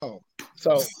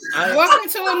So welcome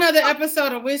to another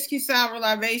episode of Whiskey Sour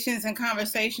Libations and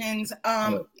Conversations.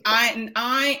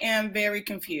 I am very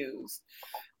confused.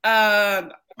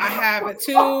 I have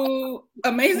two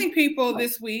amazing people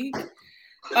this week.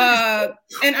 And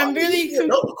I'm really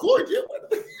don't record you.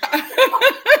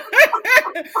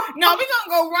 No, we're gonna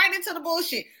go right into the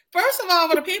bullshit. First of all,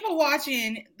 for the people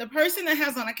watching, the person that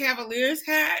has on a Cavaliers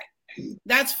hat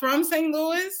that's from St.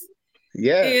 Louis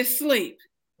is Sleep.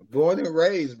 Born and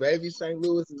raised, baby. St.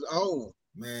 Louis's own.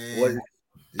 Man.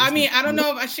 I mean, I don't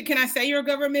know if I should. Can I say your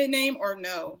government name or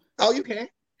no? Oh, you can.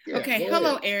 Yeah, okay.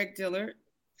 Hello, Eric Dillard.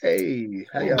 Hey,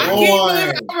 how y'all? I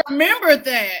can't believe I remembered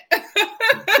that.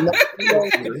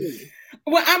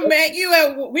 Well, I met you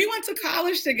we went to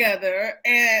college together,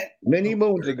 and many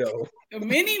moons ago,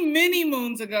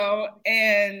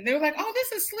 and they were like, "Oh,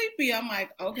 this is Sleepy." I'm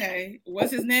like, "Okay,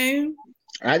 what's his name?"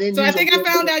 I think I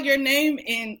found out your name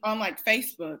on like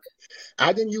Facebook.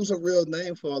 I didn't use a real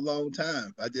name for a long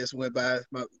time. I just went by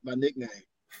my nickname.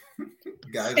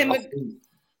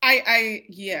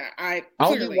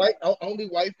 Only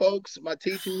white folks, my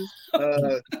teachers,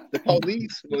 the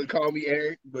police would call me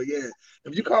Eric. But yeah,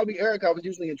 if you call me Eric, I was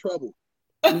usually in trouble.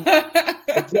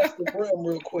 Adjust the brim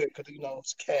real quick because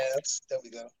it's Cavs. There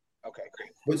we go. Okay,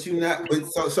 great. But you not.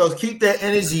 But so keep that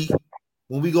energy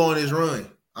when we go on this run.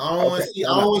 I don't want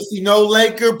to see no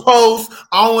Laker posts.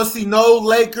 I don't want to see no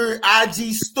Laker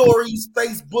IG stories,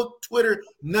 Facebook, Twitter,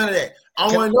 none of that.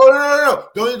 I want no.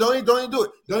 Don't even do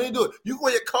it. Don't even do it. You can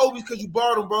wear your Kobe's because you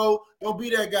bought them, bro. Don't be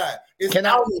that guy. It's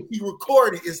out there. He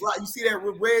recorded. It's like you see that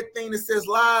red thing that says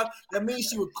live. That means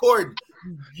she recorded.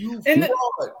 You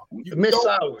fraud. Miss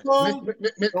Sowers.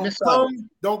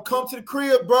 Don't come to the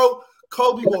crib, bro.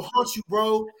 Kobe will haunt you,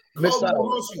 bro. Kobe will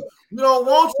haunt you. We don't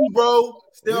want you, bro.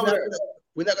 Stay over there.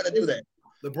 We're not gonna do that.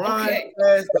 LeBron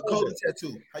has the Kobe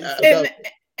tattoo.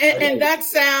 And that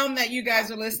sound that you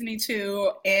guys are listening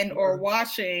to and or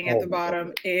watching at the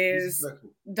bottom is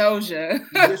Doja.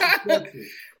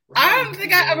 I don't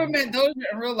think I ever met Doja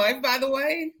in real life, by the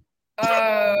way.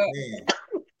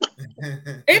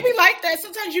 It be like that.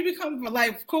 Sometimes you become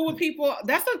like cool with people.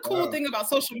 That's the cool thing about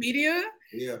social media.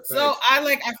 Yeah. So I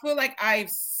feel like I've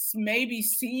maybe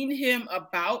seen him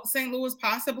about St. Louis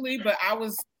possibly, but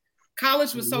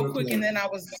college was so quick and then I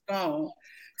was gone.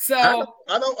 So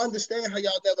I don't understand how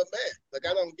y'all never met. Like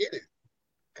I don't get it.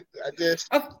 I just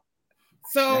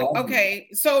So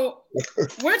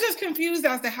we're just confused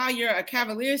as to how you're a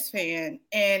Cavaliers fan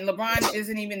and LeBron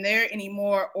isn't even there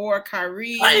anymore, or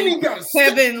Kyrie,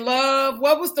 Kevin Love.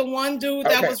 What was the one dude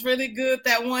that was really good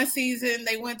that one season?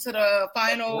 They went to the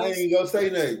finals. I ain't gonna say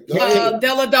that.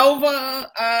 Deladova.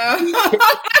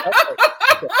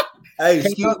 Hey,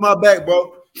 excuse my back,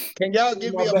 bro. Can y'all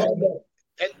give me a moment?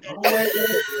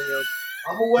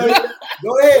 I'm away.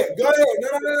 Go ahead.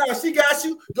 No. She got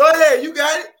you. Go ahead. You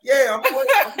got it. Yeah, I'm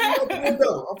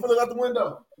pulling out the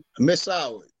window. Miss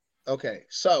Howard. Okay,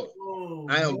 so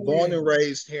I am born and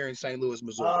raised here in St. Louis,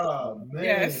 Missouri. Oh, man.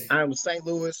 Yes. I'm St.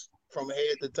 Louis from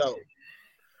head to toe.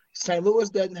 St. Louis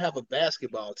doesn't have a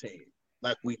basketball team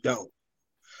like we don't.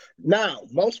 Now,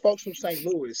 most folks from St.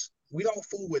 Louis, we don't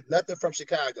fool with nothing from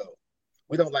Chicago.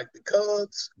 We don't like the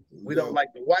Cubs. We don't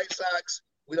like the White Sox.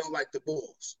 We don't like the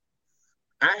Bulls.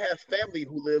 I have family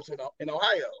who lives in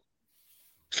Ohio.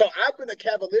 So I've been a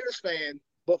Cavaliers fan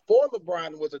before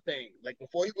LeBron was a thing. Like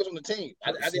before he was on the team.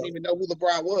 I didn't even know who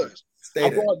LeBron was.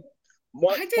 I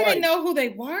didn't know who they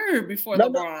were before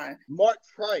LeBron. Mark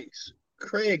Price,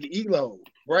 Craig Elo,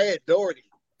 Brad Daugherty.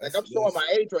 Like I'm showing my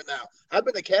age right now. I've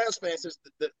been a Cavs fan since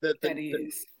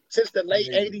since the late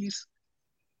 80s,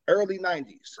 early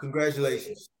 90s.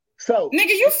 Congratulations. So nigga,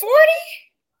 you 40?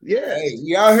 Yeah. Hey,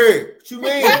 we out here. What you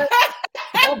mean?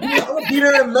 I'm gonna be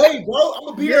there in May, bro. I'm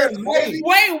gonna be there in May.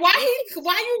 Wait, why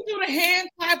you do the hand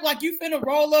clap like you finna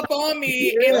roll up on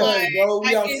me? Yeah, bro.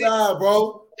 We outside,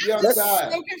 bro. We outside.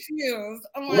 I'm so confused.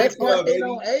 I'm like, let's not get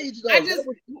on age though.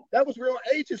 That was real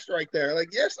ageist right there. Like,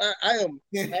 yes, I am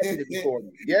happy to be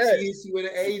 40. Yes. See where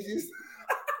the ages.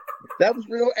 That was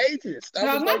real ageist.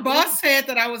 My boss said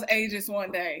that I was ageist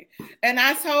one day. And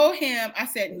I told him, I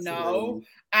said, no,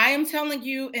 I am telling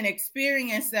you an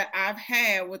experience that I've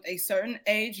had with a certain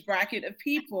age bracket of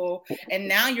people, and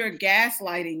now you're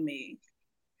gaslighting me.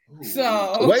 Ooh.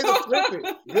 So way to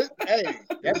flip it. Hey,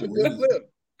 that's a good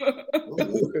flip.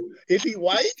 Is he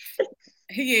white?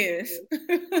 He is.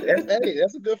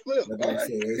 That's a good flip. That's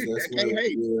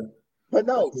But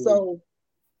no, so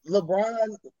LeBron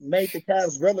made the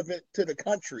Cavs relevant to the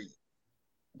country.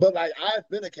 But like I've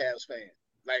been a Cavs fan.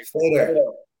 Like stay there.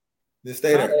 Just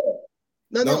stay there.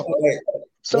 No.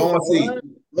 So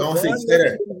LeBron, stay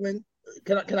there.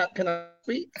 Can I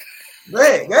speak? Go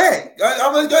ahead.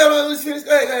 I'm gonna finish.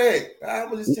 Go ahead. I'm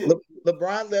gonna just chill.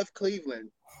 LeBron left Cleveland,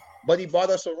 but he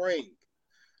bought us a ring.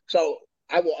 So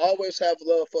I will always have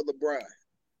love for LeBron.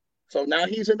 So now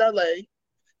he's in LA,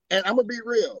 and I'm gonna be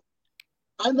real.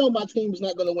 I know my team's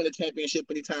not gonna win a championship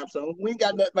anytime soon. We ain't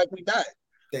got nothing like we got,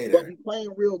 but we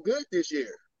playing real good this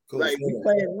year. Cool. Like we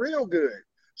playing real good.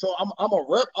 So I'm a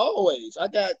rep always. I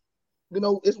got,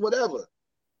 it's whatever.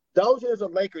 Dozier is a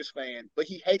Lakers fan, but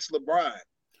he hates LeBron.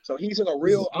 So he's in a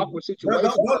real awkward situation.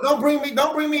 Don't bring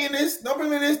me in this. Don't bring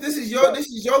me in this. This is your story.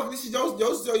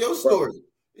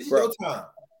 This is your time.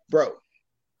 Bro.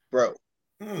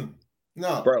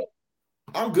 No. Bro.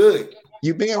 I'm good.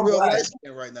 You're being real light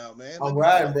skinned right now, man. I'm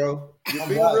riding, bro. You're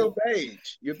being real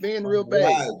beige. You're being real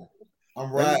beige.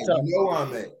 I'm riding. You know where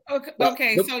I'm at.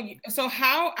 Okay. So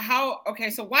how?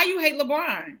 Okay. So why you hate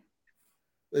LeBron?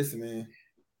 Listen, man.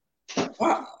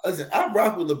 I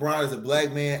rock with LeBron as a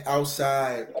black man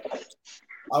outside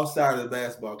of the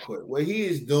basketball court. What he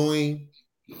is doing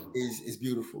is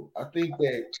beautiful. I think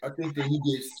that he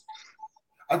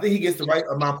gets the right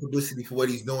amount of publicity for what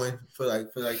he's doing for the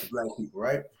black people,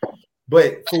 right?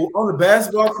 But on the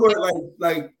basketball court,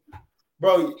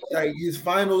 bro, his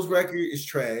finals record is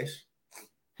trash.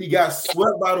 He got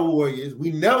swept by the Warriors.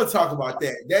 We never talk about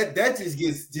that. That just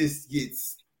gets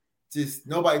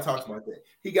nobody talks about that.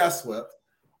 He got swept.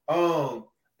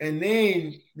 And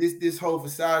then this whole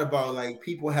facade about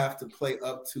people have to play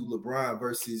up to LeBron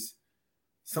versus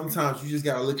sometimes you just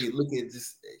gotta look at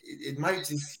just it might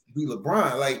just be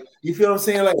LeBron. You feel what I'm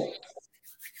saying?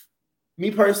 Me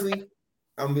personally,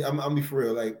 I'm be for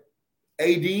real.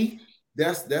 AD,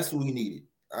 that's what we needed.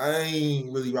 I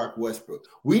ain't really rock Westbrook.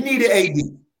 We needed AD,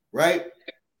 right?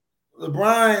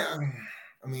 LeBron,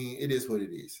 I mean, it is what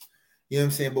it is. You know what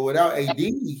I'm saying? But without AD,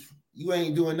 you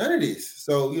ain't doing none of this.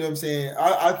 So you know what I'm saying?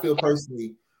 I feel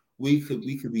personally we could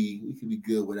be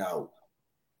good without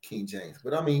King James.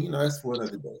 But I mean, that's for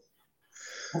another day.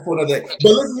 But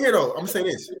listen here though, I'm gonna say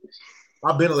this.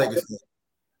 I've been a Lakers fan.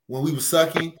 When we were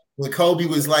sucking, when Kobe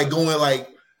was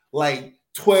going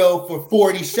 12 for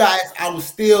 40 shots, I was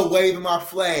still waving my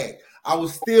flag. And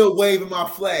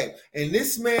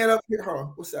this man up here, hold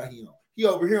on, what's that he on? He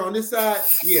over here on this side.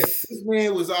 Yeah, this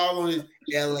man was all on his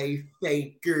LA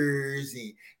Fakers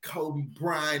and Kobe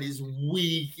Bryant is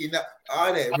weak and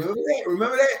all that.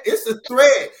 Remember that? It's a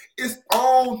thread. It's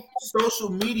on social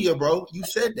media, bro. You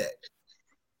said that.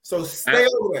 So stay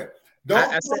over there.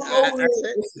 When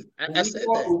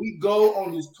we go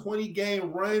on this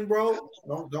 20-game run, bro,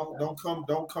 don't come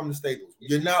to Staples.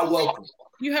 You're not welcome.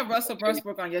 You have Russell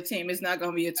Westbrook on your team. It's not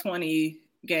going to be a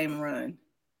 20-game run.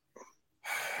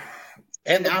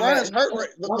 And LeBron's hurt.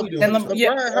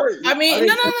 LeBron hurt. I mean,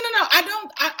 no.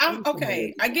 I'm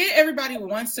okay. I get everybody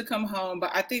wants to come home,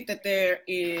 but I think that there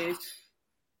is.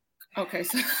 Okay,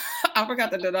 so I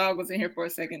forgot that the dog was in here for a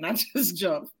second. I just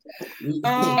jumped.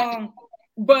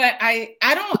 But I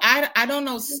don't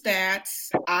know stats.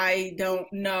 I don't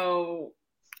know.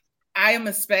 I am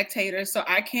a spectator, so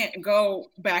I can't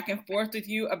go back and forth with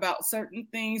you about certain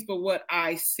things. But what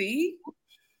I see.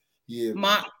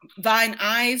 Yeah, thine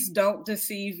eyes don't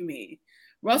deceive me.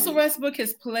 Russell Westbrook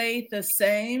has played the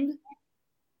same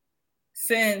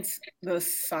since the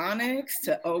Sonics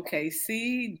to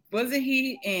OKC. Wasn't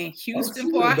he in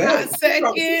Houston for a hot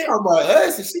second? She's talking about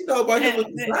us, and she know about him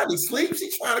with the Sonics sleep.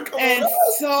 She's trying to come on us.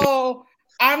 So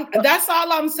that's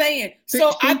all I'm saying.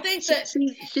 So I think that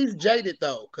she's jaded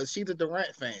though, because she's a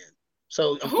Durant fan.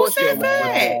 So of who course said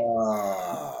that?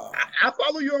 I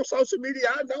follow you on social media.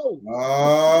 I know.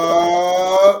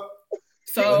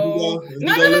 So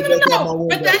no.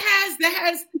 But that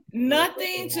has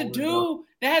nothing to do.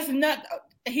 That has not.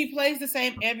 He plays the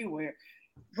same everywhere.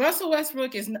 Russell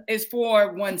Westbrook is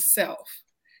for oneself.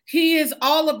 He is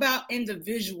all about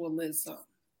individualism.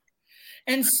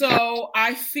 And so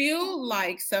I feel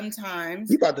like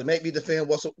sometimes you about to make me defend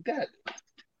Russell. God.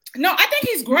 No, I think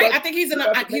he's great. I think he's a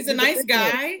nice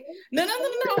guy. No.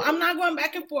 I'm not going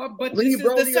back and forth, but this is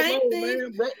the same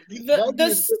thing.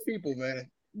 The people, man.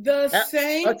 The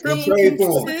same thing.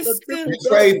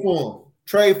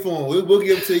 Trade for him. We'll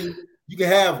give it to you. You can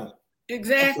have him.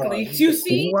 Exactly. You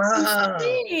see? Wow.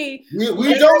 We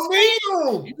don't need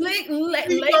him. We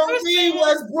don't need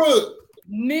Westbrook.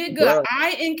 Nigga, bro.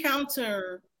 I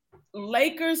encounter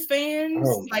Lakers fans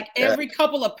every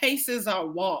couple of paces I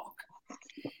walk.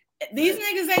 These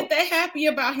niggas ain't that happy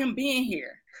about him being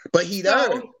here. But he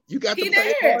there. You got to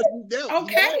play cards you dealt.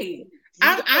 Okay.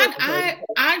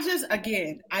 I just,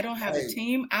 again, I don't have a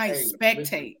team. I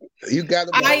spectate. You got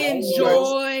to. I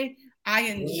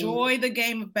enjoy the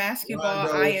game of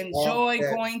basketball. I enjoy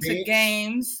going to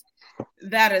games.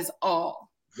 That is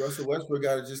all. Russell Westbrook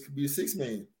got to just be a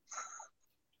 6-man.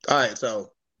 All right,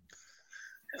 so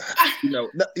you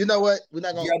know what? We're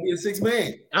not gonna. You gotta be a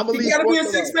 6-man. I'm gonna be a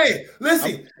 6-man.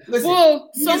 Listen. Well,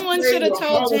 someone should have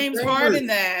told James Harden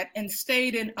that and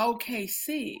stayed in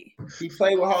OKC. He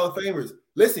played with Hall of Famers.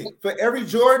 Listen, for every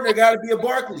Jordan, there got to be a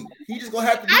Barkley. He just gonna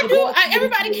have to.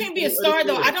 Everybody can't be a star,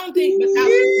 though. I don't think without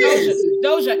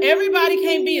Doja, everybody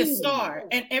can't be a star,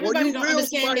 and everybody don't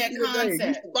understand that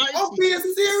concept. I'm being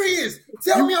serious.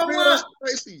 Tell me I'm lying.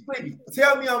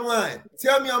 Tell me I'm lying.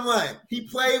 Tell me I'm lying. He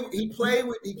played with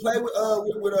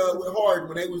Harden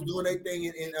when they was doing their thing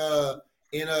in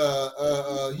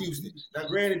Houston. Now,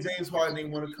 granted, James Harden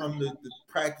didn't want to come to the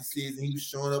practices, and he was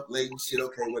showing up late and shit.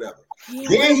 Okay, whatever. He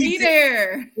won't be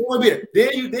there.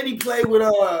 Then he played with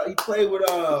Chris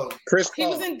Paul. He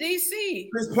was in DC.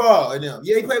 Chris Paul and them.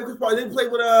 Yeah, he played with Chris Paul. Then he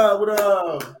played with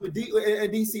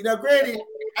DC. Now, granted,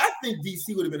 I think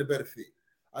DC would have been a better fit.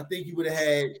 I think you would have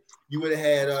had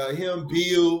him,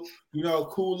 Bill,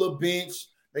 cool little bench.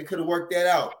 They could have worked that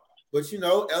out. But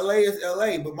LA is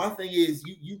LA. But my thing is,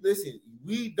 you listen.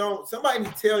 Somebody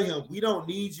tell him we don't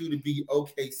need you to be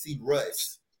OKC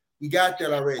Russ. We got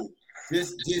that already.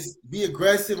 Just be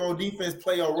aggressive on defense,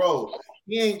 play your role.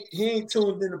 He ain't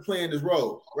tuned into playing his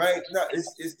role, right? No,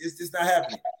 it's just not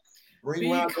happening.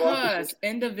 Because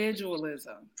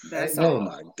individualism. That's all. Oh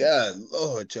my God,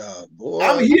 Lord, job, boy.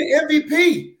 I mean, he an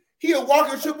MVP. He a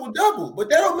walking triple double, but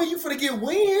that don't mean you finna get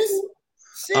wins.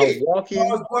 Shit.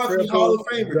 Charles Barkley, Hall of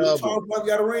Famer. Do Charles Barkley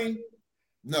got a ring?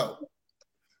 No.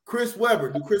 Chris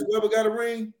Webber. Do Chris Webber got a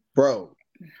ring? Bro.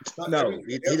 No,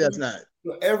 he does not.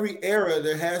 Every era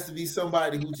there has to be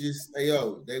somebody who just they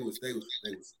was.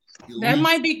 That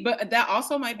might be, but that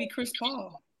also might be Chris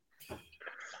Paul.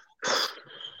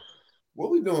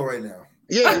 What we doing right now?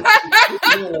 Yeah.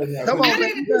 Come on. I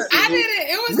didn't.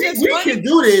 It was just we can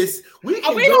do this. I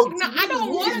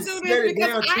don't want to do this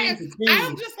because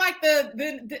I'm just like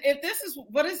if this is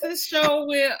what is this show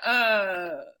with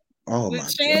with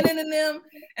Shannon and them,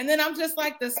 and then I'm just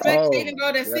like the spectating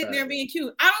girl that's sitting there being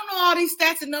cute. I don't know all these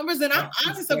stats and numbers, and I'm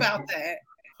honest about that.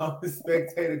 I'm the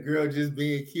spectator girl just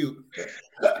being cute.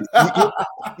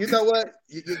 You know what?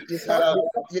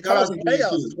 You're causing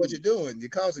chaos is what you're doing. You're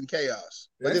causing chaos.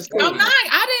 But it's cool. I'm not.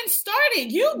 I didn't start it.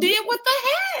 You did with the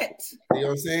hat. You know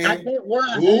what I'm saying? I can't wear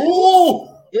a hat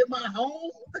in my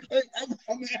home.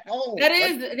 I'm at home. That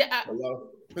is. Hello?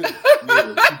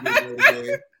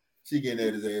 She getting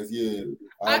at his ass, yeah.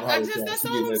 That's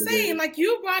all I'm saying. Like,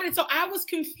 you brought it, so I was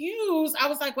confused. I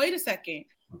was like, wait a second.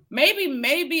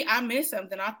 Maybe I missed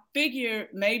something. I figured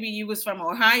maybe you was from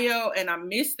Ohio, and I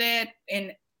missed that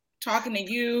in talking to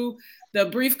you, the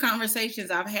brief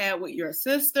conversations I've had with your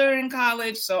sister in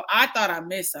college. So I thought I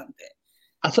missed something.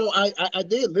 So I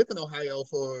did live in Ohio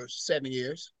for 7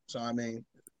 years. So, I mean.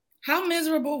 How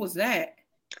miserable was that?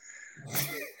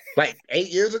 Like 8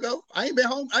 years ago, I ain't been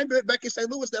home. I ain't been back in St.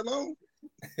 Louis that long.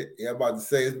 Yeah, I'm about to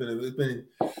say it's been.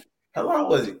 How long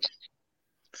was it?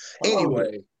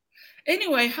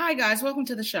 Anyway, hi guys, welcome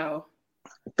to the show.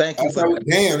 Thank you.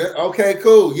 Damn. Okay,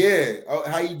 cool. Yeah.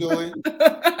 How you doing?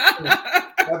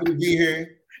 Happy to be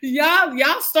here.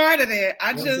 Y'all started it.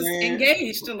 I just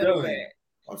engaged a little bit.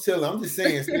 I'm chilling. I'm just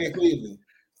saying, stay in Cleveland.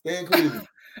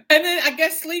 And then I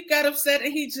guess Sleep got upset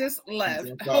and he just left.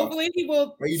 Hopefully he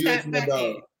will tap back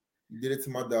in. You did it to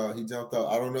my dog. He jumped out.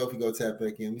 I don't know if he go tap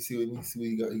back in. Let me see what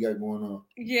he got going on.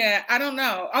 Yeah, I don't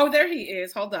know. Oh, there he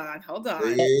is. Hold on.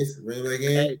 There he is. Bring back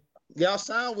in. Hey, y'all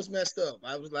sound was messed up.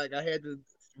 I was like, I had to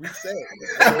reset.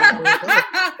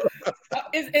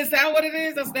 Is that what it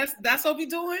is? That's what we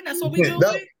doing? That's what we doing?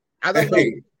 No, I don't know.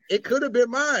 It could have been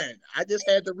mine. I just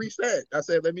had to reset. I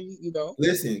said, let me,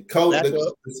 Listen, Kobe,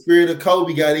 the spirit of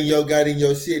Kobe got in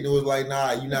your shit, and it was like,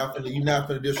 nah, you're not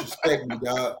gonna disrespect me,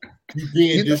 dog. You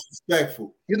being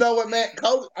disrespectful. You know what, man?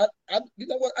 Kobe, you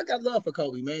know what? I got love for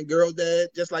Kobe, man. Girl dad,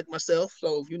 just like myself.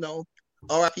 So,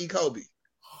 R.I.P. Kobe.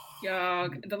 Y'all,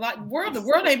 the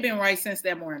world ain't been right since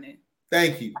that morning.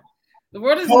 Thank you. The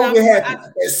world is not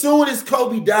happened. As soon as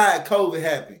Kobe died, COVID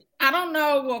happened. I don't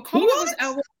know. Well,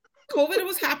 COVID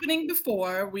was happening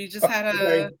before. We just had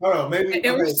a. Hold on,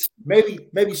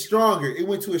 maybe stronger. It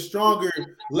went to a stronger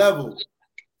level.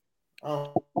 I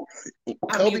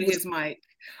muted his mic.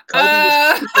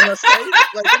 Like,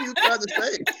 what are you trying to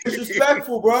say?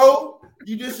 Disrespectful, bro.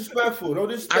 You disrespectful. Don't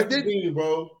disrespect me,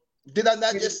 bro. Did I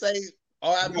not just say?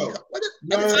 No.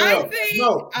 We're not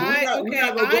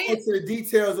gonna go into the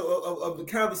details of the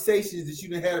conversations that you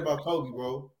done had about Kobe,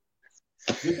 bro.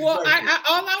 Well, all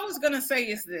I was gonna say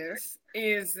is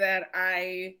that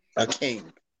a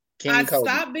king. I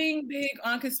stopped being big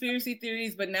on conspiracy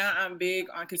theories, but now I'm big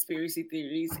on conspiracy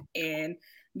theories. And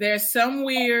there's some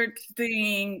weird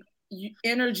thing,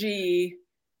 energy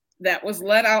that was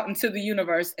let out into the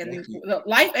universe, and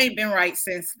life ain't been right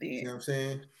since then. You know what I'm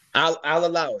saying? I'll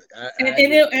allow it.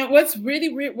 And what's really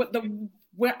weird,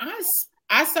 where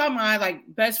I saw my like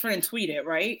best friend tweet it,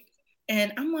 right?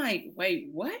 And I'm like, wait,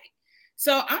 what?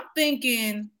 So I'm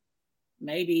thinking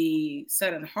maybe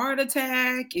sudden heart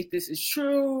attack, if this is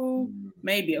true,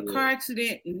 maybe a car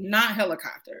accident, not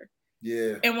helicopter.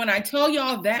 Yeah. And when I tell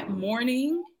y'all that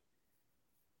morning,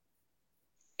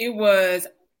 it was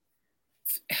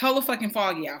hella fucking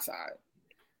foggy outside.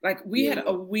 Like we had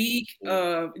a week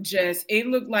of just, it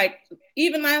looked like,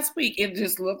 even last week, it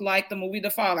just looked like the movie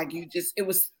The Fall. Like it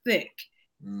was thick.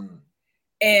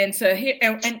 And to hear,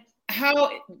 and how,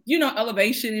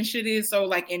 elevation and shit is. So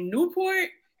like in Newport,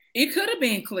 it could have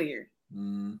been clear.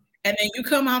 And then you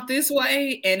come out this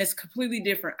way and it's completely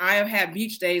different. I have had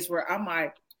beach days where I'm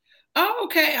like, oh,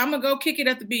 okay, I'm gonna go kick it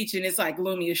at the beach. And it's like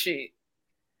gloomy as shit.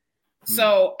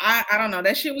 So I don't know.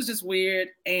 That shit was just weird.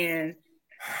 And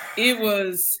that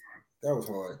was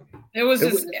hard.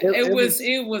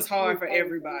 It was hard for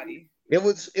everybody. It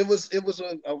was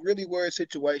a really weird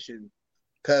situation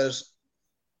because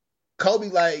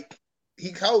Kobe,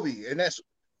 Kobe, and that's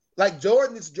like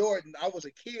Jordan is Jordan. I was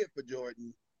a kid for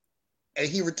Jordan, and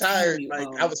he retired.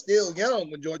 I was still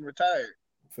young when Jordan retired.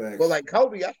 Facts. But like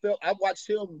Kobe, I watched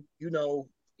him,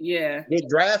 get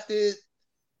drafted.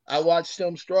 I watched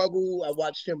him struggle. I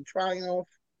watched him triumph.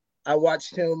 I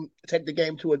watched him take the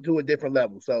game to a different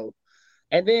level. So,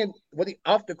 and then when he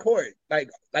off the court, like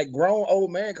grown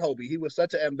old man Kobe, he was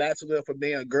such an ambassador for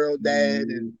being a girl dad,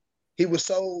 and he was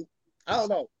so, I don't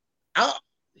know.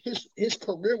 His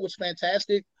career was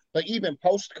fantastic, but even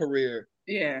post career,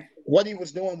 what he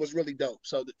was doing was really dope.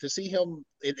 So to see him,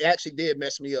 it actually did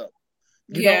mess me up.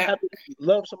 You don't have to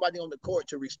love somebody on the court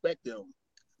to respect them.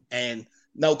 And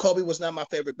no, Kobe was not my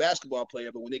favorite basketball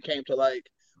player, but when it came to like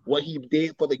what he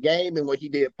did for the game and what he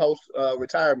did post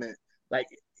retirement, like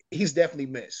he's definitely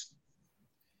missed.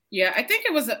 Yeah, I think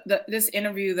it was this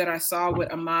interview that I saw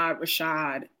with Ahmad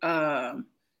Rashad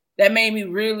that made me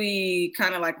really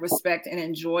kind of like respect and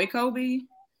enjoy Kobe.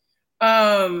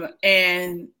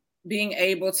 And being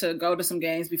able to go to some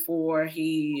games before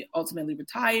he ultimately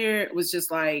retired was just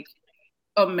like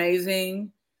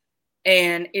amazing.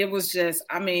 And it was just,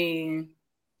 I mean,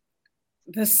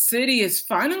 the city is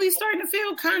finally starting to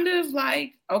feel kind of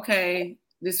like, okay,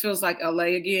 this feels like LA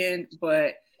again,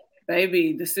 but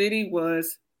baby, the city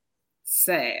was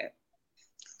sad.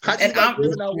 How did you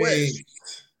living out west?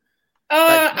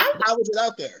 How was it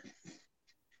out there?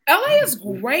 LA is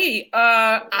great.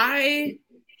 I've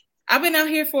been out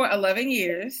here for 11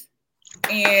 years.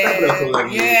 And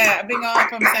I've been gone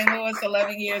from St. Louis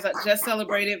 11 years. I just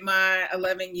celebrated my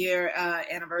 11-year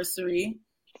anniversary.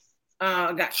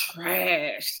 Got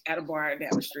trashed at a bar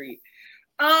down the street.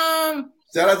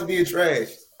 Shout out to being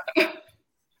trashed.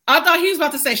 I thought he was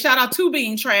about to say shout out to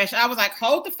being trashed. I was like,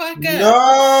 hold the fuck up.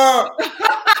 No.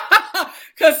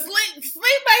 Because Sleep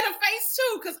made a face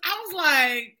too. Because I was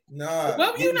like, nah.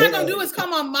 What you're not going to do is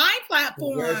come on my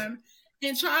platform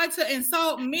and try to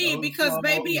insult me because,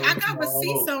 baby, I got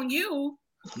receipts on you.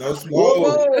 No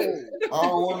smoke. I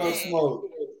don't want no smoke.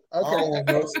 Okay. I don't want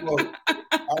no smoke.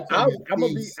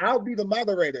 I'll be the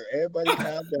moderator. Everybody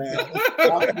calm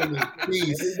down.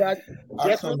 Peace.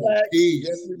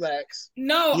 Just relax.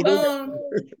 No,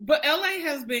 but LA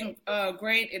has been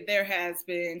great. There has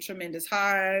been tremendous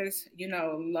highs,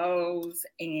 lows,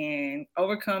 and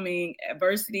overcoming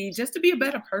adversity just to be a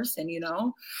better person,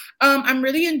 I'm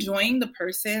really enjoying the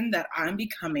person that I'm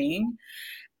becoming.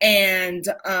 And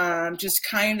just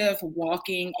kind of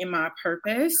walking in my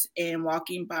purpose and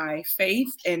walking by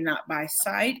faith and not by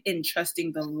sight and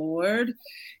trusting the Lord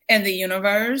and the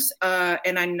universe.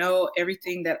 And I know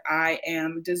everything that I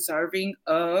am deserving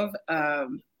of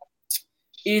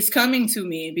is coming to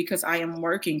me because I am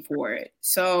working for it.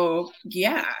 So,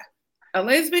 yeah,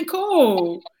 LA's been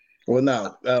cool. Well,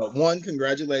 now, one,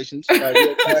 congratulations.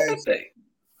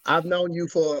 I've known you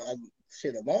for a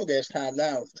long ass time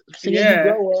now. Seeing you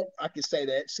grow up, I can say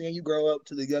that. Seeing you grow up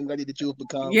to the young lady that you've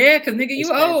become. Yeah, because nigga,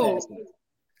 you old.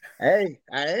 Hey,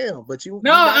 I am, but you.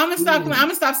 No, I'm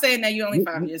gonna stop saying that. You're only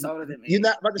 5 years older than me. You're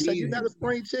not about to say you're not a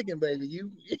spring chicken, baby.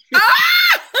 You. You're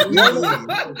about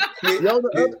to be on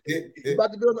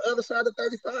the other side of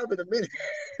 35 in a minute.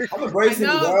 I'm embracing it,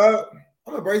 dog.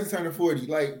 I'm embracing turning 40.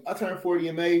 Like I turned 40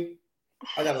 in May.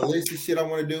 I got a list of shit I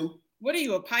want to do. What are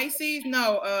you, a Pisces?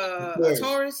 No, a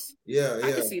Taurus? Yeah.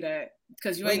 I can see that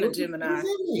because you ain't a Gemini.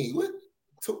 What?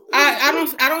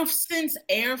 I don't sense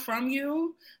air from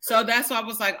you, so that's why I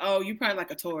was like, oh, you probably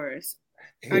like a Taurus.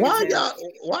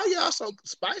 Why y'all so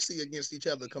spicy against each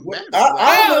other? Combative.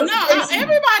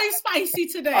 Everybody's spicy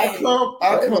today. I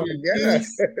come in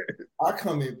peace. I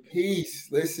come in peace.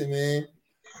 Listen, man.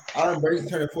 I embrace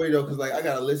turning 40 though, because like I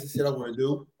got a list of shit I want to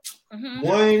do.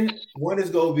 Mm-hmm. One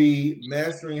is gonna be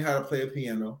mastering how to play a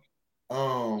piano.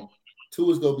 2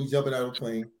 is gonna be jumping out of a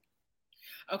plane.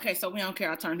 Okay, so we don't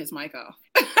care. I turned his mic off.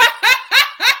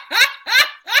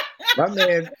 My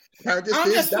man, I'm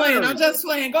just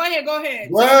playing. Go ahead.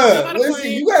 Bruh,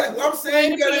 listen, you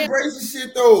gotta embrace the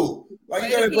shit though. Like,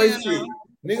 you gotta embrace shit.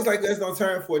 Niggas like us don't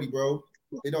turn 40, bro.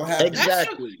 It don't happen.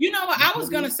 Exactly. You know what? I was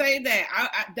gonna say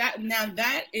that.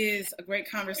 That is a great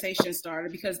conversation starter,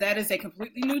 because that is a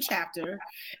completely new chapter.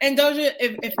 And Doja,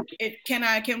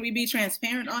 can we be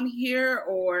transparent on here,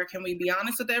 or can we be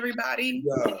honest with everybody?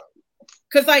 Yeah.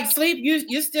 Because like Sleep,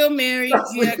 you're still married.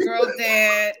 You're a girl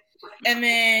dad. And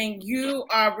then you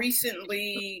are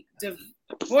recently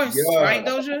divorced, right,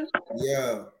 Doja?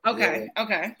 Yeah. Okay.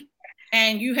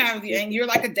 And you're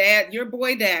like a dad. You're a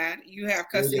boy dad. You have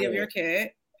custody of your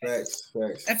kid. Facts.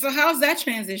 And so, how's that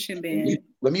transition been?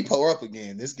 Let me pour up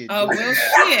again. This getting. Oh well,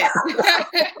 shit.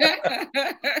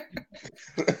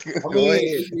 Go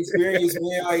ahead. Experience,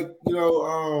 man. Like,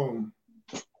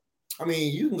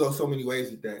 you can go so many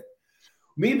ways with that.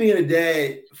 Me being a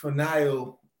dad for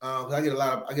Niall. I get a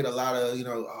lot of,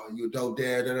 you're a dope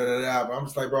dad, but I'm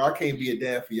just like, bro, I can't be a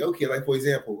dad for your kid. Like, for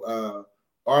example,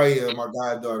 Aria, my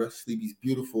goddaughter, Sleepy's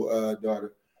beautiful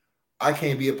daughter, I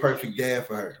can't be a perfect dad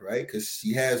for her, right? Because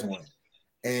she has one.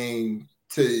 And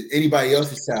to anybody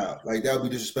else's child, like, that would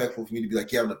be disrespectful for me to be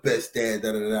like, yeah, I'm the best dad,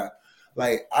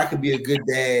 Like, I could be a good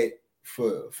dad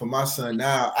for my son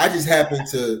now. I just happen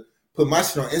to put my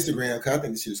shit on Instagram because I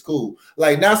think this shit is cool.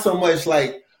 Like, not so much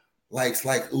like,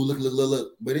 ooh,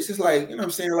 look. But it's just like, you know what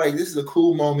I'm saying? Like, this is a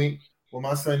cool moment where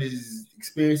my son is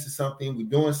experiencing something. We're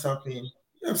doing something. You know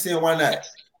what I'm saying? Why not?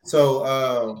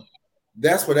 So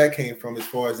that's where that came from as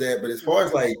far as that. But as far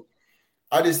as like,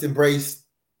 I just embraced,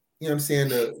 you know what I'm saying,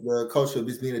 the culture of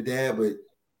just being a dad. But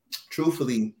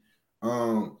truthfully,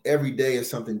 every day is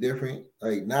something different.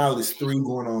 Like, now it's 3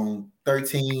 going on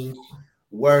 13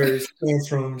 words,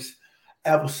 tantrums,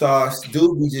 applesauce.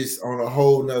 Dude, we just on a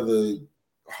whole nother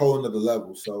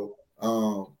level. So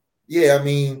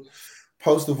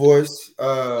post divorce,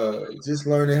 just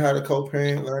learning how to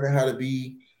co-parent, learning how to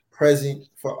be present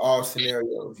for all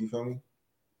scenarios. You feel me?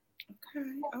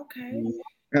 Okay.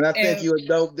 And I think you're a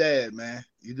dope dad, man.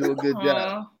 You do a good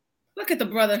job. Look at the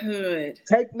brotherhood.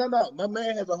 No. My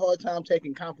man has a hard time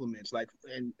taking compliments. Like,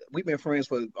 and we've been friends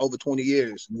for over 20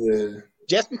 years. Yeah.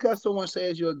 Just because someone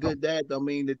says you're a good dad don't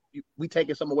mean that we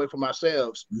taking some away from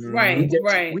ourselves. Right.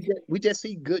 We just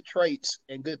see good traits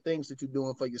and good things that you're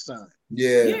doing for your son.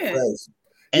 Yeah.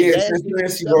 And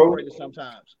dads celebrated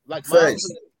sometimes. Like,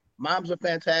 moms are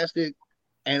fantastic,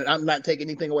 and I'm not taking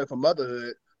anything away from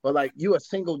motherhood, but like, you a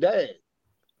single dad.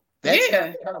 That's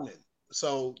not common.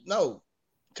 So no,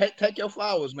 take your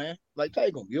flowers, man. Like,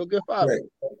 take them. You're a good father. Right.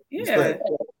 Yeah.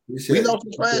 We know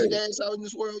some trash dads out in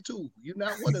this world too. You're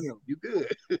not one of them. You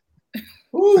good.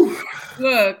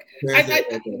 Look,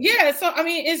 so I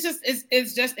mean,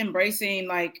 it's just embracing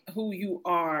like who you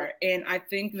are, and I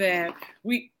think that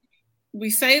we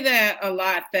say that a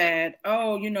lot, that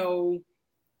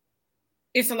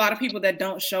it's a lot of people that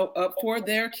don't show up for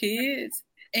their kids,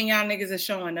 and y'all niggas is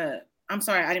showing up. I'm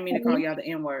sorry, I didn't mean to call y'all the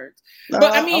N words,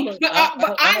 but I mean, like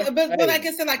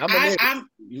I said, like I'm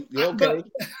you okay?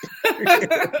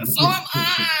 So am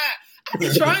I.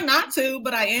 I'm trying not to,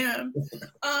 but I am.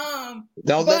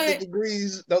 Don't let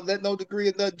no degree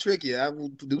of nothing trick you. I will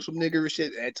do some niggerish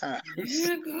shit at times.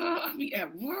 I be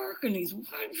at work and these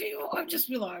white people, I just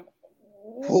be like,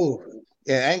 oh.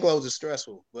 Yeah, Anglos is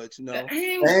stressful, but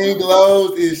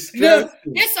Anglos is stressful.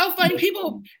 It's so funny.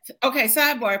 People, okay,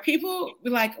 sidebar. People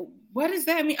be like, what does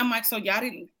that mean? I'm like, so y'all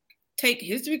didn't take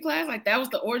history class? Like, that was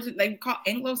the origin. They call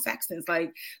Anglo-Saxons.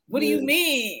 Like, what do you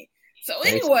mean? So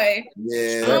anyway,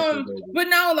 but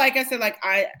no, like I said, like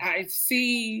I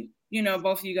see,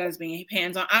 both of you guys being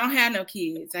hands-on. I don't have no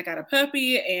kids. I got a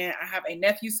puppy and I have a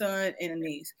nephew, son, and a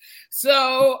niece.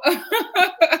 So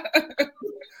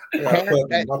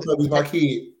my puppy's my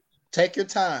kid. Take your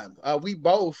time. We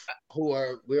both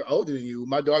we're older than you.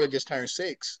 My daughter just turned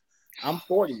 6. I'm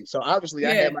 40, so obviously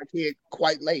I had my kid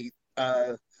quite late.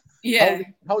 How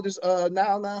old is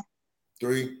now?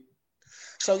 3.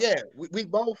 So yeah, we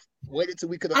both waited till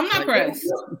we could. I'm not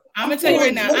pressed. I'm gonna tell you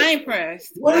right now, I ain't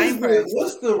pressed.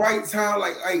 What's the right time?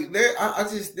 Like there, I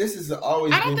just this is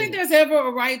always. I don't think there's ever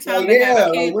a right time to have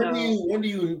a kid. When do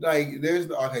you like? There's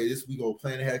okay. This we go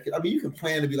plan to have a kid. I mean, you can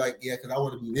plan to be like, yeah, because I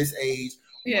want to be this age.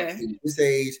 Yeah, this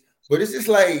age. But it's just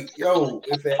like, yo,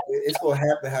 if it's gonna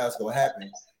happen, how it's gonna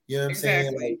happen. You know what I'm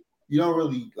saying? Like you don't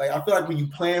really like. I feel like when you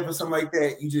plan for something like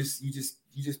that, you just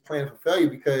plan for failure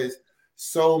because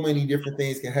so many different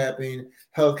things can happen.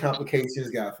 Health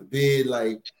complications, God forbid,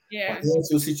 like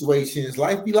financial situations.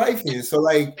 Life be life in. So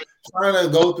like trying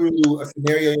to go through a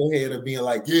scenario in your head of being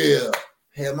like, yeah,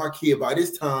 have my kid by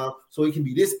this time so he can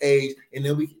be this age, and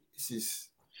then it's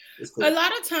just cool. A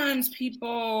lot of times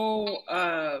people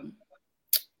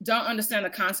don't understand the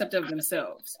concept of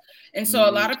themselves. And so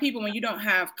a lot of people, when you don't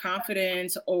have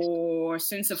confidence or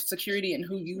sense of security in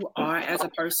who you are as a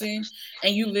person,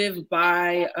 and you live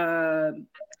by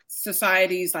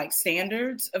society's like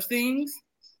standards of things,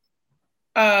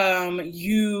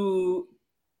 you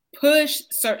push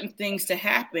certain things to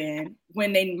happen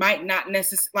when they might not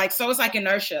necessarily, like, so it's like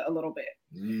inertia a little bit.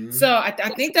 Mm-hmm. So I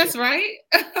think that's right.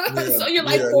 So you're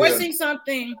like forcing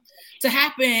something to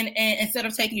happen and instead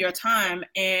of taking your time.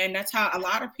 And that's how a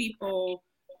lot of people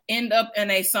end up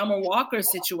in a Summer Walker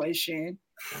situation.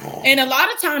 And a lot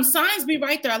of times signs be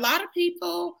right there. A lot of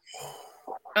people.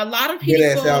 Good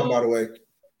ass album, by the way.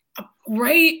 A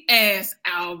great ass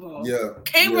album. Yeah.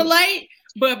 Can't relate,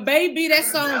 but baby, that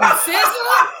song with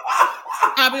SZA.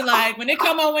 I'll be like, when they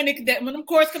come on, when them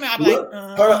chords come out, I'll be like,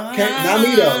 not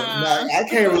me though. I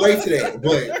can't relate to that,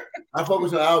 but I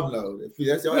focus on the album though.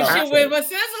 That's your album. When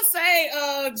SZA say,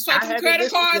 swipe them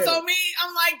credit cards on me,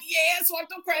 I'm like, yeah, swipe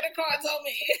them credit cards on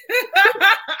me.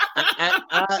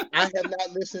 I have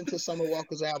not listened to Summer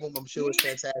Walker's album. I'm sure it's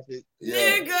fantastic.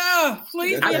 Nigga,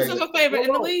 please do yourself a favor. And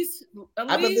Elise,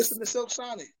 I've been listening to Silk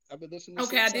Sonic. I did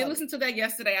listen to that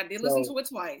yesterday. I did listen to it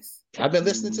twice. I've been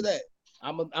listening to that.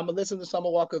 I'm gonna listen to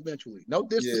Summer Walker eventually. No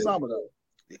diss to Summer though,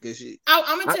 because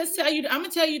I'm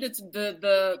gonna tell you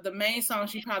the main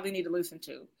songs you probably need to listen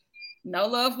to. No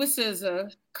Love with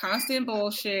SZA, Constant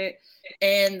Bullshit,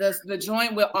 and the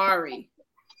joint with Ari.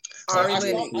 I saw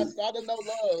the No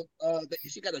Love.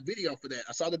 She got a video for that.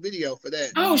 I saw the video for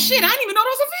that. Oh shit! I didn't even know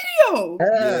there was a video.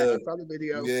 Yeah, I saw the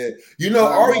video. Yeah, you know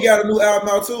Ari got a new album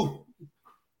out too.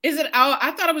 Is it out? I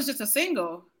thought it was just a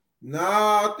single.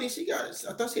 Nah, I think she got it.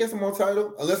 I thought she had some more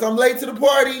title. Unless I'm late to the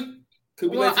party.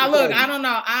 Could be late to the party. I don't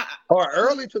know. Or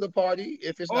early to the party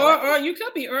if it's not. Or you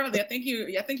could be early. I think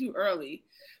you early.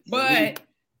 But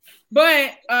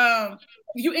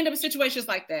you end up in situations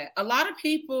like that. A lot of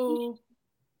people,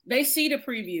 they see the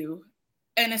preview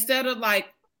and instead of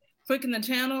like clicking the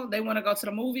channel, they want to go to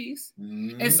the movies.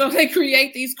 Mm-hmm. And so they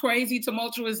create these crazy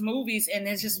tumultuous movies and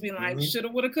it's just be like, shoulda,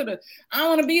 woulda, coulda. I don't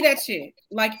want to be that shit.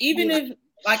 Like even if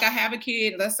like I have a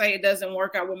kid, let's say it doesn't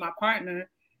work out with my partner,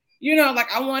 you know, like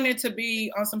I wanted to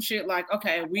be on some shit like,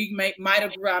 okay, we might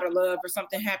have grew out of love or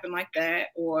something happened like that,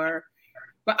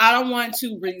 but I don't want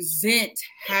to resent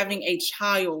having a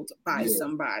child by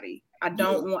somebody. I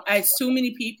don't want, it's too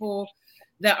many people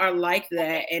that are like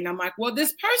that. And I'm like, well,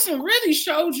 this person really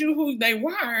showed you who they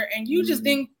were and you just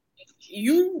didn't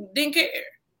care.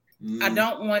 I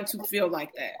don't want to feel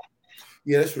like that.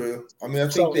 Yeah, that's real. I mean, I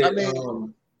think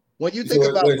when you think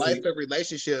about life and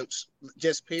relationships,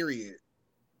 just period,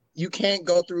 you can't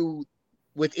go through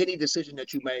with any decision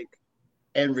that you make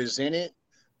and resent it.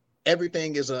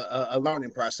 Everything is a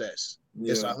learning process.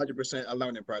 Yeah. It's 100% a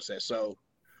learning process. So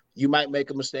you might make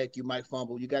a mistake, you might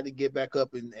fumble. You got to get back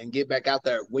up and get back out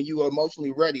there when you are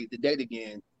emotionally ready to date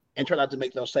again and try not to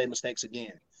make those same mistakes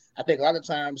again. I think a lot of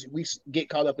times we get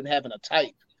caught up in having a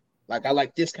type. Like, I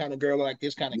like this kind of girl, I like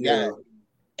this kind of guy.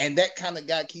 And that kind of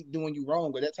guy keep doing you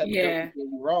wrong, or that type of girl keep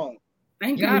doing you wrong.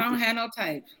 Thank God I don't have no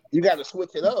type. You got to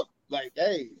switch it up. Like,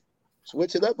 hey,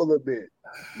 switch it up a little bit.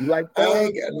 You like I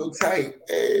ain't got no type.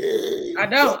 Hey. I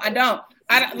don't.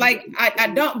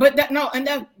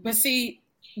 But see,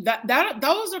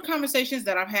 those are conversations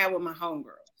that I've had with my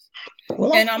homegirls.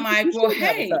 Well, and I'm like, well,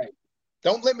 hey,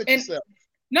 don't limit yourself.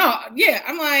 No, yeah,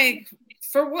 I'm like,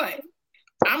 for what?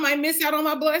 I might miss out on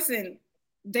my blessing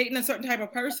dating a certain type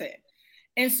of person.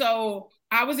 And so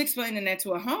I was explaining that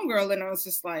to a homegirl, and I was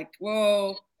just like,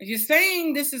 well, if you're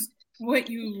saying this is what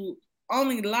you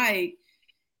only like,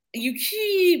 and you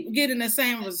keep getting the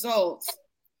same results,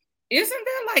 isn't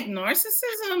that like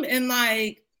narcissism and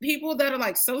like people that are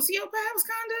like sociopaths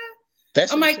kind of?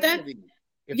 That's I'm like that.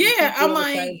 I'm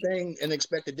like the same thing and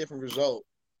expect a different result.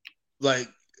 Like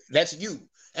that's you.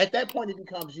 At that point, it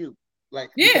becomes you. Like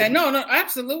no,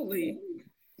 absolutely.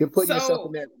 You're putting yourself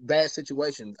in that bad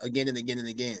situation again and again and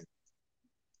again.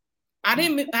 I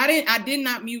did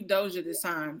not mute Doja this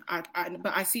time.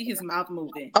 But I see his mouth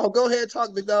moving. Oh, go ahead,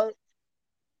 talk, big dog.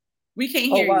 We can't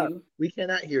hear you. We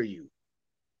cannot hear you.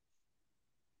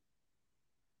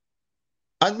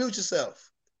 Unmute yourself.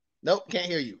 Nope, can't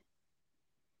hear you.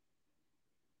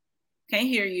 Can't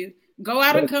hear you. Go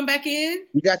out and come back in.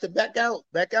 You got to back out.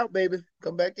 Back out, baby.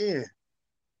 Come back in.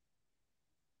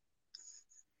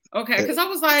 Okay, because I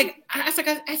was like, I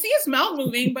see his mouth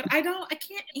moving, but I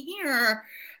can't hear.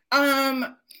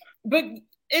 And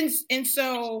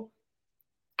so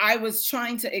I was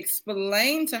trying to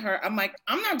explain to her. I'm like,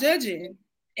 I'm not judging.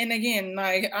 And again,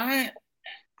 like I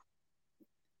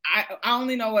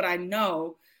only know what I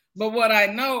know, but what I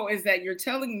know is that you're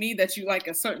telling me that you like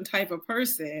a certain type of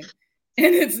person,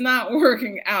 and it's not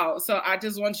working out. So I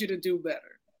just want you to do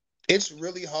better. It's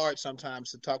really hard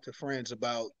sometimes to talk to friends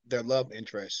about their love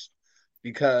interests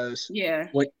because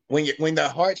when their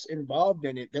heart's involved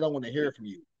in it, they don't want to hear from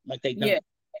you. Like they don't. Yeah,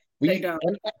 they don't.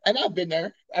 And I've been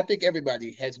there. I think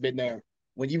everybody has been there.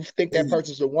 When you think that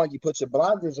person's the one, you put your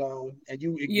blinders on and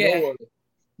you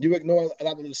ignore a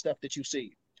lot of the stuff that you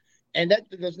see. And that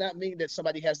does not mean that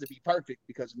somebody has to be perfect,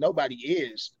 because nobody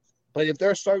is. But if there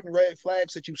are certain red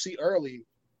flags that you see early,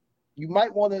 you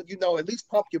might want to, at least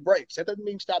pump your brakes. That doesn't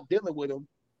mean stop dealing with them,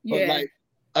 but like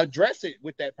address it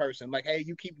with that person. Like, hey,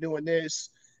 you keep doing this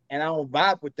and I don't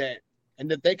vibe with that.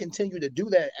 And if they continue to do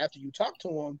that after you talk to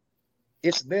them,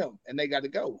 it's them and they got to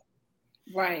go.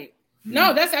 Right.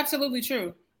 No, that's absolutely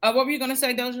true. What were you going to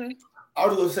say, Doja? I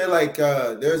was going to say, like,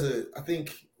 I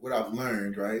think what I've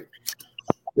learned, right?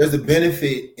 There's a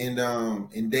benefit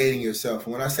in dating yourself.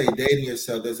 And when I say dating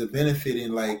yourself, there's a benefit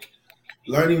in like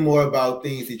learning more about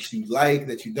things that you like,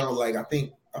 that you don't like. I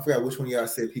forgot which one of y'all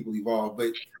said people evolve,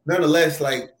 but nonetheless,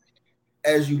 like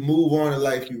as you move on in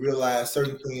life, you realize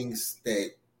certain things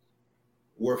that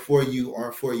were for you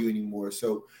aren't for you anymore.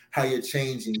 So how you're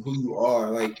changing, who you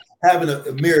are, like having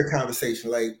a mirror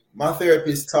conversation. Like my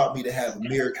therapist taught me to have a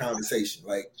mirror conversation.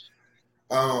 Like,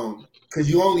 because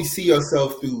you only see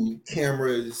yourself through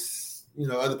cameras,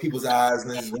 other people's eyes,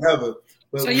 lenses, whatever.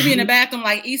 But so you be in the bathroom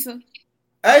like Issa?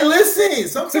 Hey, listen,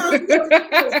 sometimes get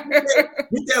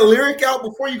that lyric out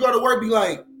before you go to work. Be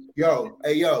like, yo,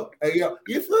 hey, yo.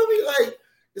 You feel me? Like,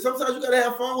 sometimes you got to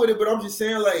have fun with it. But I'm just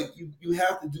saying, like, you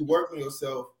have to do work on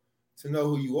yourself to know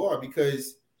who you are,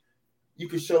 because you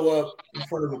can show up in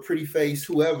front of a pretty face,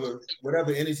 whatever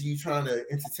energy you're trying to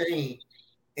entertain.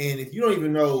 And if you don't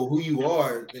even know who you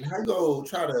are, then how you go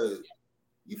try to,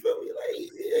 you feel me? Like,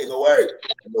 it ain't gonna work.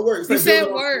 It ain't gonna work. You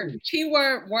said work.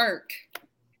 Keyword work.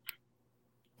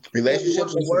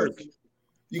 Relationships will work.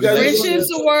 Relationships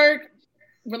will work.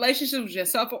 Relationships with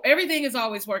yourself. Everything is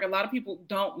always work. A lot of people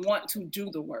don't want to do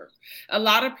the work. A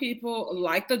lot of people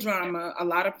like the drama. A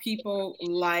lot of people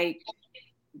like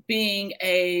being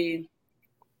a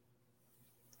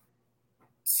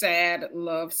sad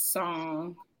love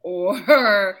song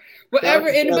or whatever.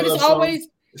 But it's always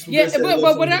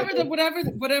but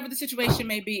whatever the situation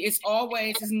may be, it's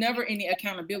never any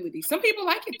accountability. Some people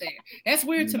like it there. That's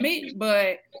weird to me,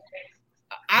 but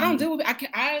I don't deal with it.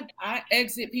 I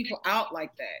exit people out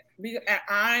like that.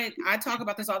 I talk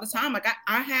about this all the time. Like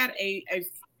I had a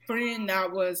friend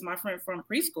that was my friend from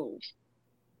preschool,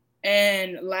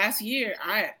 and last year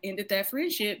I ended that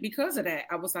friendship because of that.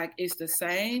 I was like, it's the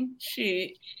same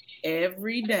shit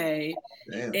every day.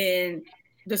 Damn. And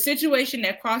the situation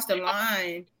that crossed the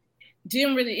line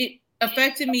it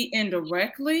affected me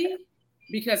indirectly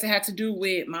because it had to do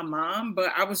with my mom.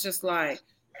 But I was just like,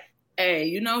 hey,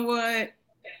 you know what?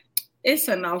 It's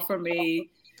a no for me.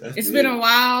 It's been a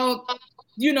while,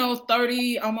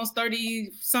 30, almost 30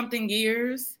 something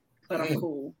years, but I'm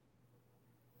cool.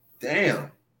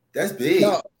 Damn. That's big.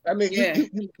 No, I mean,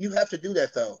 you have to do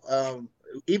that though.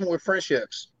 Even with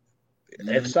friendships,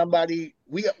 if somebody,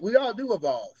 we all do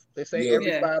evolve. They say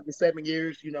every 5 to 7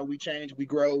 years, we change, we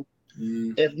grow.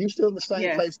 If you're still in the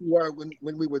same place you were when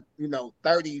we were,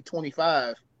 30,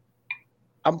 25,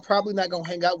 I'm probably not going to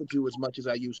hang out with you as much as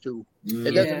I used to.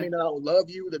 It doesn't mean that I don't love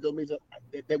you. That don't mean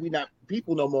that we're not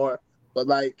people no more. But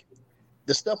like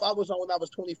the stuff I was on when I was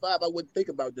 25, I wouldn't think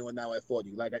about doing now at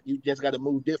 40. Like you just got to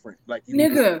move different. Like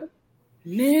nigga,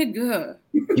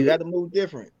 you got to move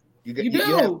different. You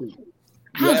have to.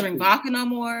 I don't drink vodka no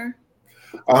more.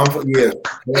 Yeah.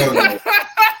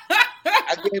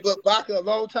 I gave up vodka a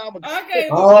long time ago.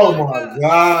 Oh my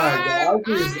God.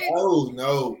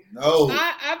 No.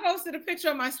 I posted a picture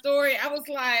of my story. I was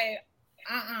like,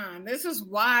 this is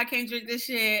why I can't drink this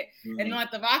shit. And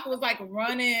like the vodka was like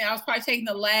running. I was probably taking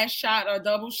the last shot or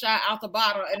double shot out the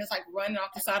bottle, and it's like running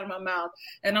off the side of my mouth.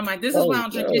 And I'm like, this is why I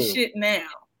don't drink this shit now.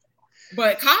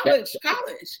 But college.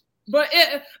 But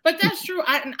that's true.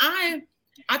 I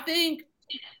think,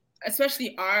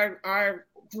 especially our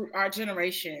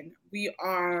generation,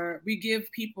 we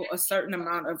give people a certain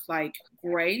amount of like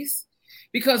grace,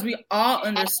 because we all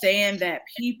understand that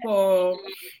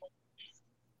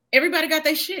everybody got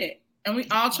their shit, and we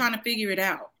all trying to figure it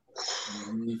out.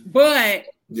 But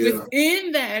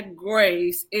within that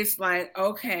grace, it's like,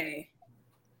 okay,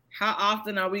 how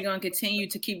often are we going to continue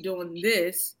to keep doing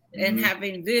this and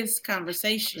having this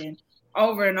conversation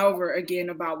over and over again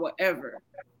about whatever?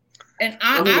 And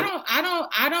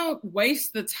I don't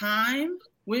waste the time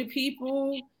with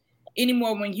people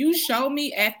anymore. When you show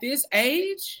me at this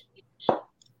age,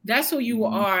 that's who you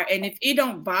are. And if it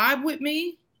don't vibe with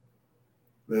me,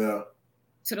 to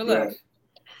the left.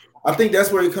 I think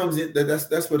that's where it comes in.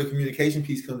 That's where the communication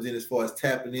piece comes in, as far as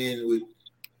tapping in with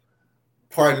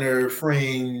partner,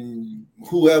 friend,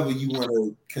 whoever you want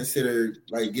to consider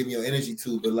like giving your energy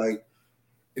to. But like,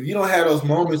 if you don't have those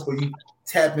moments where you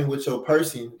tap in with your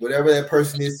person, whatever that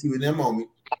person is to you in that moment,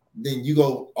 then you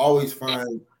go always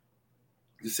find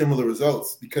the similar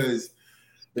results, because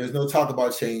there's no talk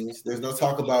about change. There's no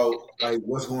talk about like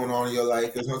what's going on in your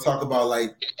life. There's no talk about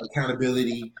like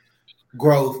accountability,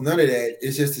 growth, none of that.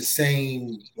 It's just the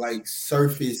same like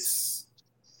surface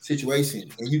situation.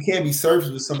 And you can't be surface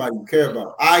with somebody you care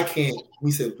about. I can't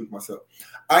be surface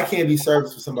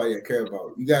with somebody I care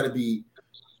about. You got to be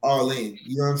all in.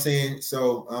 You know what I'm saying?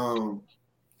 So,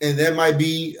 and that might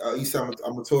be, you said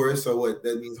I'm a Taurus, so what?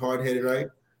 That means hard-headed, right?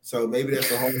 So maybe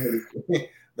that's a hard-headed.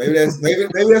 maybe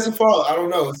that's a fault. I don't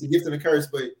know. It's a gift and a curse,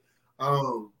 but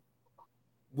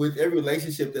with every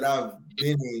relationship that I've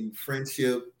been in,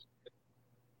 friendship,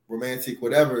 romantic,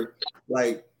 whatever,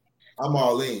 like I'm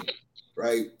all in,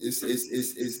 right?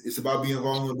 It's about being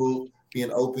vulnerable,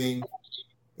 being open, you know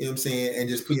what I'm saying, and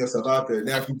just putting yourself out there.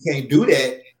 Now, if you can't do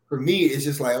that, for me, it's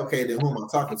just like, okay, then who am I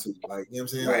talking to? Like, you know what I'm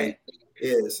saying? Right. Like,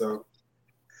 yeah, so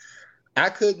I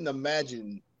couldn't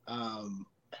imagine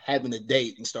having a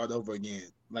date and start over again.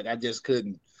 Like, I just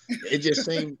couldn't. It just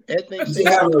seemed everything seemed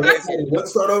what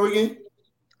start over again?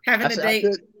 Having a date.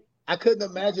 I couldn't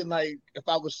imagine like if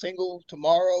I was single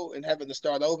tomorrow and having to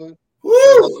start over.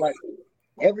 Like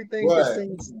everything just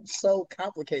seems so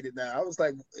complicated now. I was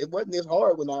like, it wasn't this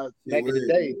hard when I back in the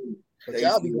day. But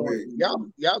y'all be going,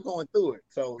 y'all going through it.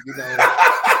 So you know,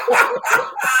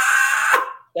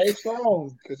 stay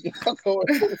strong because y'all going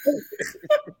through it.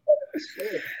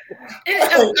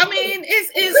 I mean,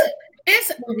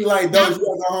 it's like, those you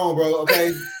gotta go home, bro.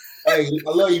 Okay, hey, I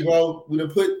love you, bro. We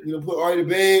done put Ari to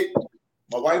bed.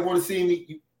 My wife want to see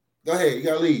me. Go ahead, you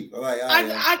gotta leave. All right,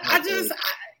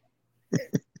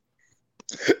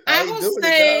 I will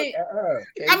say,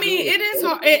 I mean, it is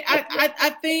hard.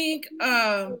 I think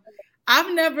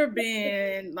I've never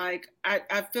been like,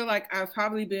 I feel like I've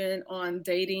probably been on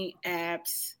dating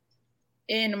apps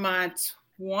in my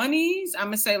 20s. I'm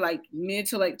gonna say like mid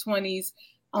to late 20s.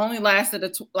 Only lasted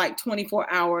like 24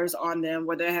 hours on them,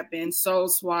 where there have been Soul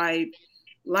Swipe,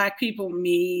 Black People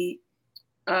Meet,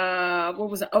 what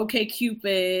was it, OK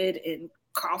Cupid, and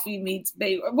Coffee Meets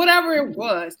Baby, whatever it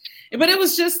was. But it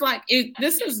was just like,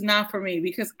 this is not for me,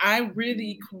 because I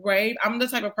really crave, I'm the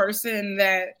type of person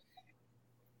that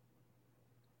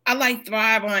I like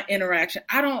thrive on interaction.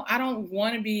 I don't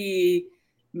want to be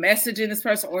messaging this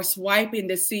person or swiping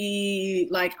to see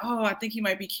like, oh, I think he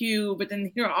might be cute, but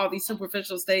then hear all these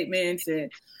superficial statements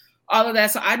and all of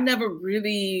that. So I never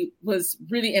really was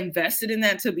invested in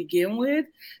that to begin with.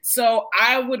 So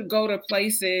I would go to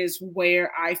places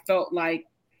where I felt like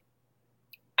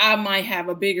I might have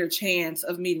a bigger chance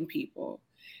of meeting people.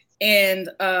 And,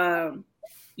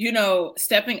 you know,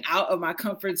 stepping out of my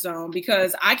comfort zone,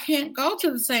 because I can't go to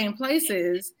the same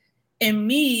places and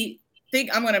think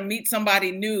I'm going to meet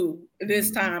somebody new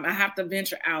this time. I have to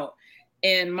venture out.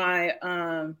 And my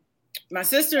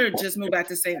sister just moved back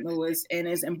to St. Louis and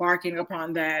is embarking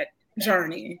upon that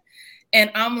journey.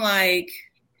 And I'm like,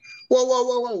 whoa.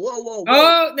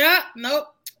 Oh, nope.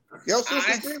 Your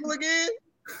sister single again?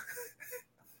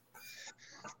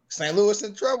 St. Louis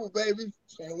in trouble, baby.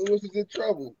 St. Louis is in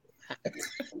trouble.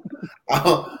 I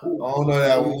don't know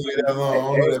that one. I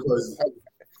don't know that person.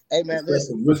 Hey man,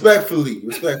 listen. Respectfully.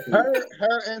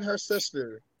 Her and her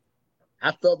sister,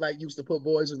 I felt like used to put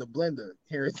boys in the blender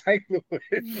here in St. Louis.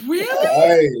 Really?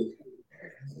 Hey.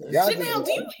 Janelle,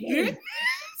 do you hear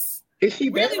this? Is she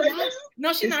really back right now?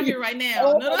 No, she's not here right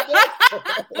now.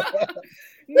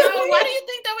 No, why do you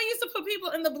think that we used to put people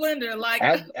in the blender? Like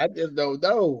I just don't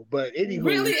know. But anyway,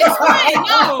 really explain.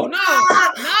 No,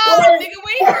 nigga,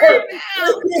 we here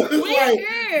now. We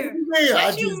here.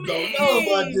 I just don't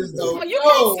know. I just don't know. You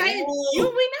can't say we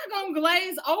not gonna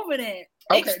glaze over that.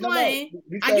 Okay, explain.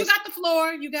 No, you got the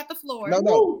floor. You got the floor.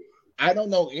 No. I don't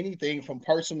know anything from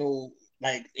personal,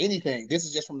 like anything. This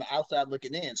is just from the outside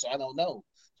looking in, so I don't know.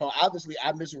 So obviously,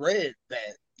 I misread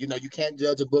that. You can't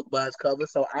judge a book by its cover.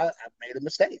 So I made a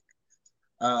mistake.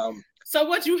 So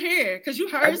what you hear? Because you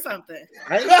heard something.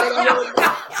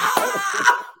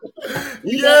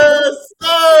 Yes,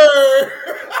 sir.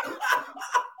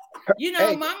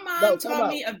 My mom taught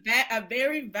me a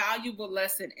very valuable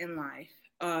lesson in life,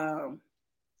 and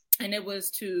it was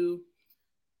to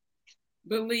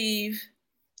believe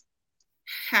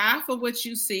half of what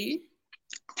you see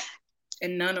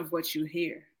and none of what you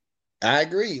hear. I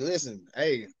agree. Listen,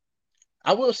 hey,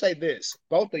 I will say this.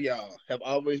 Both of y'all have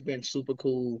always been super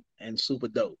cool and super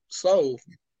dope. So,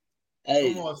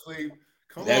 hey. Come on, Sleep.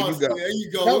 Come there on, you go. There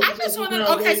you go. I just want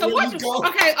to, okay, so what,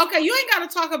 okay, you ain't got to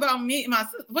talk about me,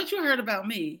 what you heard about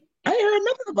me. I ain't heard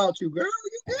nothing about you, girl.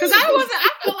 Because I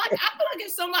feel like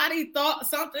if somebody thought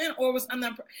something or was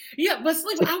but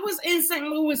Sleep, I was in St.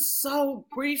 Louis so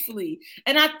briefly.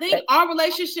 And I think our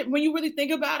relationship, when you really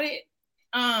think about it,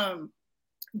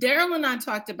 Daryl and I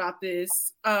talked about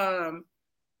this.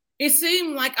 It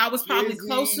seemed like I was probably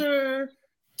closer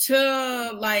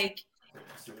to like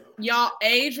y'all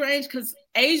age range because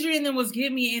Adrian then was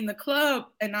getting me in the club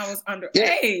and I was underage.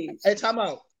 Yeah. Hey, time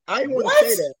out. I didn't want to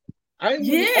say that.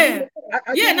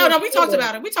 We talked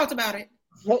about it. We talked about it.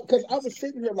 Because I was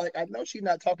sitting here like, I know she's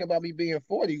not talking about me being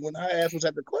 40 when her ass was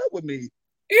at the club with me.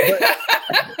 But,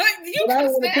 you could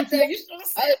have said that. You should have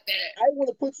said that. I want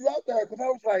to put you out there because I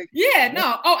was like,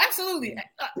 absolutely.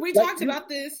 We talked about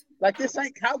this. Like this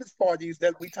ain't college parties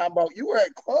that we talking about. You were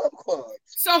at clubs.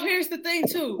 So here's the thing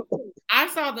too. I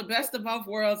saw the best of both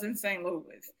worlds in St.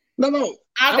 Louis. No.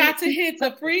 I got to hit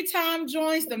the free time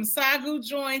joints, them Sagu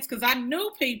joints, because I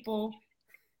knew people.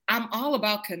 I'm all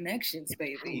about connections,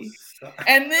 baby.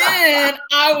 And then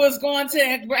I was going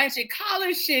to ratchet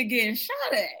college shit getting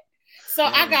shot at. So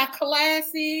I got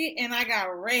classy and I got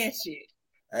ratchet.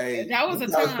 Hey, that was a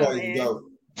time, man.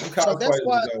 So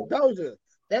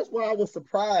that's why I was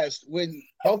surprised when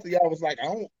both of y'all was like,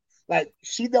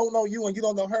 she don't know you and you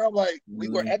don't know her. I'm like, we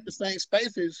were at the same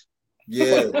spaces.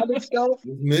 Yeah.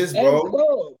 Miss,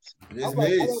 bro.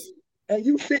 And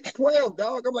you 6'12",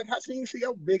 dog. I'm like, how can you see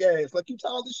your big ass? Like, you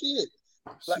tall as shit.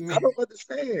 Like, I don't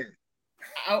understand.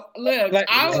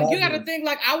 You got to think,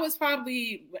 like, I was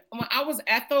probably, when I was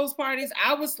at those parties,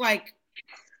 I was, like,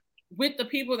 with the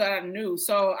people that I knew.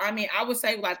 So, I mean, I would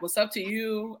say, like, what's up to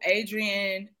you,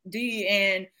 Adrian, D,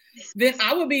 and then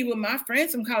I would be with my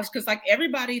friends from college because, like,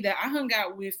 everybody that I hung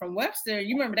out with from Webster,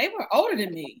 you remember, they were older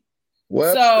than me.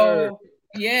 Webster. So,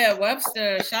 yeah,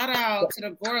 Webster. Shout out to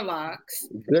the Gorlocks.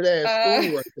 Good ass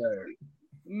school right there.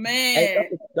 Man. Hey,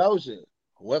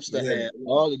 Webster had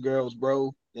all the girls,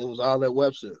 bro. It was all at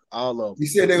Webster. All of them. You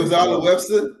said they was all at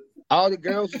Webster? All the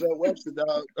girls was at Webster,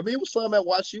 dog. I mean, it was some at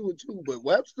WashU too, but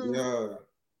Webster. Yeah.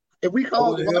 If we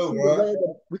call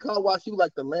WashU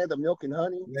like the land of milk and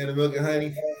honey. Land of milk and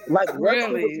honey.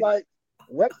 Like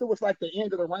Webster was like the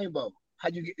end of the rainbow. How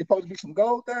you get supposed to be some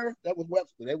gold there? That was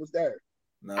Webster. They was there.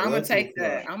 No, I'm gonna take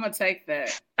that. I'm gonna say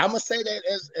that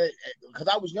as because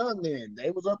I was young then. They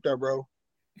was up there, bro.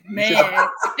 Man, and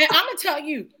I'm gonna tell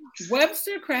you,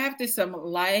 Webster crafted some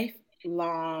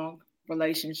lifelong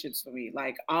relationships for me.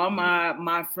 Like all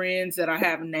my friends that I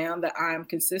have now that I'm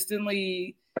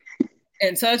consistently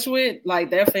in touch with, like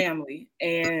their family,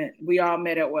 and we all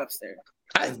met at Webster.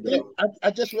 I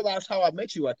just realized how I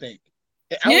met you. I think.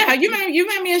 You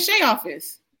met me in Shea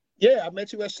office. Yeah, I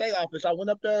met you at Shea office. I went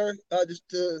up there just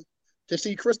to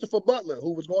see Christopher Butler,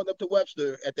 who was going up to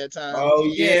Webster at that time. Oh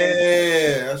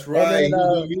yeah, that's right. He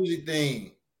was doing music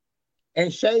thing.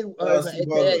 And Shea was an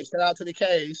AKA. Shout out to the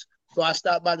K's. So I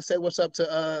stopped by to say what's up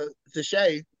to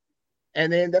Shea,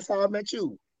 and then that's how I met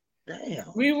you. Damn.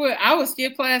 I would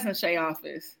skip class in Shea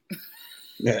office.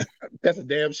 Yeah, that's a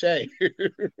damn shame.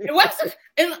 Webster,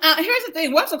 and here's the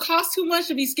thing: Webster costs too much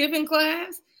to be skipping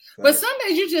class. Right. But some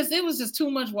days it was just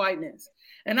too much whiteness,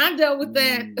 and I dealt with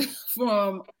that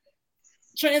from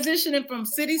transitioning from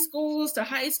city schools to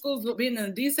high schools, being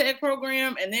in the DSEC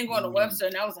program, and then going to Webster,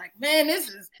 and I was like, man, this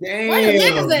is where the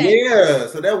niggas at? Yeah,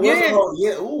 so that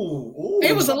was ooh.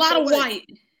 It was a lot of white.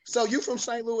 So you from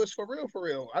St. Louis for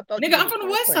real? I thought I'm from the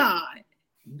West Side.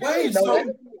 Wait,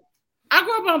 I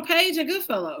grew up on Page and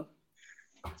Goodfellow.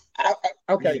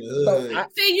 Okay. So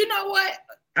see, you know what?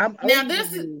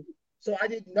 So I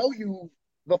didn't know you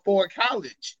before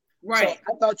college. Right. So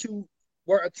I thought you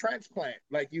were a transplant.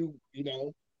 Like you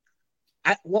know.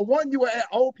 One, you were at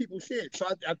old people shit. So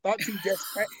I thought you just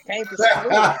came to St.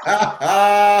 Louis.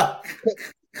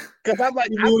 Because I'm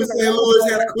like, she moved to St. Louis,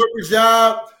 had a corporate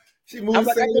job. She moved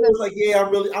to St. Louis, like, yeah,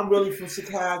 I'm really from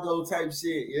Chicago type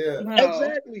shit. Yeah. No.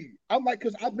 Exactly. I'm like,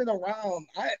 because I've been around.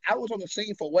 I was on the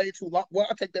scene for way too long. Well,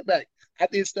 I'll take that back. I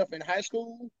did stuff in high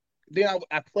school. Then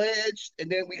I pledged, and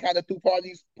then we kind of threw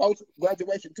parties post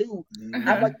graduation too.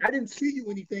 Uh-huh. I'm like, I didn't see you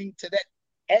anything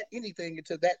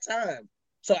until that time.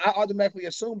 So I automatically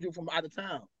assumed you from out of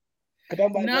town.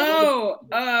 I'm like, no.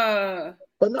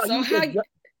 But no, so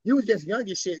you was just young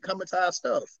as shit coming to our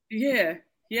stuff. Yeah,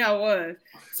 I was.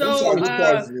 So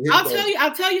I'll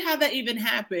tell you how that even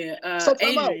happened. So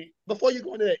Adrian, before you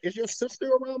go into that, is your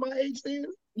sister around my age then?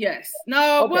 Yes.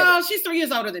 No. Okay. Well, she's 3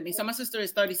 years older than me. So my sister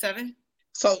is 37.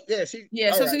 So yeah,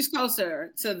 she's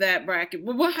closer to that bracket.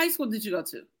 Well, what high school did you go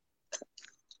to?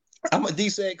 I'm a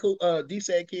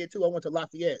DSAG kid too. I went to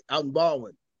Lafayette out in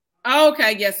Baldwin. Oh,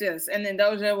 okay, yes. And then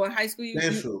Doja, what high school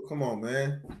Central. Come on,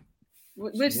 man.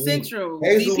 Which Central?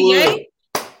 BPA?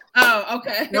 Oh,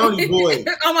 okay. County boy.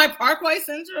 On my Parkway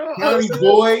Central. County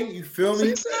boy, you feel me?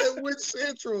 She said which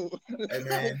Central? Hey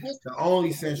man, the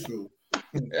only Central.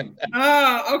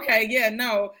 Oh, okay. Yeah,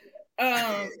 no.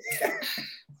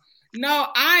 No,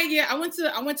 I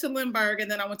went to Lindbergh and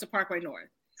then I went to Parkway North.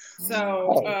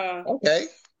 So okay.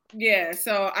 Yeah,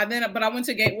 so I went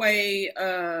to Gateway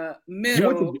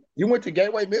Middle. You went to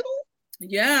Gateway Middle?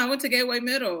 Yeah, I went to Gateway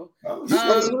Middle.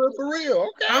 For real,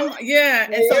 okay.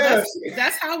 Yeah, and so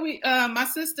that's how we. My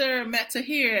sister met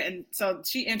Tahir, and so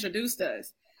she introduced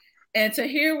us. And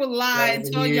Tahir would lie and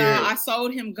tell y'all I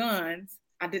sold him guns.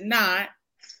 I did not.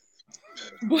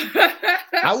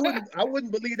 I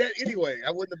wouldn't believe that anyway.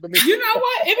 I wouldn't have believed. You know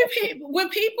what? When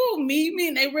people meet me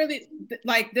and they really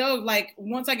they'll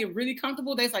once I get really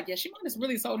comfortable, they're like, yeah, she might have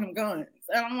really sold him guns.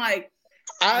 And I'm like,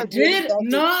 I did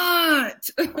not.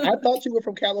 I thought you were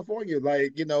from California,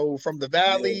 from the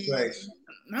valley. Yeah,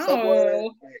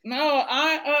 no.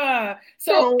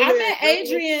 So I met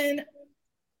Adrian.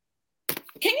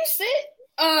 Can you sit?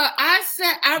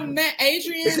 I met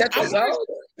Adrian. Is that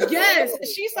yes,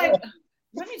 she's like.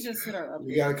 Let me just sit her up.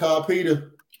 You gotta call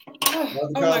Peter. Oh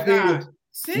my God.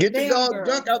 Get the dog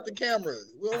junk out the camera.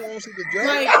 We don't want to see the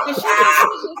junk.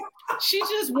 She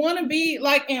just want to be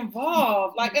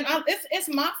involved. It's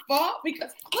my fault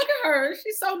because look at her.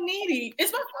 She's so needy.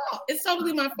 It's my fault. It's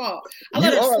totally my fault. I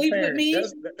let her sleep with me.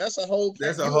 That's a whole.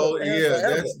 I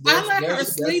let her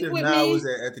sleep with me. I was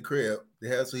at the crib.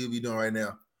 That's what he'll be doing right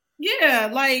now. Yeah,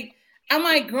 I'm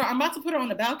like, girl, I'm about to put her on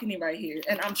the balcony right here,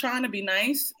 and I'm trying to be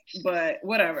nice, but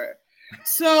whatever.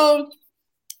 So,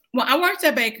 when I worked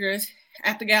at Baker's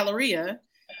at the Galleria,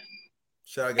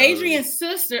 Adrian's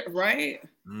sister, right?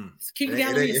 Keep the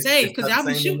Galleria safe because y'all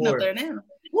be shooting up there now.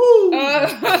 Woo!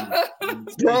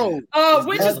 Bro,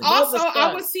 which is also,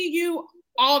 I would see you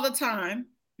all the time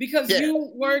because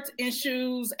you worked in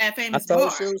shoes at Famous Bar.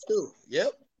 Shoes too.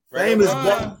 Yep. Famous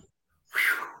Bar.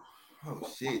 Oh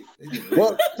shit!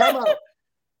 Well, come on.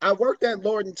 I worked at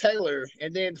Lord and Taylor,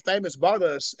 and then Famous bought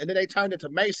us, and then they turned it to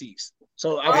Macy's.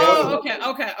 So okay.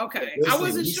 Listen, I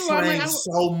wasn't sure.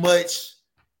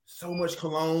 So much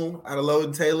cologne out of Lord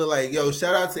and Taylor.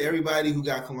 Shout out to everybody who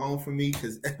got cologne from me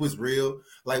because it was real.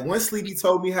 Once Sleepy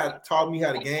taught me how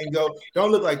the game go.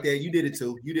 Don't look like that. You did it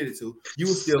too. You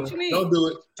were stealing. Don't do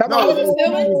it.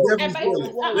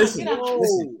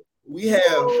 Listen. We had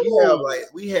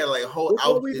whole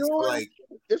outfits for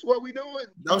It's what we doing.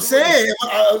 I'm saying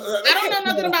I don't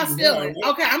know nothing about stealing.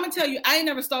 Okay, I'm gonna tell you, I ain't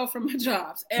never stole from my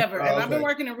jobs ever, and I've been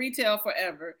working in retail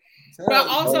forever. But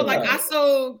also, I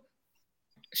sold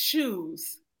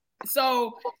shoes.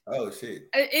 So shit,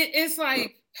 it's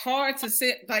hard to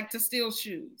to steal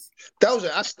shoes.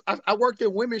 I worked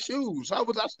in women's shoes. How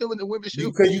was I stealing the women's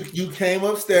shoes? Because you came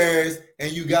upstairs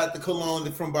and you got the cologne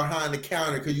from behind the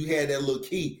counter because you had that little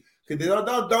key. Because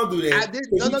don't do that. I did.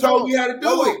 You told me how to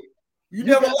do it. You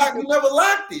never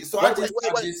locked it. So I just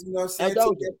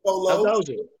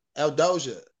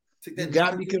Eldoja. You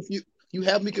got me confused. You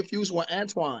have me confused with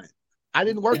Antoine. I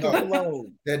didn't work in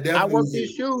cologne. I worked in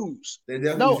shoes.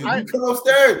 You come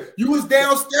upstairs. You was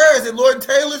downstairs and Lord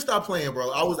Taylor. Stop playing,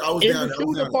 bro. I was down the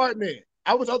shoe department.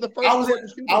 I was on the first. I was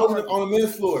on the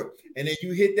men's floor, and then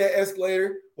you hit that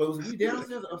escalator. Was we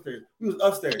downstairs or upstairs? We was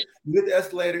upstairs. You hit the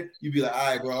escalator. You be like, all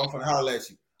right, bro, I'm finna holler at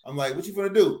you. I'm like, what you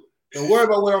finna do? Don't worry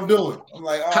about what I'm doing. I'm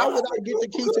like, how would I get the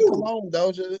key to cologne,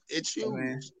 Doja? It's you.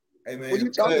 Hey man, what are you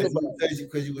talking about?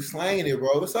 Because you was slaying it,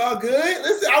 bro. It's all good.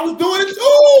 Listen, I was doing it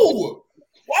too.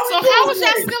 So how was y'all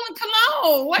still in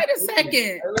Cologne? Wait a second.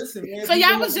 Hey, listen, man, so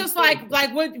y'all was just like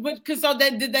what? Because so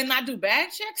did they not do bag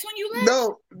checks when you left?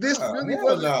 No, this really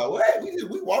wasn't. No,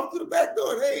 we walked through the back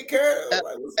door. They ain't care.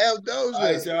 Aldoza. All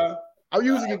right, y'all. I'm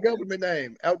using a government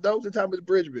name. Aldoza Thomas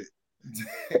Bridgman. You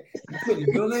putting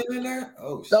your name in there?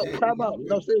 Oh no, shit! Time out.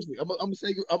 No, seriously. I'm gonna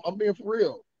say I'm being for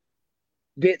real.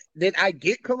 Did I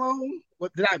get Cologne?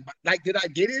 What did I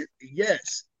get it?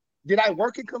 Yes. Did I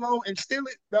work in Cologne and steal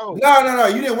it? No. No.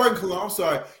 You didn't work in Cologne. I'm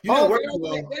sorry. You didn't work in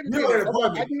Cologne. You didn't work in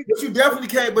apartment. But you definitely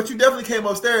came. But you definitely came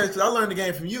upstairs because I learned the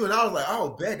game from you, and I was like,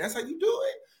 "Oh, bet that's how you do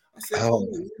it." I said,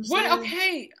 "What?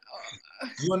 Okay."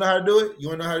 You want to know how to do it? You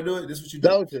want to know how to do it? This is what you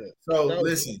do. So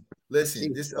listen. This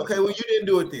okay. Well, you didn't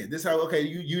do it then. This how okay.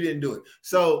 You didn't do it.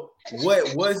 So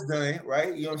what was done,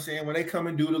 right? You know what I'm saying? When they come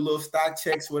and do the little stock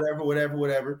checks,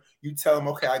 whatever, you tell them,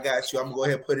 okay, I got you. I'm gonna go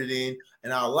ahead and put it in,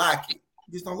 and I'll lock it.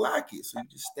 You just don't lock it. So you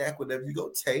just stack whatever you go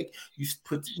take. You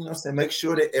put, you know what I'm saying? Make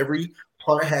sure that every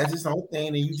part has its own thing,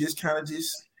 and you just kind of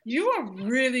just. You are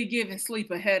really giving Sleep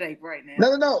a headache right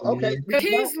now. No. Okay. Because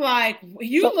he's like,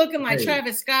 you looking like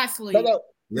Travis Scott Sleep. No.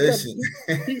 Listen.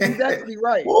 He's actually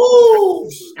right. Ooh.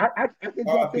 I can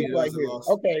jump in right here.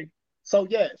 Okay. So,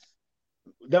 yes,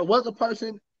 there was a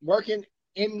person working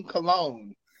in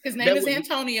Cologne. His name is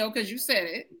Antonio, because you said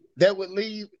it. That would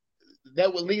leave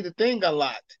the thing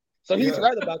unlocked. So he's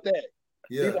right about that.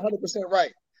 Yeah. He's 100%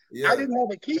 right. Yeah. I didn't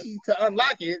have a key to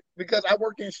unlock it because I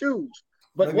work in shoes.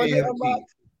 But was it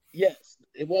unlocked? Yes,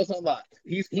 it was unlocked.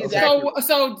 He's okay.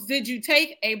 So did you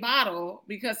take a bottle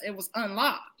because it was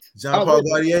unlocked? Jean Paul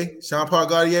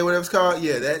Gaultier, whatever it's called.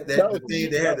 Yeah, that the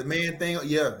thing they had the man thing.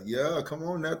 Yeah. Come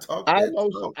on now, talk. I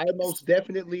most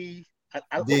definitely. I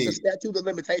what's the statute of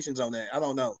limitations on that? I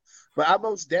don't know, but I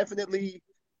most definitely,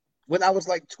 when I was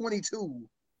like 22,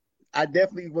 I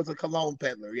definitely was a cologne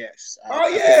peddler. Yes.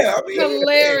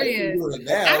 Hilarious.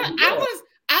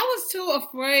 I was too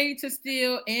afraid to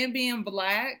steal and being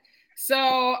black.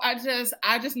 So I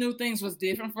just knew things was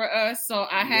different for us. So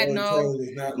I had no.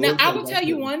 Now I will tell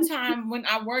you one time when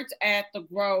I worked at the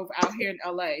Grove out here in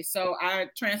LA. So I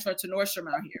transferred to Nordstrom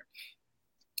out here.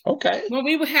 Okay. When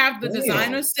we would have the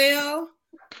designer sale,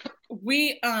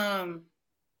 we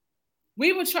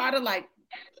would try to like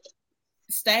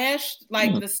stash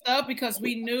like the stuff because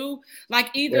we knew like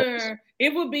either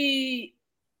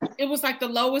it was like the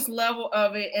lowest level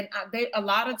of it, and a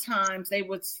lot of times they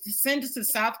would send us to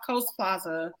South Coast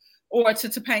Plaza or to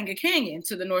Topanga Canyon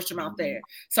to the Nordstrom out there.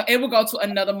 So it would go to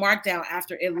another markdown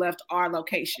after it left our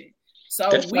location. So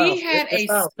that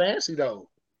sounds fancy though.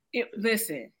 It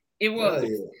was.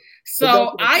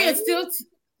 So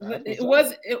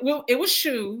it was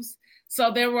shoes. So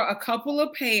there were a couple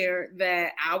of pair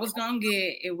that I was gonna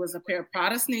get. It was a pair of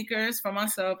Prada sneakers for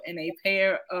myself and a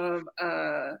pair of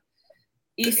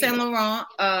Yves Saint Laurent,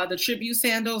 the tribute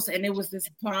sandals, and it was this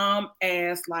bomb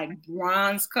ass like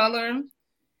bronze color.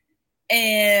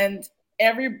 And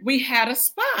we had a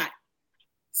spot.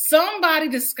 Somebody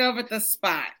discovered the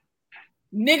spot.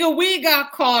 Nigga, we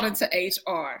got called into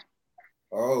HR.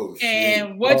 Oh, shit.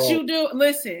 And what you do?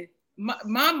 Listen,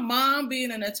 my mom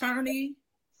being an attorney,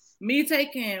 me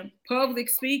taking public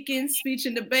speaking, speech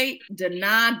and debate,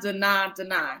 deny.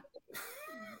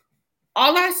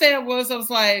 All I said was, I was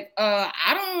like,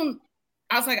 I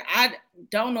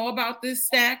don't know about this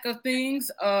stack of things.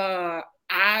 I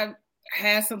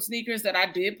had some sneakers that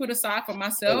I did put aside for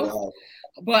myself,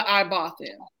 but I bought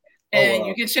them. And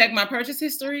you can check my purchase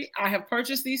history. I have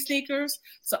purchased these sneakers,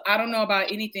 so I don't know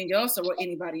about anything else or what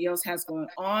anybody else has going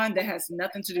on that has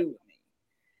nothing to do with me.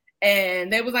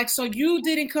 And they was like, so you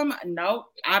didn't come? No,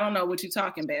 I don't know what you're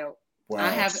talking about. Wow. I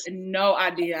have no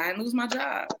idea. I didn't lose my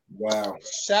job. Wow.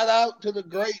 Shout out to the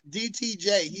great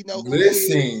DTJ. He knows.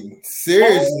 Listen,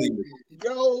 seriously.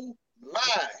 Yo,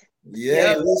 lie.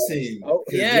 Yeah, listen.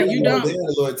 Yeah, you don't.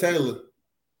 Lord Taylor.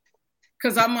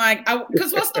 Because I'm like,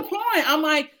 because what's the point? I'm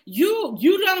like, you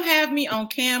don't have me on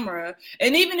camera.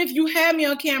 And even if you have me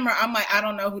on camera, I'm like, I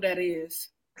don't know who that is.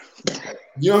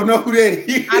 You don't know who that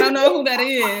is? I don't know who that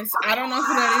is. I don't know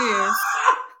who that is.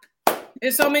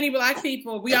 There's so many black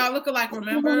people. We all look alike,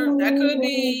 remember? That could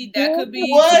be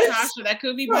Natasha. That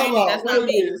could be Brady. That's not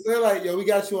me. They're like, yo, we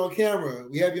got you on camera.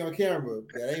 We have you on camera.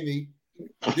 That ain't me.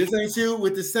 This ain't you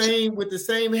with the same head.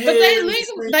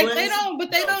 But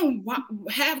they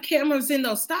don't have cameras in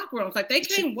those stock rooms. Like they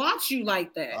can't watch you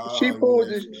like that. She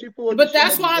pulled. But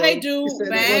that's why they do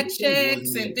bag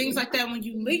checks and things like that when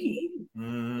you leave.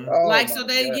 Mm-hmm. Like so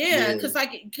because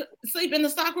like sleep in the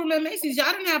stock room at Macy's,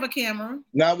 y'all didn't have a camera.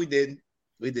 No, we didn't.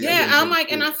 We did. Yeah, I'm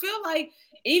like, and I feel like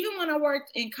even when I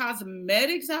worked in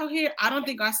cosmetics out here, I don't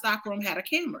think our stock room had a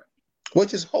camera.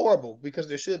 Which is horrible because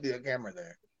there should be a camera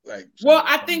there. Like, well,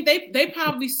 I think they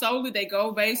probably solely they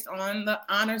go based on the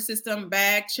honor system,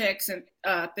 bag checks, and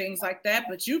things like that.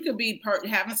 But you could be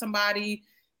having somebody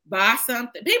buy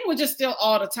something. People would just steal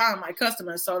all the time, like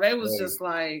customers. So they was just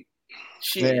like,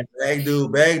 shit. Man,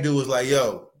 bag dude was like,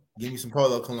 "Yo, give me some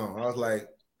Polo cologne." I was like,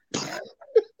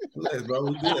 "Bro,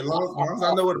 we good. As long as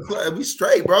I know where to play, we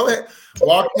straight, bro."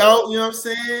 Walked out. You know what I'm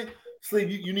saying? Sleep,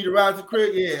 you need to ride to the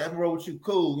crib? Yeah, I can roll with you.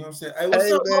 Cool. You know what I'm saying? Hey,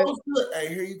 what's up, man? What's good?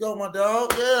 Hey, here you go, my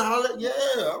dog. Yeah, holla. Yeah,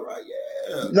 all right,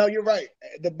 yeah. No, you're right.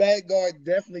 The bag guard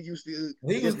definitely used to.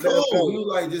 He was cool. He was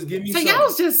like, just give me something. So y'all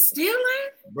was just stealing?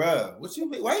 Bruh, what you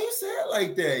mean? Why you say it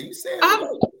like that? You said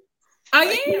I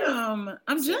am.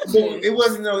 I'm judging. It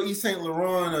wasn't no East St.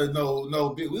 Laurent or no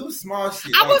big. We was small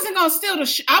shit. I wasn't gonna steal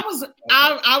the.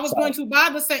 I was going to buy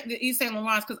the East St.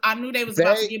 Laurent's because I knew they was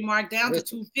about to get marked down to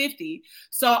 $250.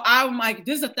 So I'm like,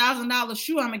 this is $1,000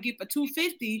 shoe I'm gonna get for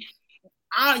 $250.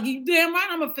 You damn right,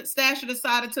 I'm gonna stash it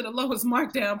aside to the lowest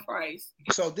markdown price.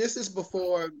 So this is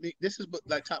before. This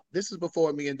is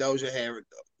before me and Doja had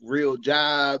real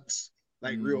jobs.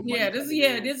 Like real money.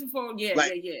 This before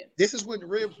This is when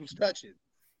ribs was touching,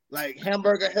 like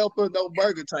hamburger helper, no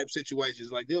burger type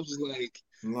situations. Like this was like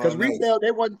because retail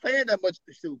they wasn't paying that much.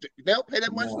 They don't pay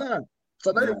that much now.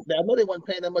 So I know they wasn't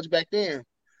paying that much back then.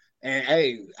 And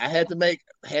hey, I had to make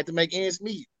ends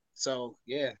meet. So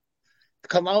yeah.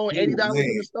 Come on, $80 in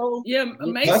the store. Yeah,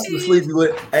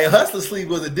 Hustler sleep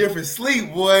was a different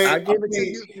sleep, boy. I give it to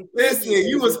you. Listen,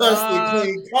 you was hustling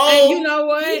clean cold. And you know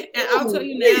what? And I'll tell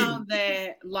you now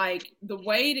that like the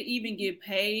way to even get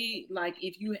paid, like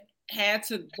if you had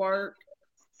to work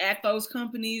at those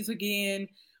companies again,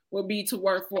 would be to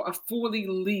work for a fully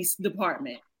leased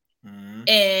department. Mm-hmm.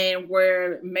 And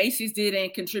where Macy's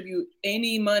didn't contribute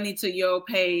any money to your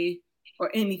pay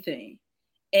or anything.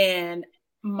 And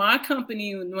my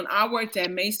company, when I worked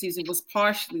at Macy's, it was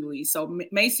partially leased. So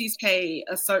Macy's paid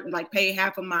paid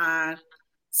half of my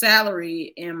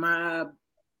salary, and my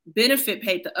benefit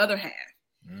paid the other half.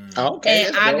 Okay.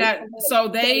 And I got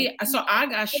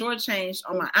shortchanged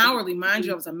on my hourly. Mind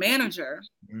you, I was a manager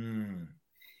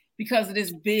because of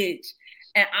this bitch.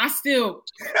 And I still,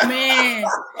 man,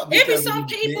 it be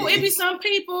some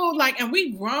people like, and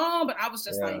we grown, but I was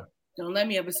just like, don't let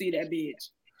me ever see that bitch.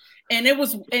 And it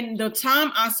was in the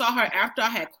time I saw her after I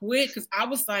had quit, because I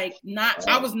was like,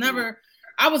 I was never,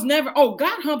 oh,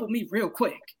 God humbled me real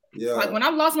quick. Yeah. Like when I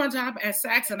lost my job at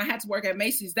Saks and I had to work at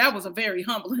Macy's, that was a very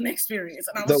humbling experience.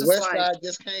 And I was the West Side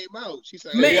just came out. She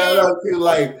said, man, I feel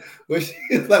like, when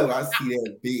she's like, well, I see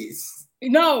that bitch.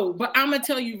 No, but I'm going to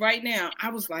tell you right now, I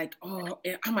was like, oh,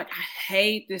 I'm like, I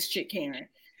hate this chick Karen.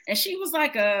 And she was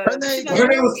like her name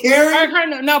was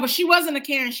Karen? No, but she wasn't a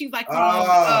Karen. She's like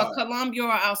from Colombia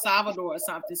or El Salvador or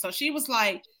something. So she was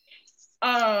like,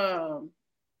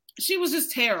 she was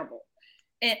just terrible.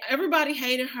 And everybody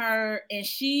hated her. And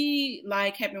she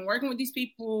like had been working with these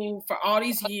people for all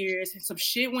these years. And some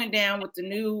shit went down with the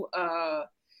new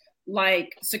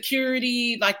like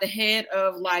security, like the head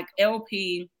of like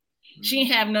LP. She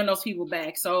didn't have none of those people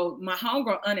back. So my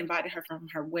homegirl uninvited her from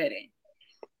her wedding.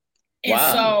 And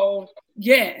so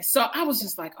I was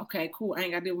just like, okay, cool. I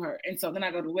ain't got to deal with her. And so then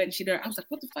I go to the wedding. She there. I was like,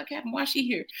 what the fuck happened? Why is she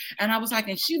here? And I was like,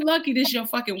 and she lucky this your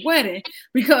fucking wedding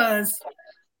because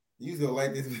you feel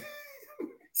like this.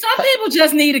 Some people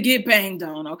just need to get banged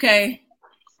on, okay?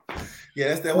 Yeah,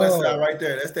 that's that West Side right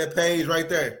there. That's that page right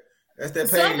there. That's that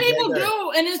page. Some people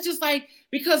do, and it's just like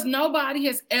because nobody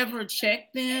has ever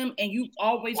checked them, and you've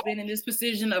always been in this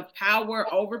position of power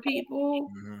over people.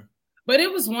 Mm-hmm. But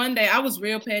it was one day I was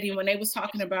real petty when they was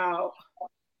talking about,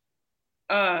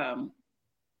 I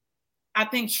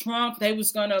think Trump, they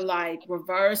was gonna like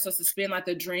reverse or suspend like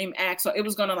the DREAM Act. So it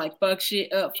was gonna like fuck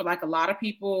shit up for like a lot of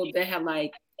people that had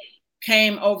like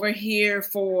came over here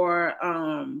for,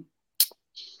 I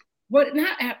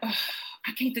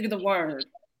can't think of the word.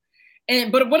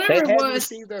 But whatever it was, hadn't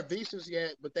received their visas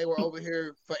yet, but they were over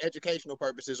here for educational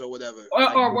purposes or whatever,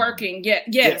 or working.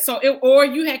 Yeah. So or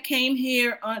you had came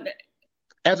here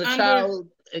as a child.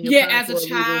 As a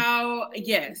child,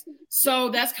 yes. So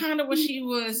that's kind of what she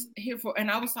was here for,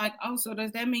 and I was like, oh, so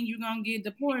does that mean you're gonna get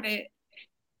deported?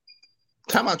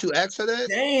 Time out, you asked her that?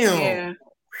 Damn. Yeah.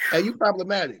 Hey, you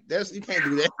problematic. You can't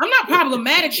do that. I'm not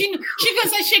problematic. She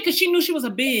couldn't say shit because she knew she was a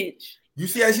bitch. You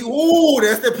see how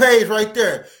that's the page right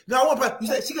there. No, I want you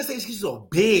said she can say she's a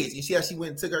bitch. You see how she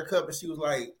went and took her cup and she was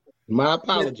like, my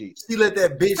apologies. She let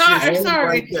that bitch sorry.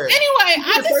 Right there. Anyway,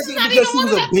 this is not even one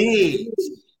of the bitch.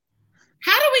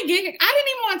 How do we get? I didn't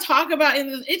even want to talk about it.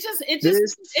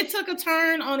 It took a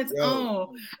turn on its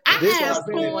own. You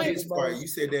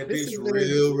said that bitch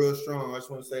real strong. I just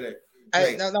want to say that.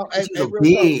 Hey, no. Hey,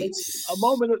 a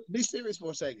moment. Be serious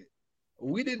for a second.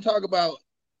 We didn't talk about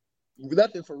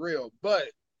nothing for real,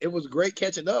 but it was great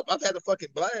catching up. I've had a fucking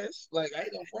blast. Like, I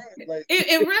ain't no front. Like,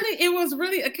 it was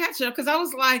really a catch up because I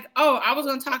was like, oh, I was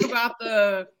gonna talk about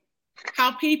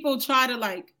how people try to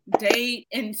like date,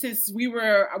 and since we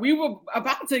were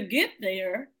about to get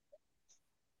there,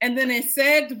 and then it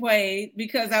segued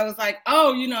because I was like,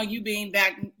 oh, you being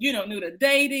back, new to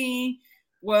dating.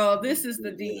 Well, this is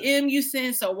the DM you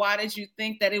sent, so why did you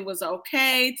think that it was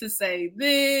okay to say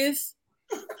this?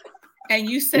 And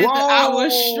you said that I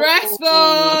was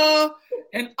stressful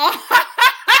and all.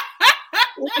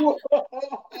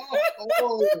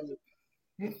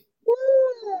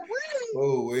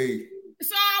 Oh, wait.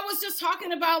 So I was just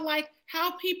talking about like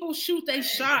how people shoot they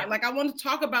shot. Like I want to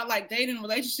talk about like dating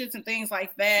relationships and things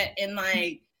like that. And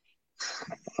like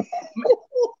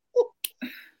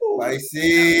I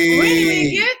see. We didn't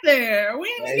even get there.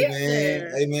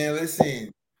 Hey man,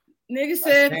 listen. Nigga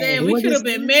said that we could have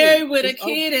been married with a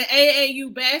kid in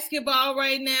AAU basketball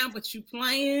right now, but you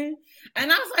playing.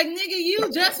 And I was like, nigga, you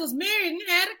just was married and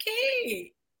had a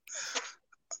kid.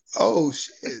 Oh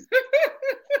shit.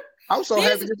 I'm so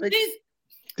happy to take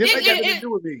this ain't got nothing to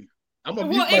do with me. I'm a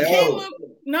No.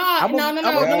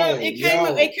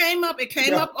 It came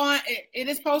up on it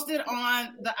is posted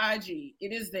on the IG.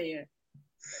 It is there.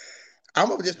 I'm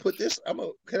gonna just put this.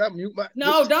 Can I mute my?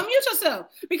 No, don't mute yourself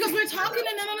because we're talking.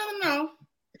 No.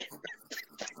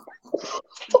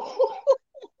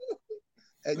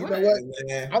 And you know what?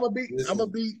 I'm gonna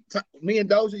be. Me and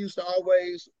Doja used to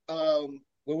always, when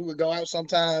we would go out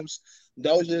sometimes.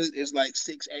 Doja is like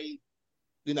 6'8".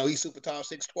 He's super tall,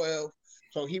 6'12".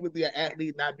 So he would be an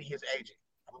athlete, not be his agent.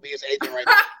 I'm gonna be his agent right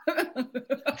now.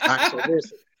 All right, so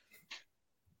listen.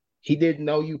 He didn't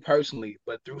know you personally,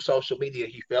 but through social media,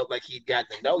 he felt like he'd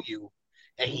gotten to know you.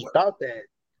 And he thought that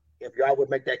if y'all would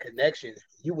make that connection,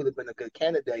 you would have been a good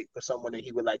candidate for someone that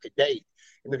he would like to date.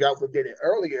 And if y'all would have did it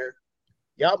earlier,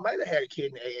 y'all might have had a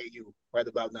kid in AAU right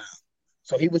about now.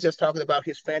 So he was just talking about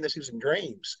his fantasies and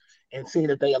dreams and seeing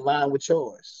if they align with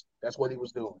yours. That's what he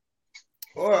was doing.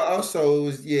 Well, also it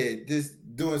was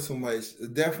just doing so much.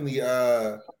 Definitely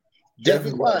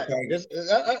quiet.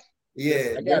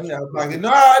 Yeah, definitely. No.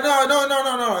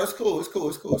 It's cool.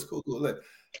 Look,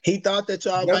 he thought that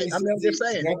y'all might. I'm just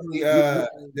saying.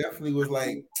 Definitely was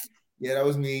like, yeah, that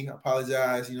was me. I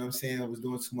apologize. You know what I'm saying? I was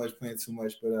doing too much, playing too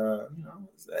much, but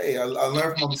hey, I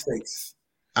learned from my mistakes.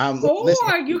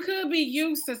 Or you could be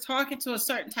used to talking to a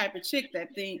certain type of chick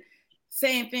that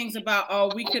saying things about,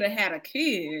 oh, we could have had a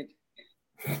kid.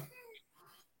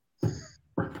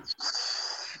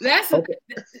 That's okay.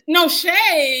 No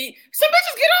shade. Some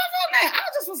bitches get off on that. I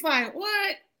just was like,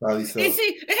 what? Probably so. And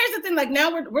see, here's the thing. Like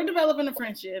now we're developing a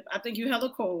friendship. I think you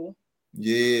hella cool.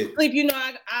 Yeah. Like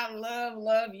I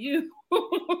love you.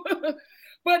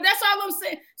 But that's all I'm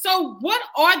saying. So what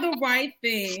are the right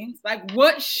things? Like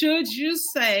what should you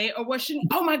say or what shouldn't?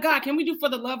 Oh my God, can we do For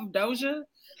the Love of Doja?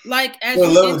 Like as For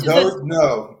the Love of Doja?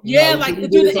 No. Yeah, no, like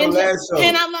do the last show.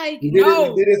 Can I like we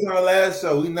did this on our last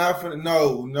show. We not for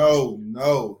no.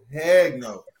 Heck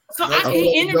no. So I can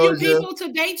interview people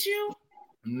to date you?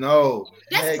 No.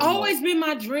 That's always been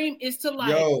my dream is to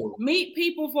like meet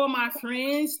people for my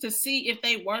friends to see if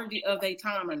they worthy of their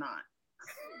time or not.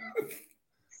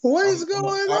 What is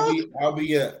going on?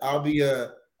 I'll be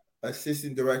a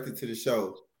assistant director to the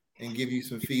show and give you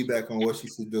some feedback on what you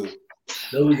should do.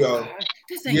 There we go.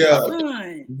 This ain't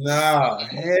fun. Nah,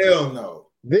 hell no.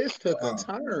 This took a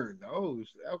turn. Oh,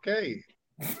 okay.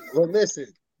 Well, listen,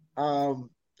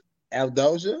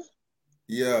 Doja.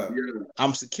 Yeah.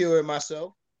 I'm secure in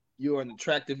myself. You're an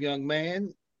attractive young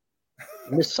man.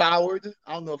 Miss Howard.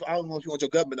 I don't know if you want your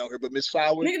government on here, but Miss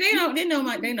Howard. Nigga,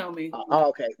 they know me.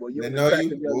 Okay. Well, you're an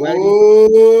attractive young lady.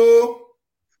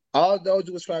 All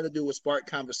Doja was trying to do was spark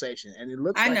conversation, and it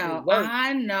looks like it worked.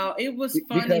 I know. It was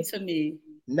funny to me.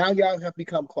 Now y'all have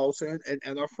become closer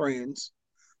and are friends,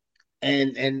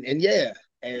 and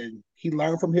he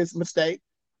learned from his mistake,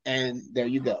 and there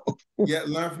you go. Yeah,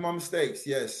 learn from my mistakes.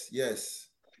 Yes.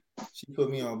 She put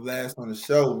me on blast on the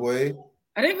show, boy.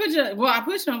 I didn't put you. Well, I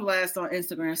put you on blast on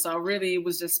Instagram, so I really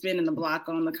was just spinning the block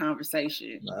on the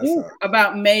conversation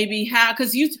about maybe how,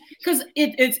 because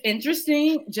it's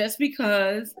interesting just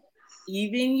because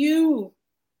even you,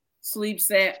 Sleep,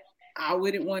 said I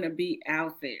wouldn't want to be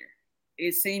out there.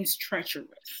 It seems treacherous.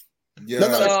 Yeah,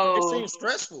 it seems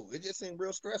stressful. It just seemed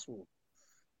real stressful.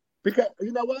 Because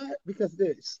you know what? Because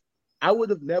I would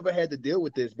have never had to deal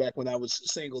with this back when I was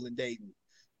single and dating.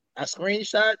 I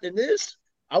screenshot in this.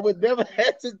 I would never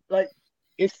have to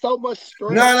it's so much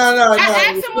stress. No. I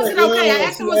asked him, was it okay? I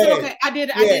asked him, was it okay? I did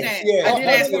ask. I did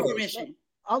ask for permission.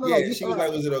 I don't know. Yeah, she was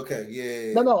like, was it okay?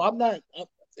 Yeah. No, I'm not.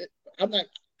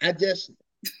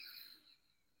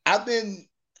 I've been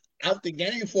out the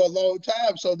game for a long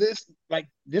time. So this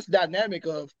dynamic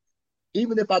of,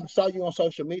 even if I saw you on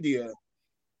social media,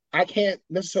 I can't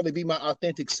necessarily be my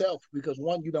authentic self because,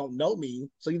 one, you don't know me,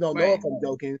 so you don't know if I'm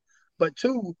joking. But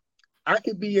two, I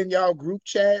could be in y'all group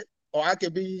chat or I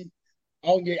could be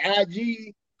on your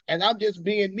IG and I'm just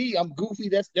being me. I'm goofy.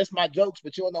 That's my jokes,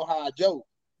 but you don't know how I joke.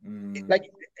 Like,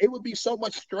 it would be so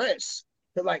much stress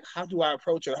to, like, how do I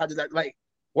approach her? How did I, like,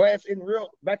 whereas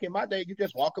back in my day, you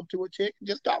just walk up to a chick and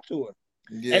just talk to her.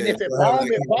 Yeah, and if it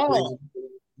bombed,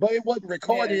 but it wasn't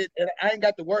recorded and I ain't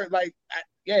got the word, like,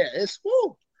 it's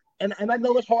woo. And I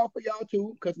know it's hard for y'all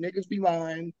too, because niggas be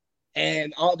lying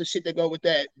and all the shit that go with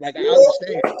that. Like, I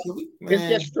understand. It's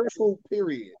just stressful,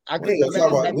 period. We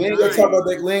ain't gonna talk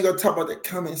about that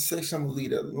comment section. I'm gonna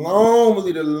leave it alone. We'll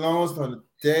leave it alone for the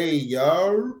day,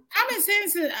 y'all. Common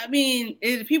sense, I mean,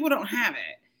 people don't have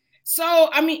it. So,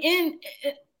 I mean,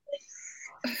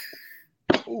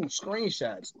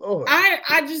 screenshots. Lord.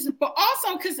 I just, but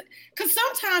also because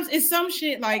sometimes it's some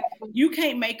shit like you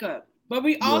can't make up. But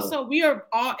we are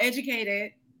all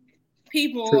educated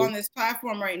people on this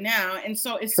platform right now. And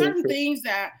so it's certain things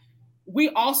that we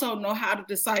also know how to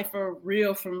decipher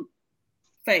real from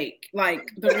fake,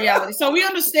 like the reality. So we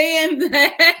understand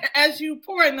that as you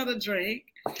pour another drink,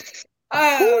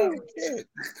 I'm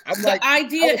the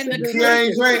idea and the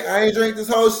I ain't drink this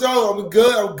whole show. I'm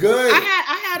good. I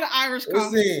had an Irish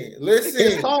coffee. Listen.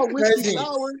 It's called whiskey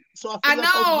sour. So I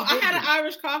know. I had an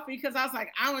Irish coffee because I was like,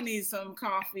 I would need some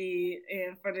coffee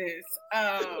in for this.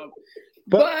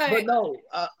 But no,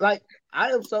 like,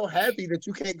 I am so happy that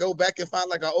you can't go back and find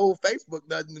like an old Facebook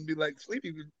nothing and be like,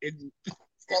 Sleepy. No.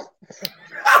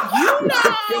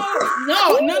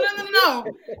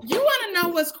 You want to know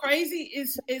what's crazy?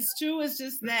 It's true. It's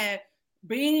just that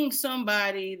being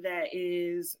somebody that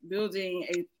is building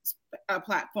a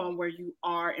platform where you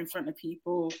are in front of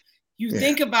people, you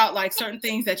think about like certain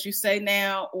things that you say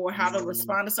now or how to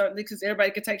respond to certain things because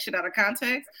everybody can take shit out of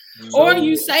context, or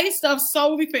you say stuff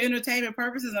solely for entertainment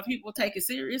purposes and people take it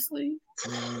seriously.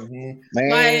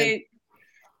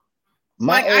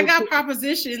 Like I got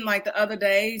propositioned like the other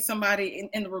day, somebody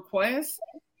in the request,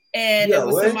 and it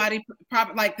was somebody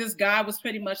like this guy was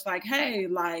pretty much like, hey,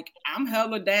 like I'm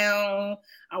hella down.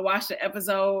 I watched the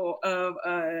episode of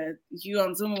you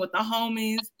on Zoom with the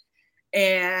homies,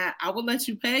 and I will let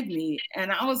you peg me.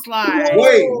 And I was like,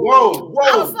 wait, whoa.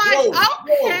 I was like,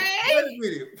 okay.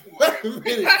 Wait a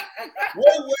minute.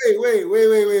 Wait.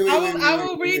 I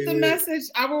will read the message.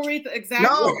 I will read the exact.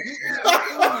 No.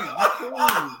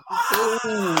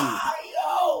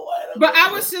 But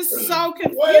I was just so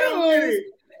confused.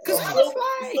 Because I was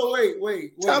like, so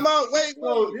wait. Come on, wait.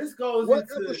 So this goes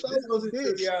into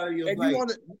the reality of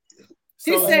like.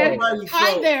 He said,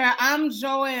 "Hi there, I'm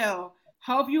Joel.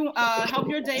 Hope your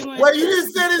day went." Wait, you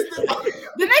didn't say this.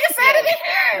 The nigga said it in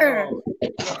here.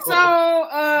 So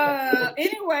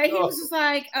anyway, he was just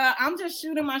like, "I'm just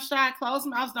shooting my shot. Closed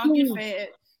mouths don't get fed."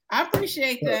 I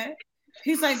appreciate that.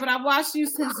 He's like, but I watched you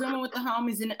since Zooming with the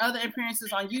Homies and other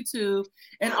appearances on YouTube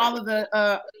and all of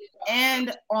the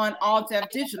and on All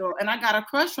Deaf Digital, and I got a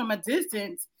crush from a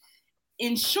distance.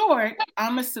 In short,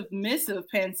 I'm a submissive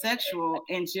pansexual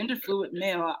and gender fluid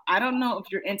male. I don't know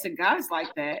if you're into guys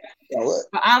like that,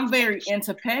 but I'm very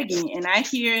into pegging, and I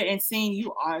hear and seeing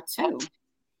you are too.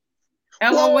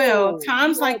 LOL.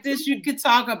 Times like this, you could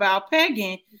talk about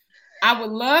pegging. I would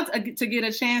love to get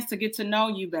a chance to get to know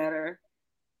you better.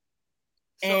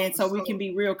 And so we can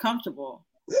be real comfortable.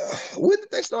 When did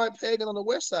they start pegging on the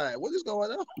West Side? What is going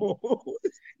on?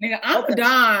 Nigga, I'm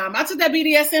dumb. I took that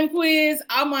BDSM quiz.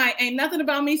 I'm like, ain't nothing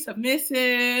about me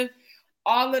submissive.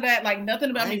 All of that, like nothing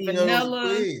about me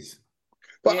vanilla.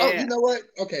 But you know what?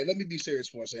 Okay, let me be serious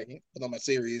for a second. Put on my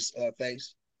serious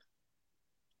face.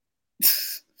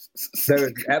 There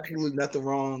is absolutely nothing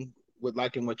wrong with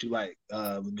liking what you like.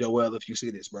 Joel, if you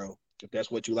see this, bro. If that's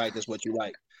what you like, that's what you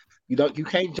like. You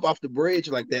can't jump off the bridge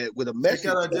like that with a message.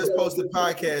 Check out our just posted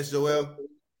podcast, Joel.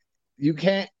 You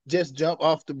can't just jump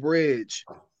off the bridge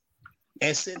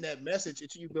and send that message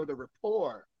until you build a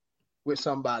rapport with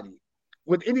somebody.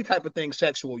 With any type of thing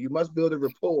sexual, you must build a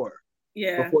rapport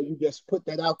before you just put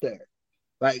that out there.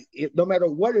 Like, no matter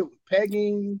what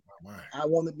pegging, I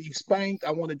want to be spanked,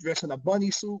 I want to dress in a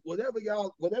bunny suit, whatever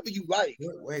you like.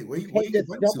 Wait, you can't just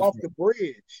jump off the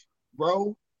bridge,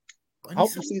 bro. I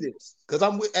hope you see this, because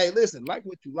hey, listen, like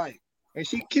what you like, and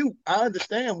she cute. I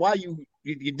understand why you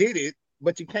did it,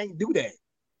 but you can't do that.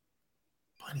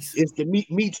 It's the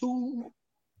me too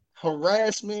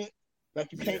harassment.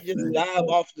 Like you can't just dive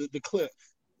off the cliff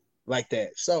like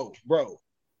that. So, bro,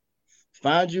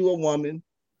 find you a woman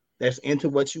that's into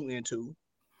what you into,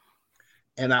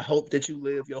 and I hope that you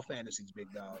live your fantasies,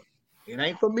 big dog. It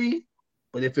ain't for me,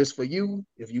 but if it's for you,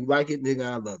 if you like it, nigga,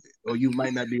 I love it. Or you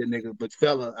might not be a nigga, but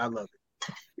fella, I love it.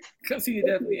 Because he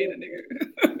definitely ain't a nigga.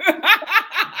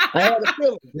 I had a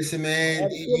feeling. Listen, man,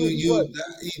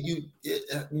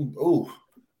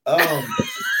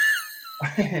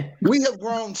 we have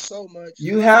grown so much.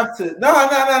 You have to no.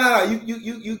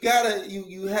 You gotta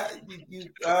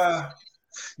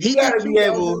be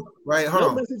able, right?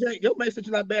 Hold on. Your message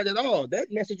is not bad at all.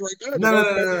 That message right there. No.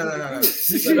 I'm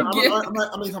just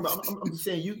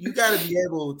saying you gotta be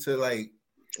able to like.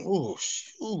 Oh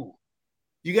shoot!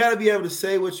 You gotta be able to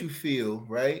say what you feel,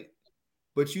 right?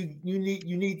 But you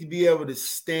need to be able to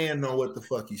stand on what the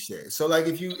fuck you said. So like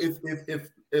if you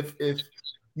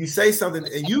say something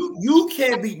and you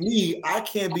can't be me, I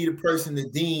can't be the person to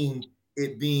deem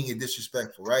it being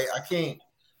disrespectful, right? I can't.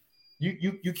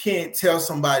 You can't tell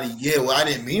somebody, yeah, well, I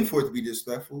didn't mean for it to be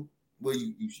disrespectful. Well,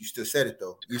 you still said it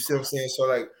though. You see what I'm saying? So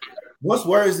like, once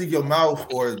words leave your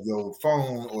mouth or your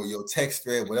phone or your text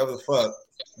thread, whatever the fuck,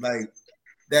 like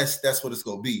that's what it's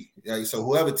gonna be. Like, so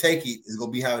whoever take it is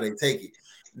gonna be how they take it.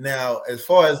 Now, as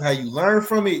far as how you learn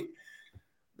from it,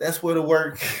 that's where the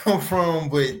work come from.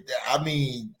 But I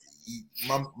mean,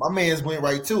 my man's went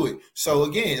right to it. So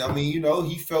again, I mean,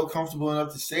 he felt comfortable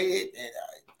enough to say it, and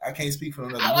I can't speak for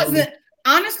another. I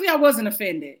wasn't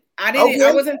offended. I didn't. Okay.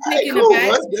 I wasn't taken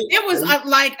aback. It was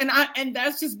and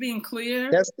that's just being clear.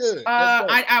 That's good.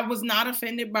 I was not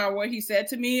offended by what he said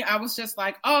to me. I was just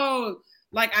like, oh,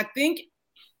 like I think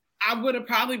I would have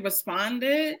probably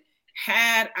responded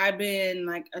had I been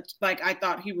like I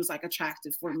thought he was like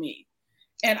attractive for me,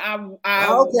 and I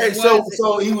okay.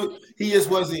 So he just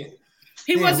wasn't.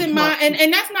 He wasn't my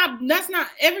and that's not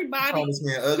everybody,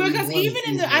 because even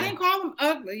in I didn't call him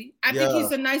ugly. I think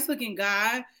he's a nice looking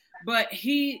guy, but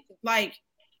he like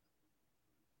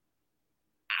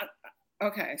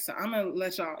okay, so I'm gonna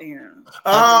let y'all in.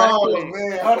 Oh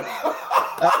man,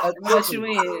 let you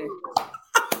in.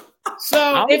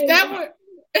 So if that were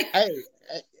hey,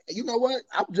 you know what?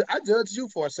 I judged you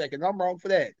for a second. I'm wrong for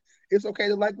that. It's okay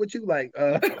to like what you like.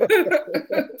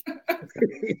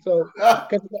 So,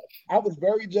 because I was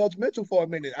very judgmental for a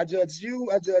minute. I judged you.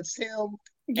 I judged him.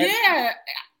 Yeah.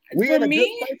 We're in a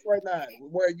good place right now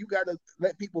where you got to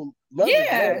let people love you.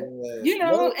 Let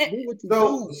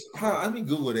me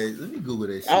Google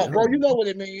that. Shit. Bro, you know what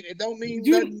it means. It don't mean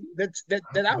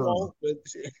that I won't.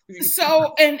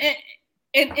 So, and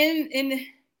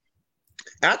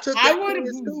I took that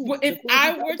quiz too. If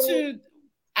I were to,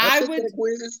 I would.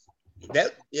 So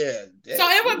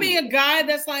it would be a guy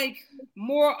that's like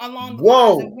more along the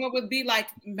lines of what would be like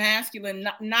masculine,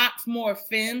 not more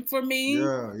femme for me.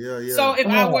 Yeah. So if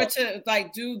I were to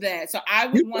like do that, so I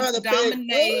would want to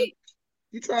dominate.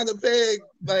 You trying to beg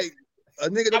like a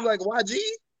nigga that's like YG?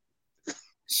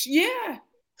 Yeah.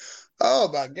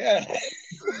 Oh my god.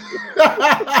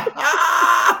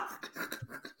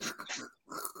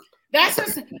 That's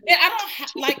just I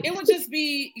don't like it would just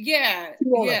be it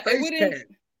wouldn't.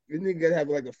 This nigga gotta have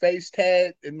like a face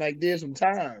tat and like there's some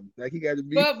time. Like he gotta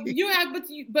be. But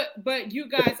you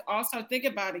guys also think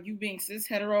about it. You being cis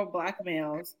hetero black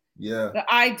males. Yeah. The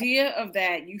idea of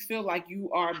that, you feel like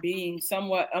you are being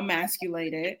somewhat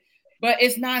emasculated, but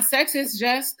it's not sex. It's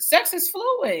just sex is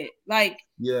fluid. Like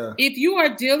if you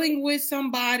are dealing with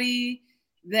somebody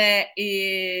that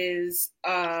is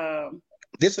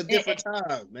this is a different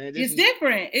time, man. It's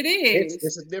different. It is.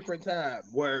 It's a different time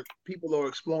where people are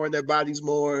exploring their bodies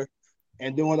more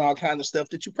and doing all kind of stuff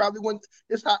that you probably wouldn't.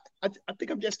 I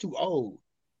think I'm just too old.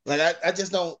 Like I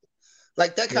just don't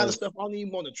like that kind of stuff. I don't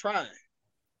even want to try.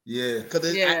 Yeah,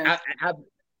 because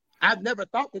I've never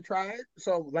thought to try it.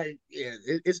 So like,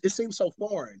 it seems so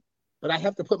foreign. But I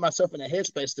have to put myself in a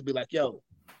headspace to be like, yo,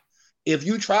 if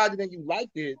you tried it and you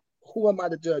liked it, who am I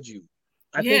to judge you?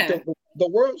 I think that the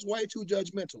world's way too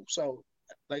judgmental. So,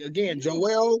 like again,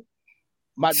 Joel,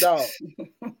 my dog,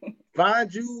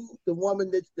 find you the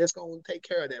woman that's gonna take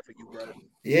care of that for you, brother.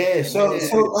 Yeah. So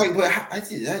like, but I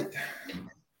just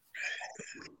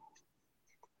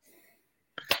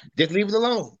leave it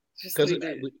alone. Because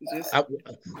I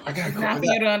got for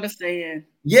you to understand.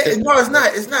 Yeah, no, it's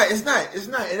not, and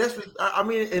that's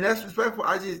and that's respectful.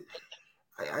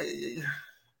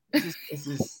 It's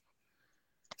just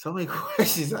so many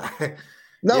questions.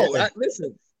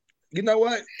 Listen. You know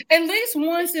what? At least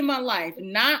once in my life,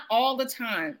 not all the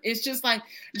time. It's just like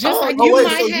you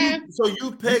might have. So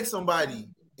you pegged somebody,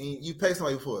 and you pegged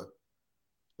somebody before.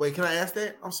 Wait, can I ask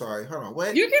that? I'm sorry. Hold on.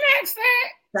 What? You can ask that.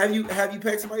 Have you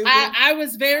pegged somebody? I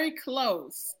was very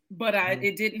close, but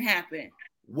it didn't happen.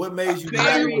 What made you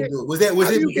not able to do it? Was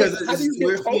it because it's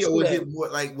weird for you, or was it more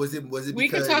like was it because we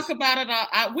could talk about it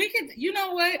all? We could, you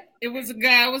know what? It was a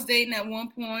guy I was dating at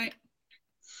one point.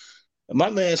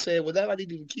 My man said, "Well, that I need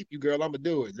to keep you, girl. I'm gonna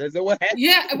do it." That's what happened.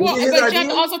 Yeah, well, but you have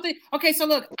to also think. Okay, so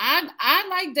look, I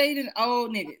like dating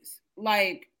old niggas,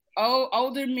 like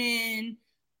older men,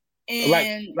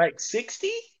 and like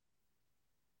 60.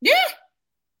 Yeah.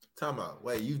 Talking about,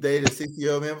 wait, you dated a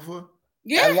 60-year-old man before?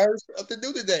 Yeah, I learned stuff to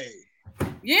do today.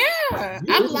 Yeah, I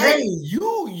like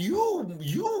you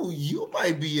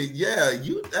might be you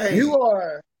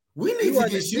are. We need to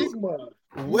get you.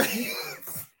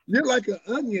 You're like an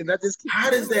onion. That just how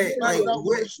does that like?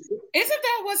 Isn't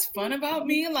that what's fun about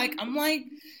me? Like I'm like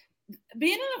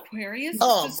being an Aquarius is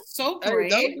just so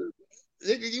great.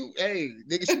 Hey,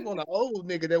 nigga, she want an old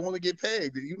nigga that want to get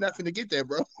pegged. You're not finna get that,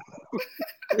 bro.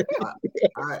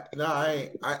 I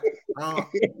don't.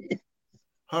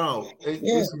 Hold on.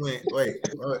 This went. Wait.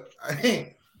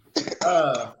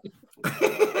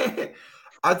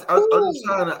 I was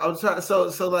trying to.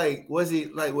 So like, was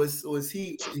it like was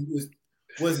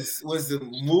the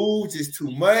move just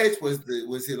too much? Was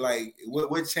it like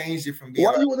what changed it from being?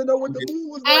 Why you want to know what the move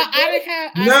was? I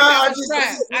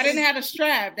didn't have a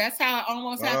strap. That's how it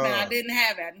almost happened. I didn't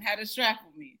have it. I didn't have a strap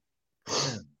with me.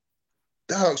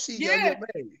 Dog, she got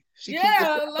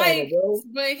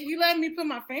but he let me put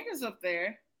my fingers up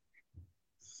there.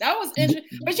 That was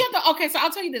interesting. But you have to. Okay, so I'll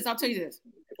tell you this.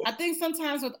 I think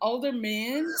sometimes with older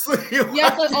men, you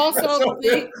have to also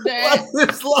think that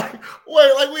it's like,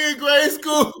 wait, like we in grade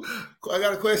school. I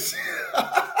got a question.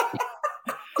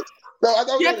 No, I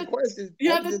don't have a question.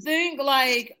 You have to think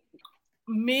like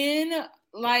men,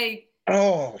 like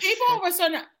people over a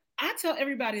certain. I tell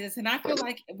everybody this, and I feel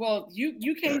like, well,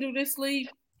 you can't do this, sleep,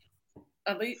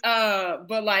 at least,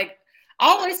 but like I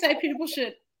always say, people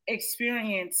should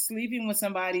experience sleeping with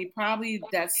somebody probably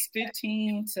that's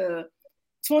 15 to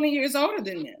 20 years older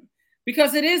than them,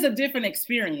 because it is a different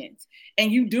experience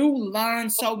and you do learn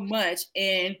so much.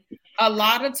 And a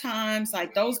lot of times,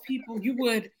 like those people,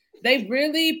 they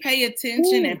really pay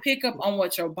attention and pick up on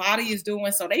what your body is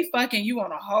doing. So they fucking you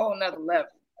on a whole nother level.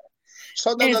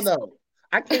 So no.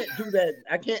 I can't do that.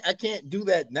 I can't do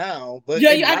that now. But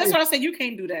that's what I said. You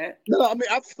can't do that. No, I mean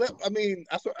I've slept. I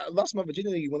lost my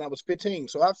virginity when I was 15,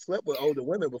 so I've slept with older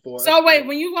women before. So wait,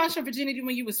 when you lost your virginity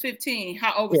when you was 15,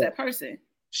 how old was that person?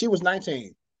 She was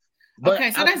 19. But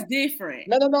okay, so that's different.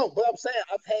 No. But I'm saying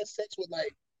I've had sex with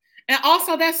like. And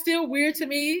also, that's still weird to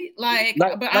me.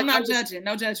 But I'm not judging.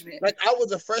 No judgment. Like I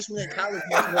was a freshman in college.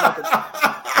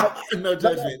 No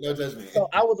judgment. So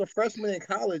I was a freshman in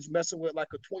college messing with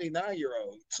like a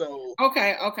 29-year-old. So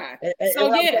okay.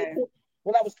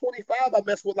 When I was 25, I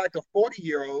messed with like a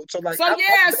 40-year-old. So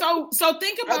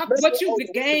think about what you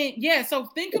gained. Yeah. So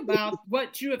think about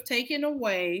what you have taken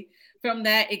away from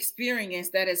that experience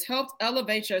that has helped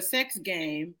elevate your sex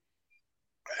game.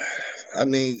 I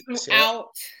mean,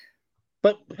 out.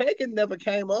 But pegging never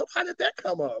came up. How did that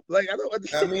come up? Like I don't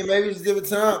understand. I mean, maybe it's a different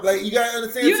time. Like you gotta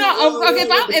understand. You know,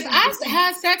 if I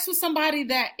had sex with somebody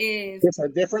that is, it's a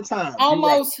different time.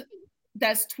 Almost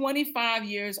that's 25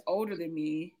 years older than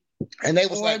me. And they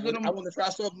was like, I want to try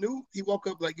something new. He woke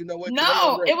up like, you know what?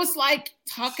 No, it was like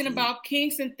talking about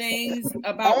kinks and things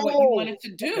about what you wanted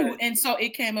to do. And so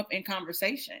it came up in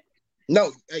conversation.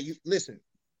 No, you listen.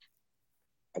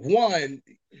 One,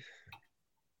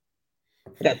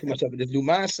 I got too much of this new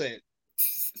mindset.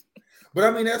 But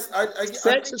I mean,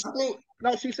 sex is fluid.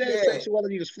 No, she said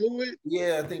sexuality is fluid.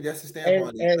 Yeah, I think that's the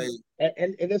standpoint.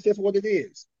 And that's just what it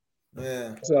is.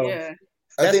 Yeah. So yeah.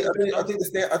 I think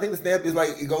the stamp is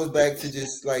like it goes back to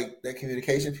just like that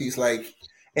communication piece, like,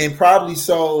 and probably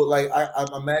so like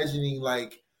I'm imagining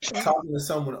like talking to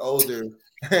someone older,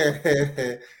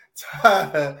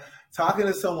 talking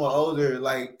to someone older,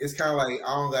 like it's kind of like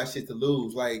I don't got shit to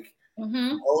lose. Like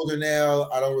I'm older now,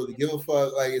 I don't really give a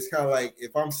fuck. Like it's kind of like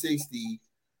if I'm 60,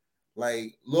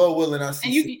 like Lord willing, I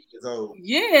see 60 years old.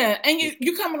 Yeah, and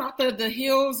you coming off the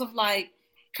heels of like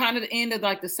kind of the end of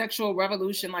like the sexual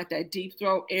revolution, like that deep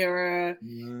throat era,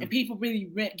 and people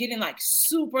really getting like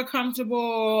super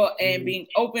comfortable and being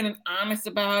open and honest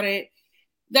about it.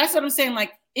 That's what I'm saying.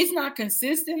 Like it's not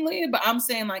consistently, but I'm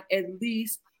saying like at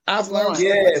least I've learned.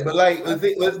 Yeah, but like the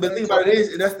thing about it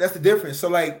is that's the difference. So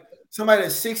like somebody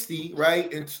that's 60, right,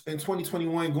 in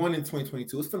 2021 going into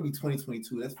 2022, it's gonna be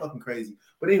 2022. That's fucking crazy.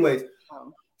 But anyways.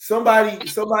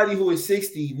 Somebody who is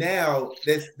 60 now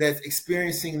that's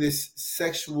experiencing this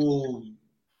sexual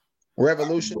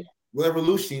revolution,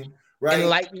 right?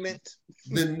 Enlightenment.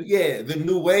 The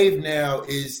new wave now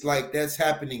is like that's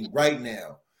happening right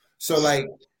now. So like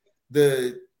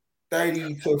the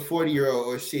 30 to 40-year-old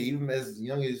or shit, even as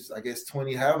young as I guess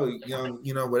 20, however young,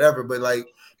 whatever. But like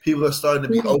people are starting to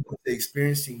be open to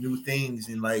experiencing new things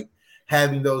and like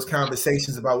having those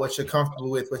conversations about what you're comfortable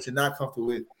with, what you're not comfortable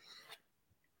with.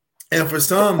 And for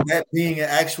some, that being an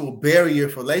actual barrier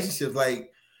for relationships,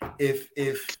 like if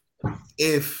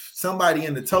somebody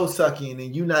in the toe sucking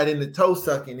and you not in the toe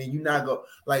sucking and you not go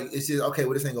like it's just okay,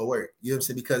 well this ain't gonna work. You know what I'm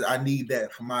saying? Because I need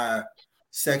that for my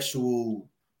sexual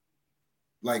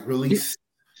like release.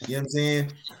 You know what I'm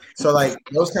saying? So like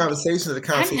those conversations are the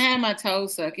conversations. I had my toe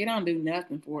suck. It don't do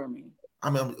nothing for me.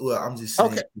 I'm just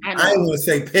saying. Okay. I didn't want to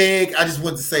say peg. I just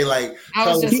want to say like. I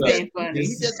was just being funny.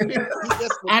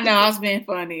 I know I was being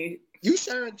funny. You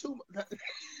sharing too much.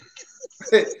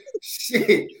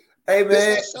 Shit. Hey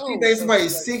man, you think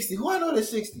somebody's 60? Who I know that's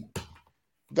 60?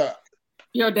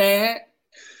 Your dad.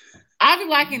 I be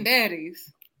liking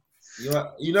daddies.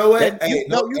 You know what? Hey,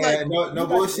 no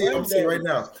bullshit. I'm saying right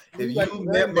now. If you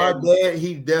met my dad,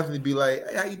 he'd definitely be like,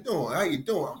 "Hey, how you doing? How you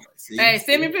doing?" I'm like, hey,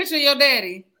 send me a picture of your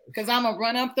daddy. Cause I'm gonna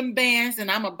run up them bands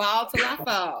and I'm gonna ball till I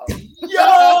fall. Yo!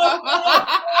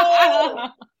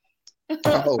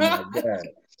 Oh my god!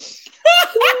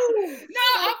 No,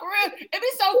 I'm for real. It'd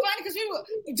be so funny because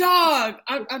dog.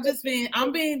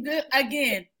 I'm being good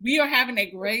again. We are having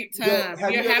a great time.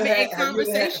 We are having a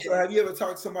conversation. Have you ever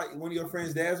talked to somebody, one of your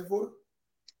friends' dads before?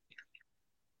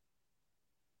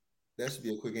 That should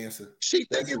be a quick answer. She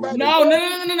thinking about no.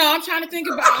 I'm trying to think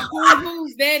about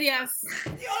who's daddy. Yo, that should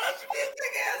be a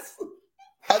quick answer.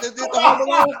 I just did the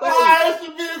whole thing. That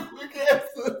should be a quick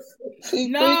answer.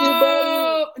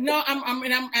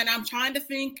 I'm trying to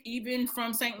think even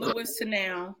from St. Louis to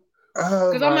now.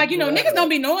 Because I'm like, niggas don't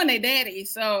be knowing their daddy,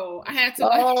 so I had to.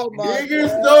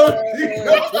 Niggas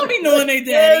don't be knowing their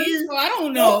daddy, so I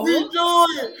don't know.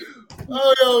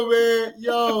 Oh,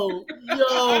 yo,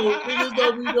 niggas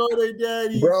don't be knowing their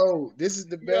daddy. Bro, this is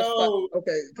the best.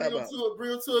 Okay, bring them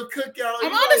to a cookout.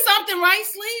 I'm on to something, right,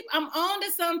 Sleep? I'm on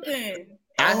to something.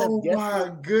 Oh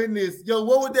my goodness, yo,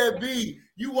 what would that be?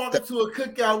 You walk into a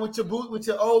cookout with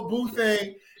your old boo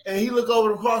thing, and he look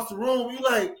over across the room. You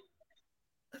like,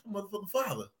 that's my motherfucking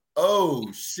father. Oh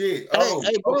shit.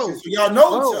 Hey, bro, okay, so y'all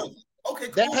know each other. Okay,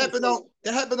 cool.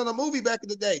 That happened on a movie back in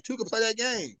the day. Two could play that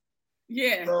game.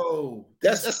 Yeah. Bro,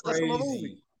 that's crazy. from a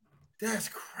movie. That's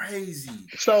crazy.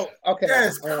 So, okay.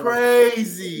 That's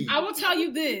crazy. I will tell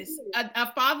you this.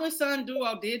 A father-son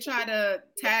duo did try to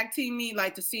tag team me,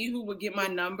 like to see who would get my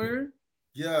number.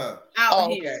 Yeah.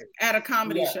 Out here at a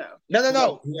comedy show.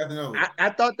 No. You have to know. I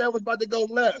thought that was about to go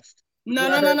left.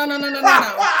 No.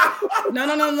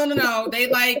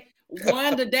 They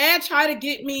the dad tried to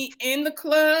get me in the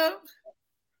club.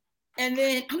 And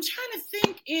then I'm trying to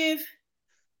think if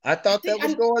I thought that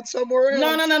was going somewhere else.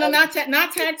 No,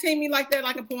 not tag team me like that,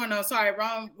 like a porno. Sorry,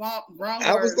 wrong word.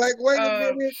 I was like, wait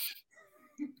a minute.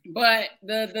 But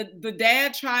the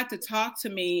dad tried to talk to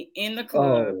me in the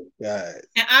club. Oh God!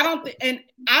 And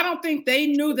I don't think they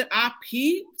knew that I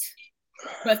peeped.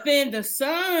 But then the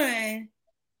son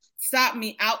stopped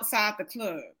me outside the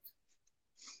club.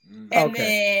 And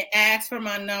then asked for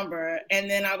my number. And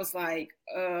then I was like,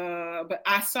 but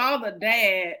I saw the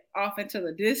dad off into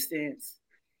the distance.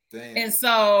 Damn. And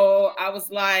so I was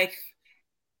like,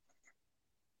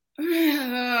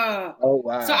 oh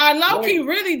wow. So I low-key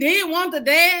really did want the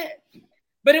dad,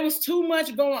 but it was too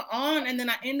much going on. And then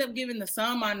I ended up giving the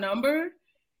son my number.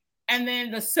 And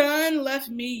then the son left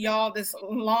me, y'all, this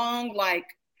long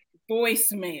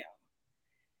voicemail.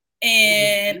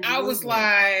 And I was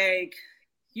like,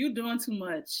 you doing too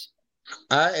much.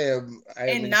 I am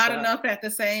and not enough at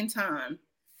the same time.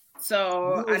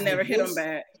 So I never hit him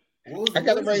back. I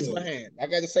gotta raise my hand. I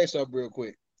gotta say something real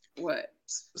quick. What?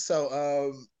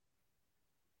 So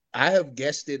I have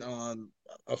guested on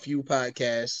a few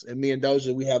podcasts, and me and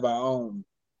Doja, we have our own.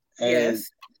 And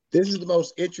yes. This is the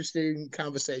most interesting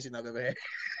conversation I've ever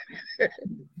had.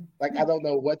 I don't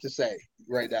know what to say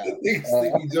right now. He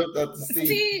jumped up to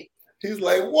see. He's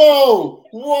like, whoa.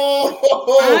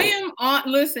 I am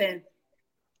on. Listen,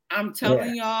 I'm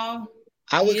telling y'all.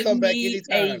 I would come back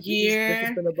anytime. A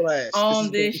year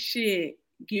on this shit.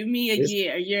 Give me a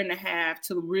year and a half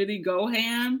to really go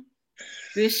ham.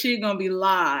 This shit gonna be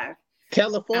live.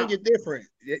 California different.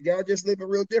 Y'all just living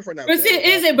real different out there.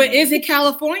 Is it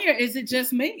California? Or is it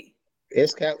just me?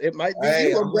 It might be.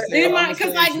 It might,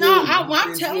 because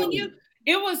I'm telling you,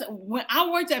 it was when I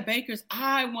worked at Baker's.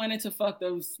 I wanted to fuck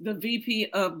the VP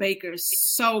of Baker's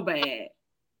so bad.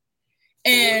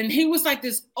 And he was like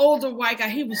this older white guy.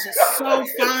 He was just so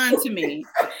fine to me.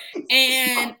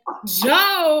 And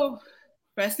Joe,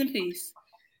 rest in peace,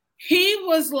 he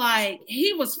was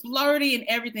flirty and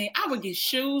everything. I would get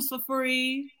shoes for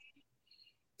free.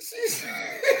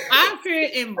 I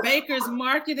appeared in Baker's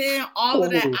Marketing, all of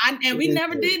that. And we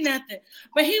never did nothing.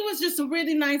 But he was just a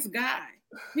really nice guy.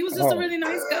 He was just a really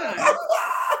nice guy.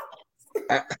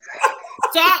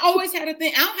 So I always had a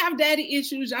thing. I don't have daddy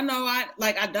issues. I know I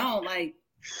don't. Like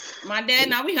my dad,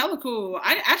 now we hella cool.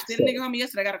 I actually did a nigga on me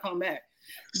yesterday. I gotta call him back.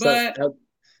 But I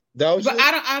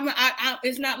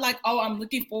it's not like, oh, I'm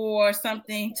looking for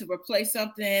something to replace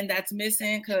something that's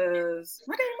missing because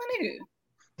my nigga.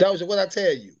 That was what I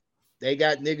tell you. They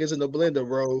got niggas in the blender,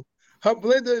 bro. Her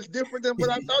blender is different than what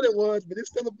I thought it was, but it's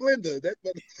still a blender.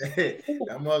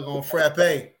 That mug on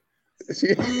frappe.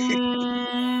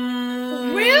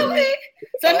 Really?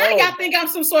 So now y'all think I'm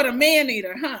some sort of man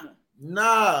eater, huh?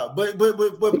 Nah, but let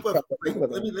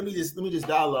me just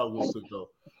dialogue real quick though.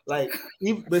 Like,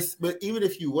 but even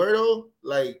if you were though,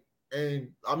 like, and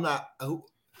I'm not.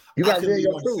 You gotta live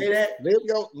your truth.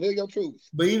 Live your truth.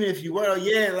 But even if you were,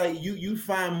 yeah, like you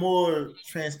find more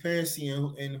transparency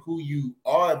in who you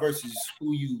are versus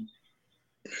who you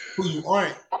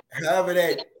aren't. However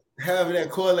that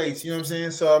correlates, you know what I'm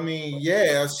saying? So I mean,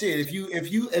 yeah, shit. If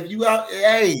you out,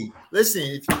 hey, listen,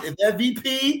 if that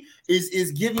VP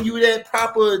is giving you that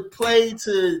proper play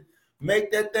to make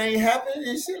that thing happen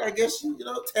and shit, I guess you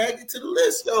tag it to the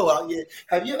list. Yo, yeah.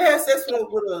 Have you ever had sex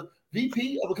with a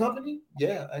VP of a company?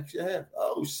 Yeah, actually I have.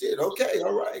 Oh shit. Okay,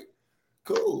 all right,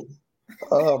 cool.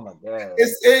 Oh my god.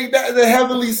 It's the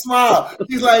heavenly smile.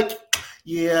 He's like,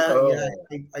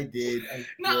 I did.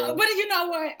 No, but you know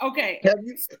what? Okay. Have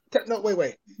you? No,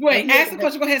 wait. Wait, ask the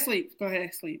question. Go ahead, sleep.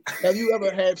 Have you ever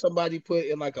had somebody put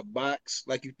in like a box,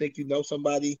 like you think you know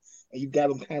somebody, and you got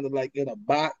them kind of like in a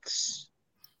box,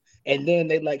 and then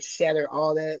they like shatter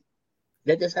all that?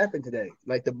 That just happened today.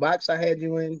 Like the box I had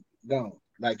you in, gone.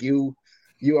 Like you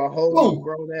are a whole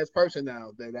grown ass person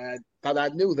now that I thought I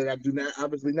knew that I do not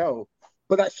obviously know.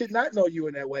 But I should not know you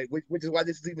in that way, which is why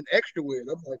this is even extra weird.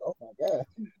 I'm like, oh my god.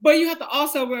 But you have to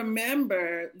also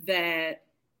remember that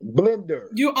blender.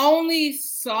 You only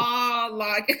saw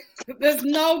like there's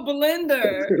no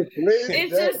blender.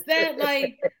 It's just that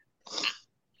like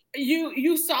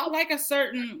you saw like a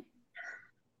certain.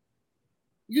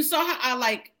 You saw how I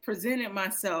like presented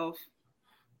myself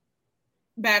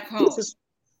back home.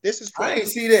 This is I didn't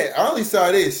see that. I only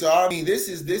saw this. So I mean, this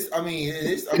is all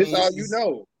you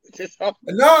know.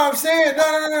 No, I'm saying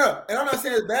no. And I'm not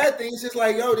saying it's a bad thing. It's just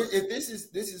like, yo, if this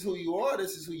is who you are,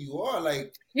 this is who you are.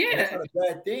 Like, yeah, that's not a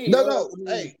bad thing. No.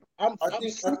 Hey, I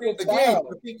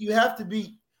think you have to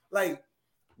be like,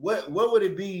 what would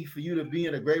it be for you to be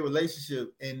in a great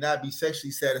relationship and not be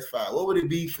sexually satisfied? What would it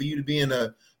be for you to be in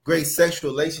a great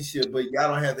sexual relationship, but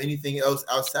y'all don't have anything else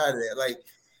outside of that? Like,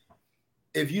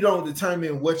 if you don't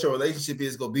determine what your relationship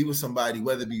is going to be with somebody,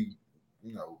 whether it be,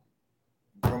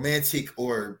 romantic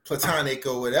or platonic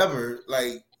or whatever,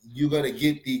 like you're going to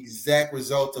get the exact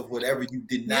result of whatever you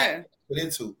did not put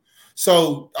into.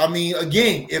 So, I mean,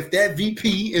 again, if that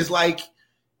VP is like,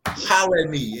 holler at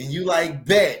me and you like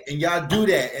bet and y'all do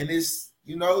that and it's,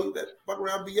 that fuck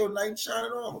around be your knight in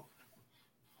shining armor.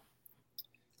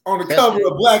 On the cover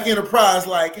of Black Enterprise,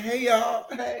 like, hey, y'all,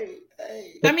 hey.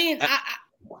 I mean,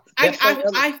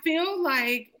 I feel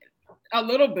like a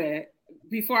little bit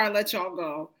before I let y'all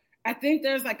go. I think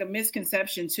there's like a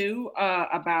misconception too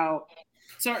about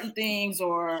certain things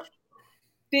or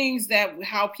things that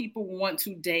how people want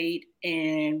to date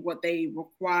and what they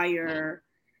require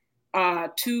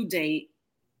to date.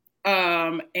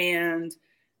 And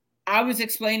I was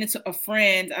explaining to a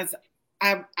friend as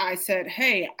I said,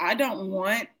 hey, I don't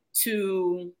want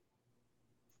to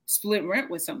split rent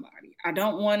with somebody. I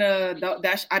don't want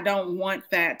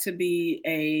that to be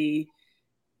a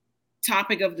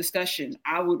topic of discussion.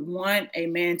 I would want a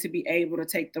man to be able to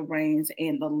take the reins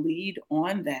and the lead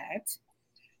on that.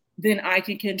 Then I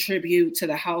can contribute to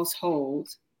the household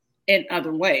in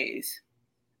other ways.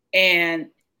 And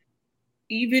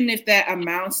even if that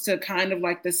amounts to kind of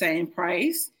like the same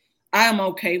price, I'm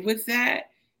okay with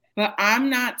that. But I'm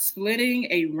not splitting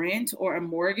a rent or a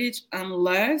mortgage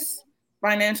unless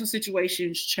financial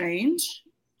situations change,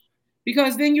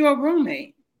 because then you're a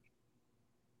roommate.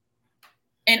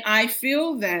 And I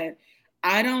feel that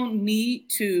I don't need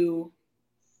to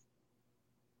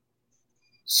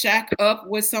shack up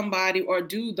with somebody or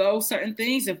do those certain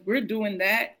things. If we're doing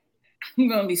that, I'm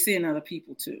going to be seeing other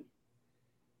people too.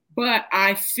 But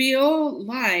I feel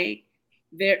like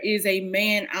there is a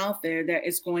man out there that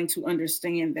is going to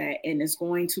understand that and is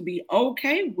going to be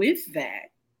okay with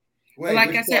that. Wait,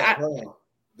 like I said,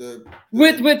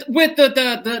 with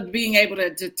the being able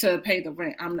to pay the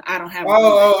rent, I don't have.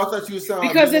 I thought you were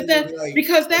saying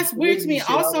because that's weird to me.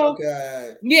 Also,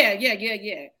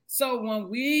 yeah. So when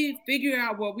we figure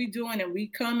out what we're doing and we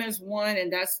come as one,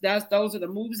 and that's those are the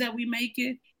moves that we make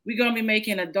it, we're gonna be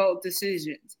making adult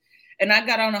decisions. And I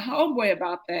got on a homeboy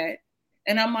about that,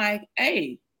 and I'm like,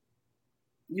 hey,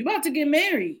 you about to get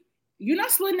married. You're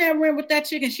not splitting that rent with that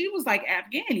chick. And she was like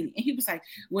Afghani. And he was like,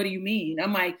 what do you mean?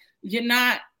 I'm like, you're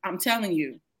not, I'm telling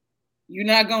you, you're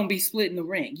not going to be splitting the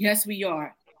rent. Yes, we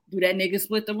are. Do that nigga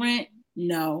split the rent?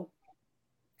 No.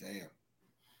 Damn.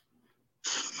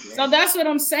 So that's what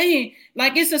I'm saying.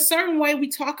 Like, it's a certain way we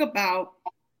talk about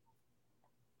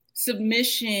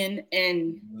submission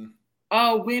and,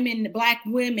 women, black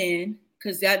women,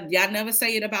 because y'all never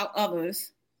say it about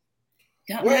others.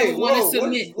 Y'all never want to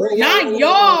submit. Not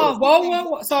y'all.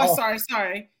 Whoa.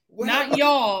 Sorry. Not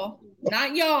y'all.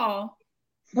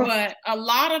 But a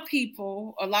lot of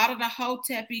people, a lot of the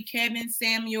Hotepi, Kevin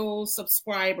Samuel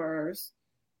subscribers,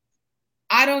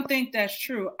 I don't think that's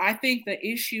true. I think the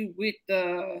issue with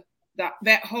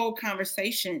that whole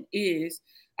conversation is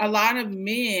a lot of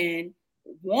men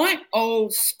want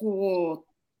old school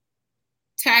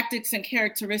tactics and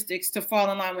characteristics to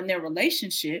fall in line with their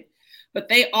relationship, but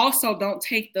they also don't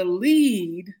take the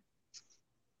lead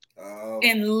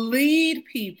and lead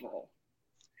people.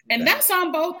 And that's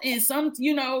on both ends. Some,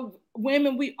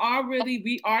 women, we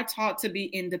are taught to be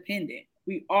independent.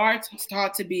 We are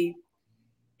taught to be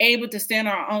able to stand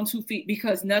on our own 2 feet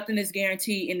because nothing is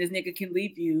guaranteed and this nigga can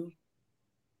leave you.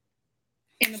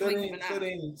 So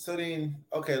then,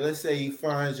 okay, let's say you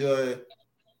find your...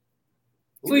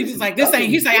 So he's just like,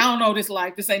 he's like, I don't know this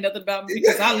life. This ain't nothing about me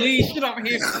because I leave shit over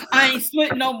here. I ain't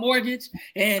splitting no mortgage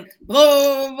and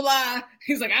blah, blah, blah.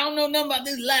 He's like, I don't know nothing about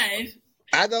this life.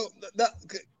 I don't.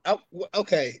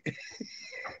 Okay.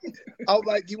 I'm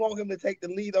like, you want him to take the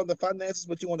lead on the finances,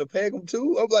 but you want to peg him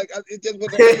too? I'm like, it just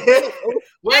wasn't.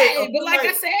 But like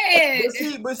I said,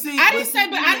 I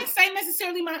didn't say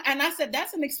necessarily and I said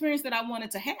that's an experience that I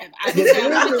wanted to have. I didn't say I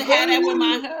wanted to have that with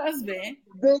my husband.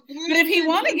 But if he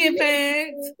want to get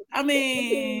pegged, I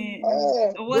mean,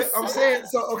 I'm saying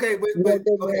so. Okay, but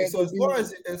okay. So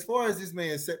as far as this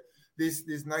man said.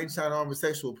 This knight in shining armor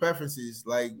sexual preferences,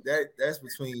 like that's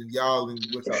between y'all and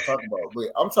what y'all talking about. But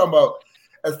I'm talking about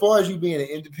as far as you being an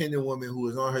independent woman who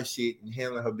is on her shit and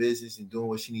handling her business and doing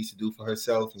what she needs to do for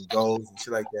herself and goals and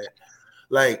shit like that.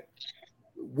 Like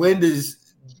when does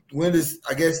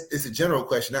I guess it's a general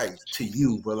question, not to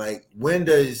you, but like when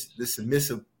does the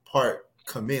submissive part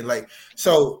come in? Like,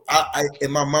 so I in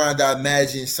my mind I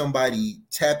imagine somebody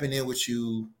tapping in with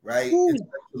you, right?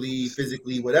 Intellectually,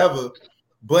 physically, whatever.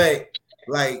 But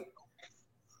like,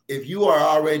 if you are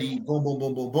already boom, boom,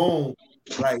 boom, boom, boom,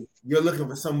 like you're looking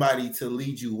for somebody to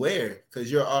lead you where?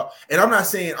 Because you're, and I'm not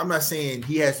saying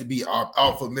he has to be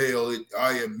alpha male.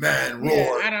 I am man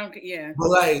roar. Yeah. But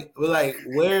like,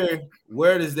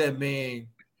 where does that man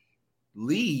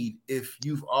lead if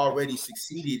you've already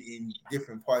succeeded in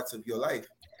different parts of your life?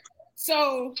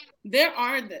 So there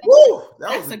are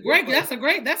that's a great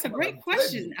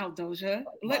question, Aldoja.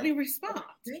 Let me respond.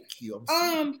 Thank you.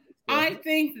 I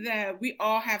think that we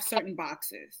all have certain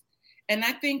boxes. And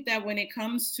I think that when it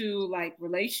comes to like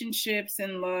relationships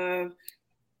and love,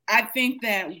 I think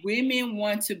that women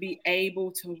want to be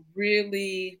able to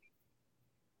really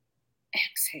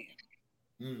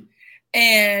exhale.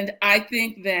 And I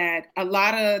think that a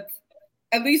lot of,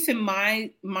 at least in my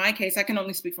case, I can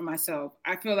only speak for myself.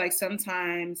 I feel like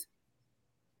sometimes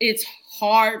it's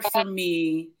hard for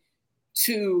me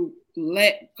to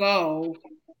let go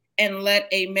and let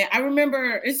a man. I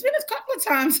remember it's been a couple of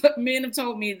times men have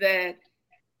told me that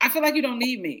I feel like you don't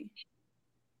need me.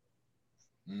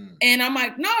 And I'm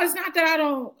like, no, it's not that I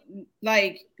don't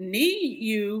like need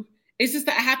you. It's just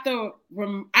that I have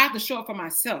to show up for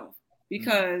myself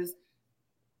because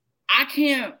I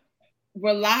can't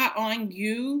rely on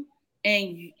you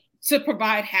and to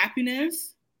provide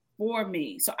happiness for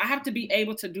me. So I have to be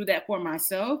able to do that for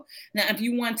myself. Now, if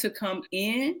you want to come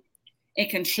in and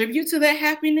contribute to that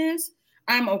happiness,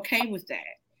 I'm okay with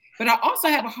that. But I also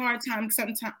have a hard time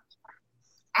sometimes,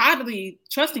 oddly,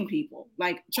 trusting people,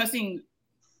 like trusting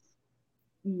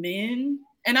men.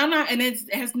 And I'm not, and it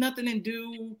has nothing to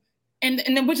do, and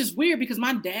then which is weird because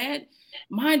my dad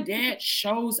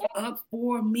shows up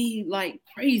for me like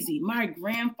crazy. My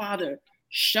grandfather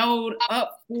showed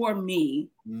up for me.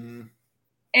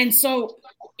 And so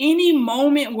any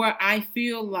moment where I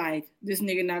feel like this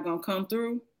nigga not gonna come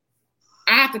through,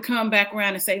 I have to come back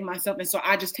around and save myself. And so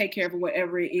I just take care of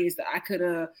whatever it is that I could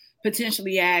have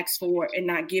potentially asked for and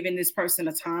not giving this person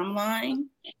a timeline.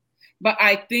 But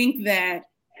I think that,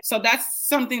 so that's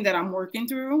something that I'm working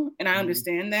through, and I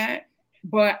understand that.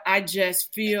 But I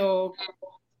just feel,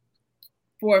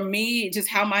 for me, just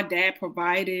how my dad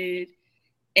provided,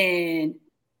 and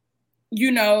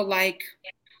like,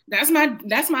 that's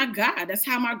my God. That's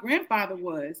how my grandfather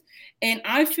was. And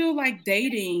I feel like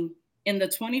dating in the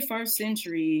 21st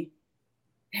century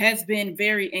has been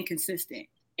very inconsistent.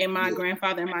 And my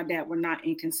grandfather and my dad were not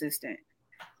inconsistent.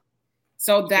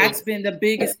 So that's been the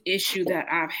biggest issue that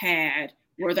I've had,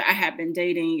 whether I have been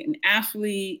dating an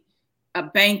athlete, a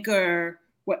banker,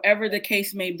 whatever the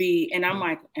case may be. And I'm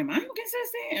like, am I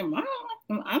inconsistent? Am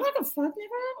I like a fuck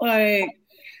nigga? Like,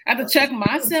 I have to check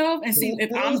myself and see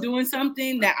if I'm doing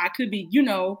something that I could be,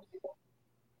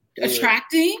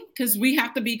 attracting, because we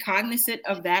have to be cognizant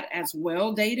of that as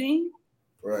well, dating.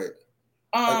 Right.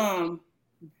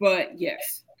 But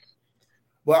yes.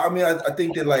 Well, I mean, I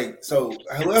think that, like, so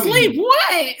however Sleep,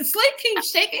 what? Sleep keeps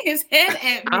shaking his head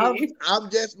at me. I'm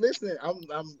just listening. I'm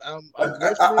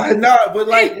listening. I know, but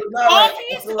like, all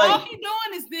he's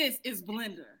doing is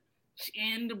blender.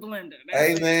 In the blender.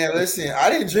 Hey man, listen,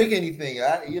 I didn't drink anything.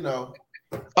 No,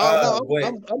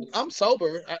 I'm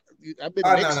sober. I've been. No,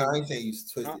 I ain't saying you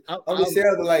twisted. I'm just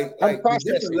saying, like the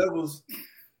different levels.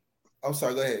 I'm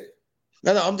sorry. Go ahead.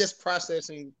 No, I'm just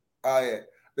processing. Oh yeah,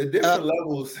 the different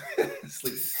levels.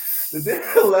 The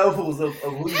different levels of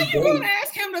who you date. You're gonna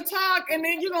ask him to talk, and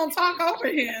then you're gonna talk over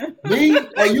him. Me?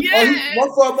 My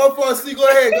fault. See, go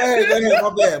ahead.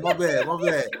 My bad.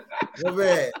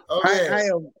 Okay. I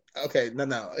am okay.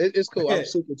 No, it's cool. I'm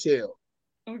super chill.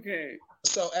 Okay.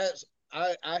 So as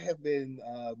I have been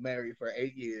married for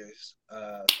 8 years.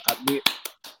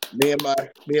 Me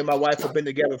and my wife have been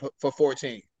together for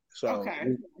 14. So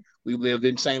we lived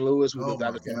in St. Louis. We lived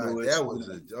out of St. Louis. That was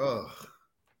a dog.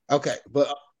 Okay,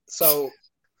 but so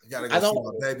I gotta go see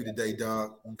my baby today,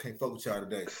 dog. I can't fuck with y'all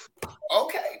today.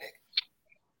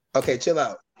 Okay, chill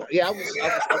out. Yeah, I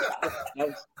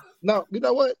was no, you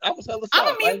know what? I was hella soft.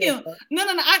 I'm gonna meet him. No.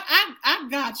 I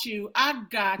got you.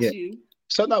 You.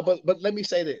 So no, but let me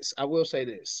say this. I will say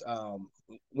this.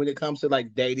 When it comes to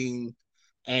like dating,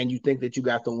 and you think that you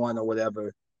got the one or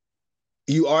whatever,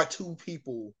 you are two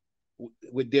people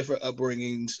with different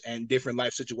upbringings and different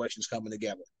life situations coming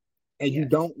together. And you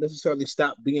don't necessarily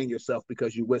stop being yourself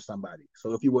because you're with somebody.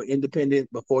 So if you were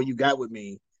independent before you got with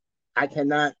me, I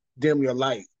cannot dim your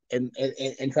light and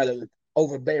try to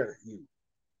overbear you.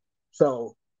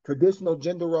 So traditional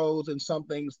gender roles and some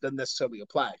things doesn't necessarily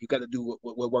apply. You got to do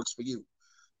what works for you.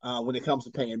 When it comes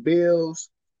to paying bills,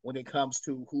 when it comes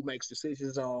to who makes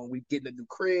decisions on we getting a new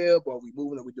crib or we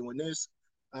moving or we doing this,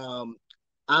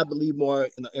 I believe more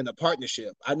in a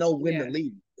partnership. I know when to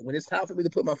lead. When it's time for me to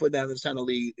put my foot down and it's time to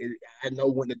lead, I know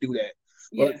when to do that.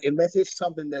 But unless it's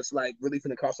something that's like really going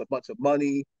to cost a bunch of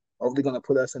money or really going to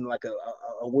put us in like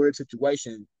a weird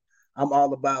situation, I'm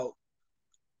all about,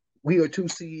 we are two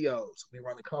CEOs. We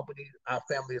run a company. Our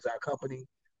family is our company.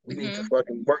 We need to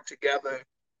fucking work together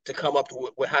to come up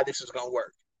with how this is going to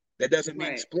work. That doesn't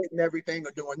mean splitting everything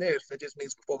or doing this. That just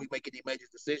means before we make any major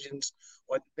decisions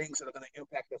or things that are going to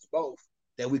impact us both,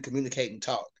 that we communicate and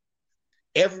talk.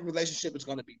 Every relationship is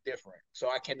going to be different. So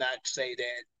I cannot say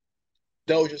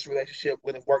that Doja's relationship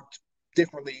would have worked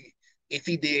differently if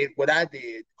he did what I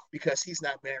did because he's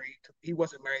not married. He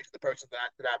wasn't married to the person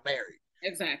that I married.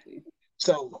 Exactly.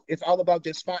 So it's all about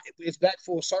it's back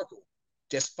full circle.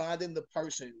 Just finding the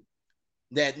person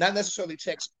that not necessarily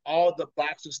checks all the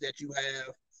boxes that you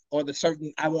have or the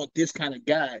certain, I want this kind of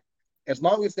guy. As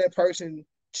long as that person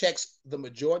checks the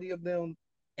majority of them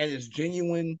and is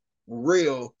genuine,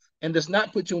 real, and does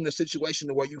not put you in a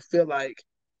situation where you feel like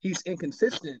he's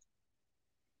inconsistent,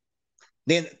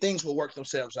 then things will work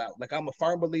themselves out. Like I'm a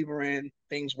firm believer in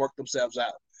things work themselves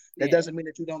out. That doesn't mean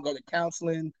that you don't go to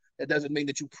counseling. That doesn't mean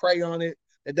that you pray on it.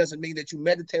 That doesn't mean that you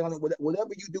meditate on it.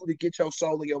 Whatever you do to get your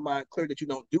soul and your mind clear, that you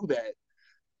don't do that.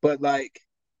 But like,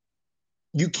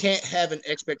 you can't have an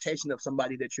expectation of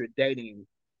somebody that you're dating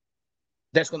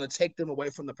that's going to take them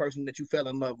away from the person that you fell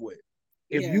in love with.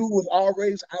 If you was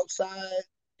always outside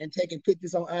and taking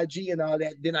pictures on IG and all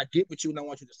that, then I get with you and I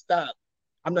want you to stop.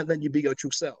 I'm not letting you be your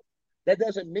true self. That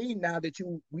doesn't mean now that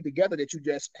we together that you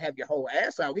just have your whole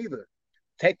ass out either.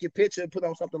 Take your picture and put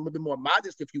on something a little bit more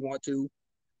modest if you want to.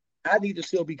 I need to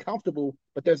still be comfortable,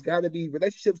 but there's got to be,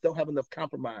 relationships don't have enough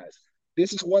compromise.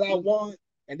 This is what I want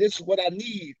and this is what I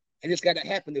need, and it's got to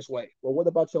happen this way. Well, what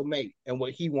about your mate and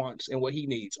what he wants and what he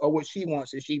needs, or what she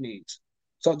wants and she needs?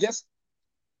 So just,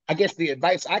 I guess the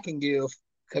advice I can give,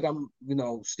 because I'm,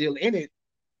 still in it,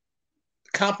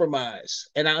 compromise.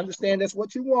 And I understand that's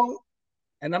what you want.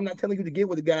 And I'm not telling you to get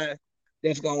with a guy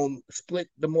that's going to split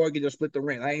the mortgage or split the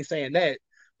rent. I ain't saying that.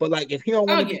 But like, if he don't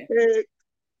want to be pegged,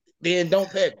 then don't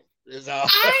peg him. First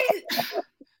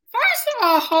of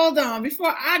all, hold on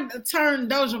before I turn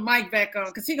Doja Mike back on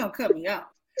because he's gonna cut me off.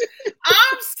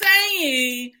 I'm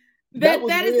saying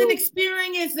that is an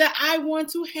experience that I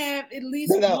want to have at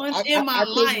least once in my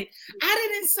life. I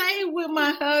didn't say it with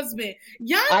my husband.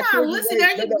 Y'all not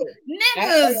listening.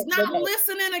 Niggas not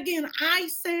listening again. I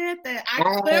said that. I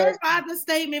clarified the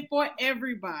statement for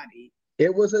everybody.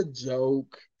 It was a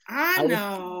joke. I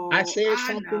know. I said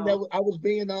something that I was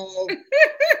being all,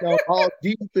 all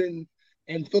deep and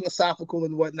philosophical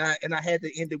and whatnot, and I had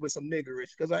to end it with some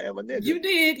niggerish because I am a nigger. You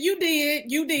did.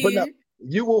 But no,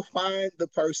 you will find the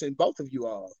person, both of you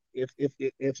all,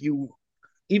 if you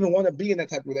even want to be in that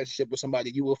type of relationship with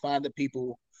somebody, you will find the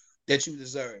people that you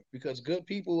deserve, because good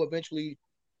people eventually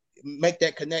make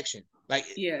that connection. Like,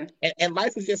 and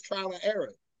life is just trial and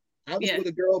error. I was with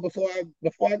a girl before I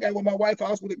got with my wife.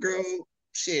 I was with a girl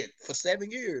for 7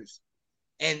 years,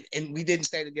 and we didn't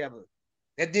stay together.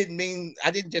 That didn't mean I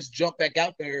didn't just jump back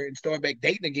out there and start back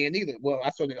dating again either. Well, I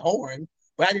started whoring,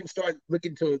 but I didn't start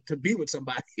looking to be with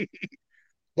somebody.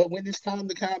 But when it's time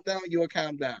to calm down, you'll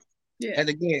calm down. Yeah. And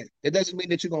again, it doesn't mean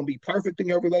that you're going to be perfect in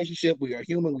your relationship. We are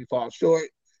human. We fall short.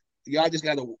 Y'all just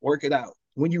got to work it out.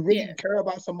 When you really care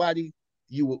about somebody,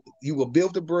 you will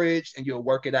build the bridge and you'll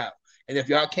work it out. And if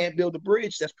y'all can't build the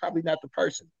bridge, that's probably not the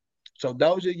person. So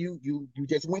those of you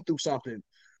just went through something.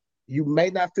 You may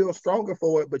not feel stronger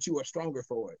for it, but you are stronger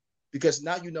for it, because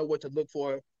now you know what to look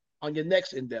for on your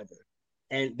next endeavor.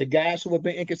 And the guys who have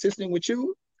been inconsistent with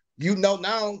you, you know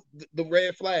now the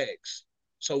red flags.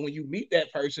 So when you meet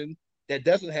that person that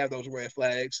doesn't have those red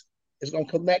flags, it's going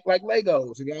to connect like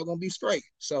Legos and y'all going to be straight.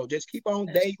 So just keep on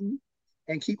dating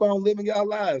and keep on living your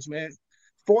lives, man.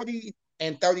 40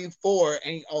 and 34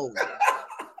 ain't old.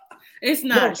 It's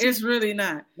not. No, it's really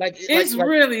not. It's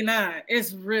really not.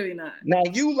 It's really not. Now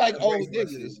you like old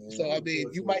niggas, so I mean,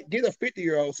 you might get a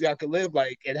 50-year-old so y'all can live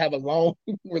and have a long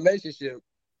relationship.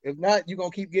 If not, you're gonna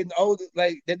keep getting older.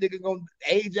 Like that nigga gonna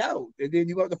age out, and then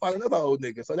you have to find another old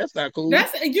nigga. So that's not cool.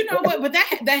 That's but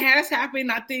that has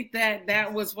happened. I think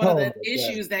that was one of the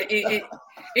issues that it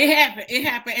happened. It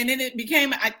happened, and then it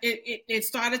became it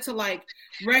started to like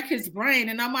wreck his brain.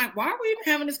 And I'm like, why are we even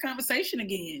having this conversation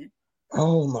again?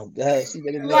 Oh my God!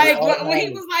 When he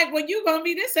was like, "Well, you gonna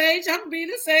be this age, I'm gonna be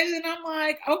this age," and I'm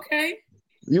like, "Okay."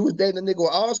 You was dating a nigga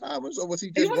with Alzheimer's, or was he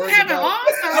just? He wasn't having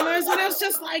Alzheimer's, but it was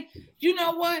just like, you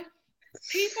know what?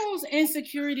 People's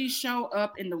insecurities show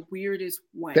up in the weirdest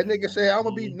way. That nigga said, "I'm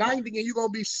gonna be 90 and you gonna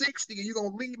be 60, and you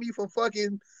gonna leave me for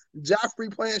fucking Joffrey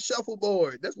playing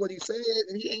shuffleboard." That's what he said,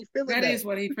 and he ain't feeling that. That is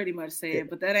what he pretty much said,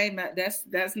 but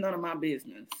that's none of my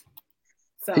business.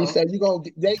 So he said, "You gonna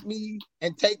date me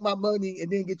and take my money,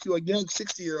 and then get you a young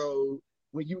 60-year-old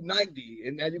when you 90,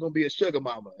 and now you're gonna be a sugar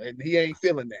mama," and he ain't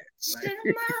feeling that. Sugar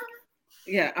mama.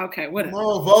 Yeah. Okay. Whatever.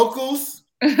 More vocals.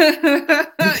 You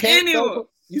can't go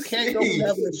from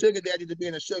having a sugar daddy to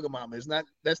being a sugar mama.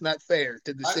 That's not fair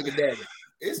to the sugar daddy.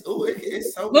 It's so.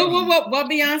 What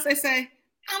Beyonce say?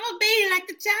 I'm gonna be like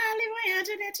the Jolly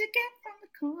Rancher that you get from the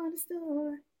corner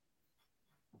store.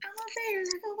 I'm gonna be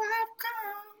like a wild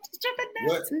corn.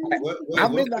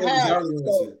 I'm in the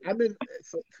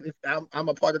hive. I'm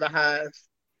a part of the hive.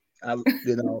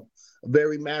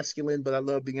 Very masculine, but I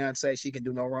love Beyonce. She can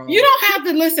do no wrong. You don't have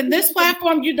to listen. This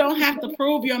platform, you don't have to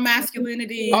prove your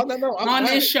masculinity on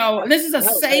this show. This is a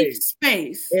safe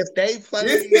space. If they play,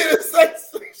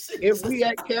 if we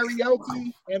at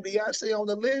karaoke and Beyonce on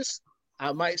the list,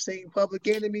 I might sing Public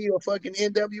Enemy or fucking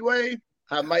NWA.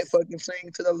 I might fucking sing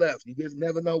to the left. You just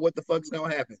never know what the fuck's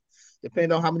gonna happen.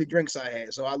 Depending on how many drinks I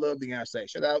had. So I love Beyonce.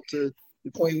 Shout out to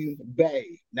the Queen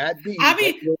Bey. Not B, but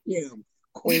him.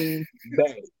 Queen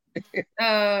Bey.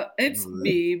 It's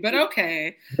B, but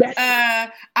okay.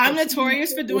 I'm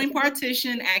notorious for doing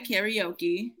Partition at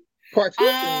karaoke.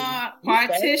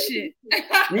 Partition.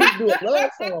 You do a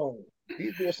love song.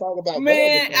 You do a song about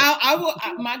man. I will.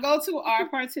 My go-to are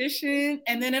Partition,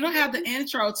 and then it'll have the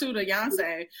intro to the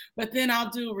Beyonce. But then I'll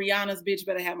do Rihanna's "Bitch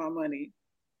Better Have My Money"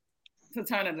 to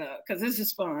turn it up because it's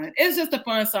just fun. It's just a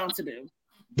fun song to do.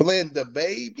 Blend the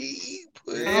baby.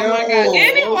 Oh my God.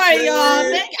 Anyway, y'all,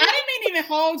 I didn't even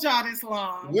hold y'all this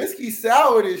long. Whiskey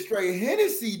sour is straight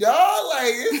Hennessy, dog.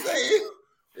 Like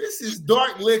this is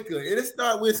dark liquor. It is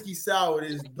not whiskey sour.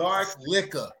 It is dark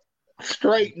liquor.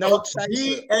 Straight, no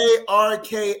chaser.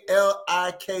 DARKLIKKA.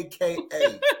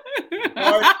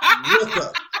 Dark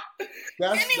liquor.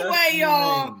 Anyway,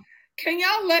 y'all. Can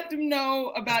y'all let them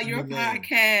know about your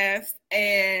podcast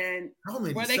and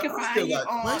where they can find you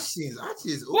on? Questions.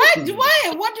 What do you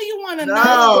want to know?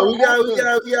 No, we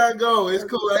gotta go. It's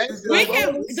cool. We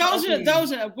can,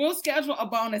 Doja. We'll schedule a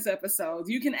bonus episode.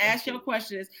 You can ask your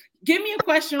questions. Give me a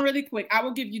question really quick. I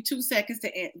will give you 2 seconds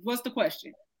to answer. What's the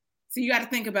question? So you got to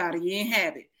think about it. You ain't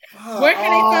have it. Where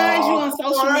can they find you on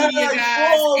social media,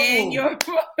 guys, and your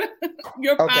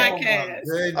podcast?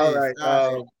 All right.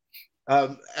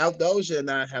 Aldoja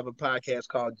and I have a podcast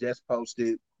called Just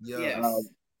Posted. Yes.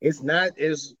 It's not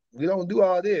as we don't do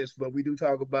all this, but we do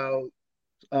talk about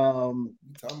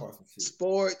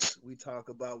sports. We talk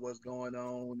about what's going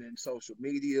on in social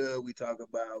media. We talk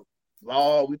about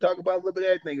law. We talk about a little bit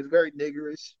of everything. It's very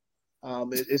niggerish.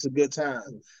 It's a good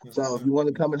time. So if you want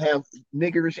to come and have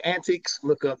niggerish antics,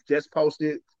 look up Just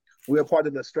Posted. We're part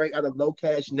of the Straight Out of Low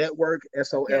Cash Network,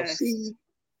 SOLC. Yes.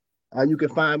 You can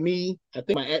find me. I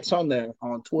think my @'s on there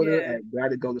on Twitter at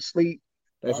Gotta Go to Sleep.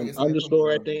 There's an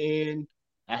underscore at the end.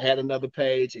 I had another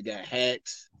page. It got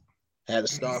hacked. Had a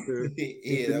stalker.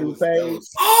 That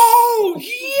was... Oh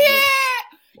yeah!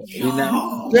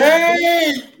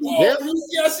 Dang!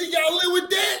 Y'all see y'all live with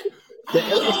that? The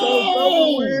episode's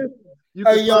over with.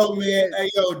 Hey yo, man. Hey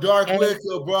yo, Dark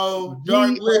Liquor, bro.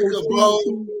 Dark Liquor, bro.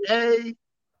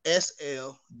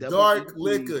 ASL. Dark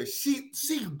Liquor. She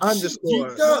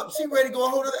underscore. She ready to go a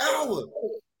whole other hour.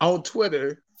 On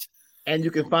Twitter. And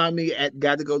you can find me at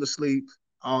Gotta Go to Sleep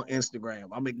on Instagram.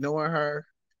 I'm ignoring her.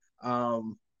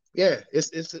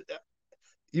 It's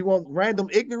you want random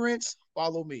ignorance?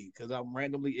 Follow me because I'm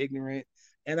randomly ignorant.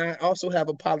 And I also have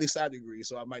a poli-sci degree,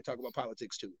 so I might talk about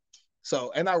politics too.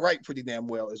 So, and I write pretty damn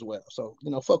well as well. So,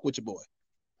 fuck with your boy.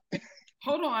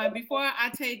 Hold on. Before I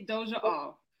take Doja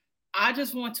off, I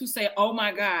just want to say, oh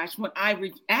my gosh, when I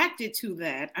reacted to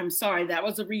that, I'm sorry, that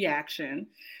was a reaction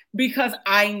because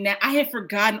I had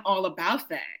forgotten all about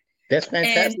that. That's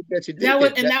fantastic that you did.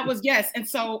 That was yes. And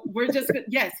so we're just,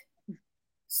 yes.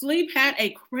 Sleep had a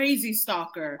crazy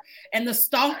stalker and the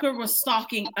stalker was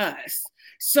stalking us.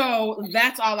 So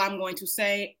that's all I'm going to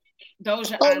say.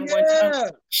 Doja,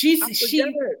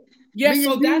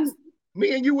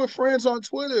 me and you were friends on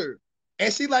Twitter,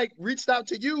 and she reached out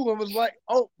to you and was like,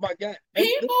 "Oh my god!"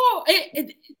 People,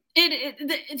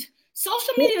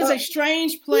 social media is a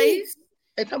strange place.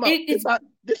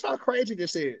 This how crazy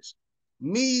this is.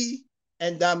 Me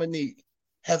and Dominique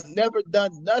have never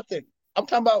done nothing. I'm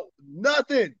talking about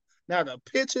nothing. Not a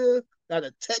picture, not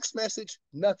a text message,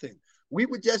 nothing. We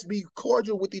would just be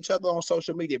cordial with each other on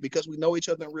social media because we know each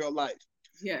other in real life.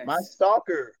 Yes. My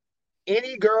stalker,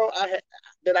 any girl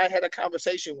that I had a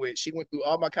conversation with, she went through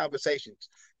all my conversations.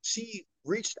 She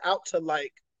reached out to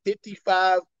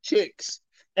 55 chicks.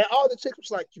 And all the chicks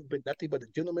was like, "You've been nothing but a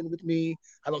gentleman with me.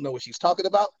 I don't know what she's talking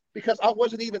about." Because I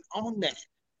wasn't even on that.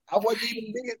 I wasn't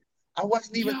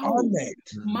even on that.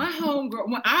 My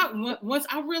homegirl, once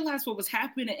I realized what was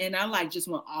happening and I just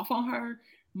went off on her,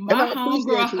 my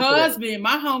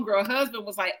homegirl husband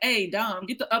was like, "Hey, Dom,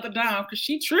 get the other Dom because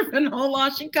she tripping. Hold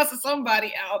on, she cussing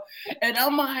somebody out." And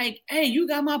I'm like, "Hey, you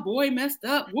got my boy messed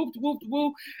up." Whoop, whoop,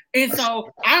 whoop. And so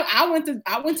I went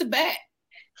to bat.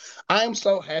 I am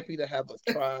so happy to have a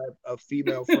tribe of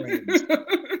female friends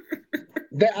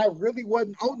that I really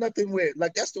wasn't on nothing with.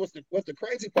 That's what the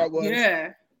crazy part was.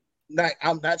 Yeah.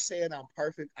 I'm not saying I'm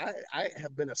perfect. I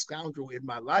have been a scoundrel in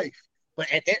my life. But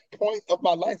at that point of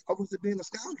my life, I wasn't being a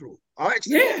scoundrel. I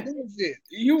actually was doing shit.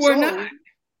 You were not.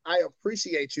 I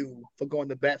appreciate you for going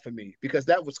to bat for me because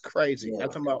that was crazy. Yeah. I'm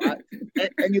talking about,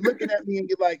 and you're looking at me and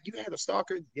you're like, "You had a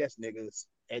stalker?" Yes, niggas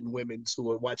and women who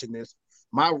are watching this.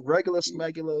 My regular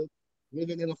smuggler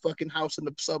living in a fucking house in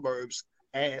the suburbs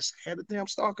ass had a damn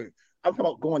stalker. I'm talking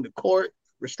about going to court,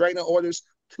 restraining orders,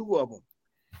 2 of them.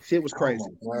 Shit was crazy.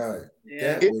 Oh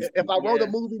yeah. If I wrote a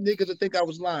movie, niggas would think I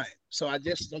was lying. So I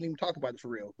just don't even talk about it for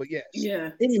real. But yes.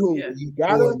 Yeah. Anywho, you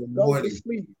gotta go to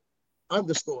sleep.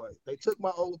 Underscore. They took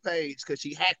my old page because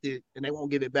she hacked it and they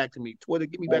won't give it back to me. Twitter,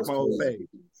 give me back my old page.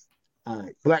 All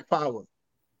right. Black Power.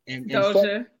 And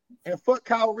fuck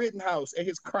Kyle Rittenhouse and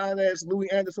his crying ass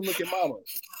Louis Anderson looking mama.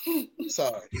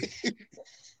 Sorry.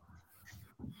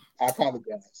 I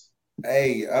apologize.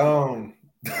 Hey, oh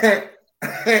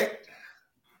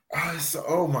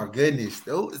my goodness.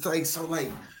 It's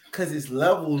because it's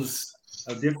levels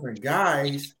of different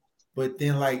guys, but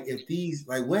then if these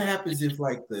what happens if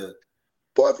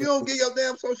boy, if you don't get your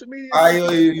damn social media,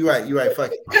 you're right.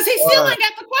 Fuck it. Because he still ain't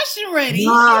got the question ready.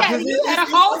 Nah, you had a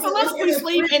whole soliloquy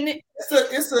sleep, and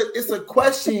it's a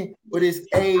question, but it's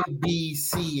A, B,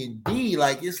 C, and D.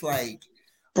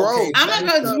 Bro, I'm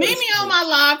gonna go meet me on my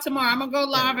live tomorrow. I'm gonna go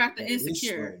live after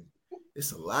Insecure.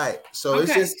 It's a lot. So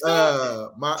it's just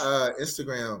my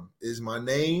Instagram is my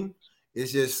name.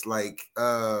 It's just like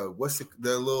what's it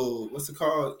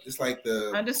called? It's like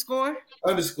the underscore.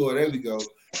 There we go.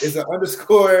 It's an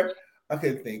underscore. I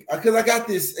couldn't think because I got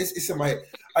this. It's in my head.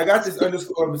 I got this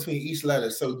underscore between each letter.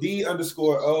 So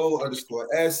D_O_O_S_I_A.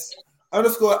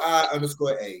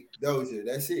 Doja.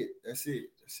 That's it.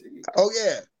 Oh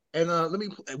yeah. And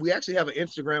we actually have an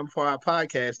Instagram for our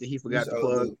podcast that he forgot to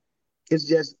plug. It's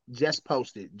just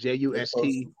posted.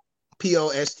 JUSTPOSTED.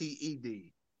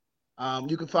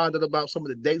 You can find out about some of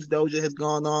the dates Doja has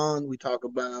gone on. We talk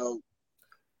about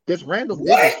this random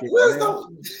shit. No,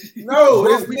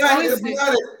 it's not.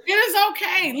 It is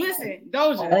okay. Listen,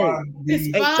 Doja, it's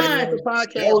fun.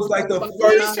 That was like the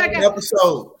first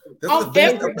episode. That's the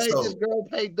best episode. This girl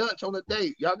paid Dutch on a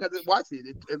date. Y'all got to watch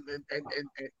it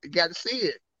and got to see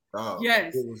it. Oh,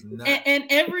 yes, it was not. And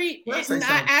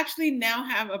I actually now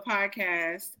have a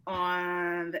podcast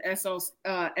on the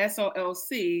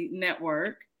SOLC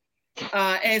network.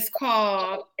 It's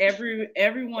called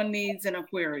Everyone Needs an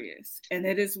Aquarius, and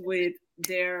it is with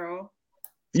Daryl.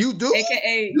 You do?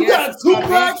 AKA you got two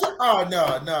projects? Oh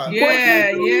no.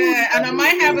 Yeah. And I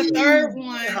might have a third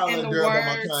one in the works.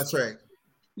 My contract.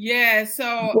 Yeah,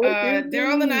 so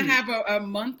Daryl and I have a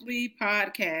monthly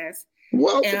podcast.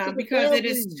 Because it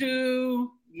is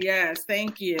two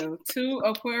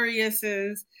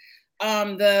Aquariuses.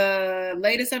 The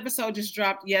latest episode just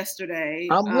dropped yesterday.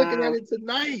 I'm looking at it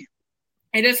tonight.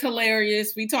 It is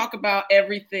hilarious. We talk about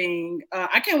everything.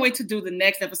 I can't wait to do the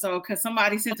next episode because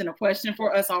somebody sent in a question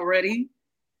for us already.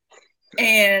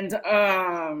 And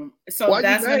so why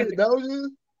that's you Doja?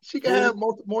 She can have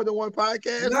more than one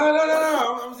podcast. No.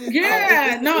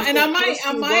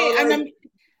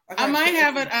 I might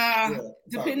have it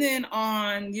depending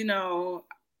on,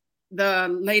 the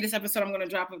latest episode I'm going to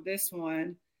drop of this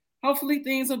one. Hopefully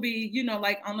things will be,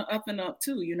 like on the up and up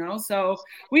too, So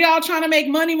we all trying to make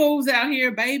money moves out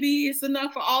here, baby. It's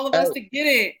enough for all of us to get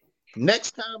it.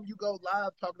 Next time you go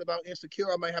live talking about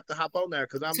Insecure, I might have to hop on there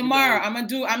because I'm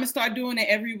gonna start doing it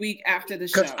every week after the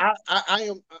show. I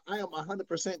am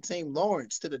 100% team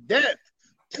Lawrence to the death.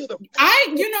 So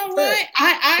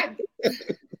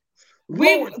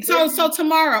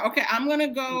tomorrow, okay, I'm gonna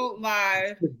go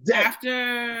live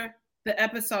after the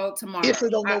episode tomorrow. Issa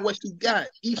don't know what she got.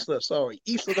 Issa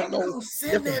don't know.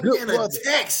 Send that man a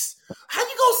text. How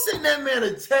you gonna send that man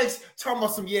a text talking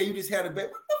about some? Yeah, you just had a baby.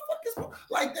 What the fuck is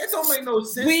like? That don't make no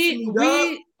sense.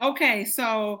 Okay,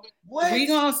 so we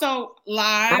gonna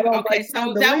live. Okay,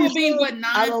 so that will be what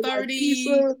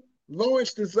 9:30.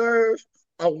 Lawrence deserves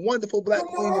a wonderful black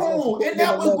queen. And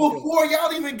that was before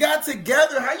y'all even got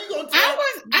together. How you gonna tell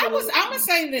I'm gonna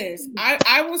say this.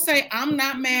 I will say I'm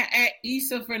not mad at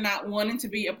Issa for not wanting to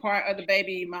be a part of the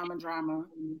baby mama drama.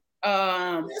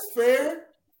 That's fair.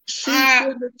 She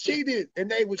shouldn't have cheated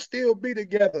and they would still be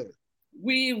together.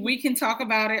 We can talk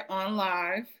about it on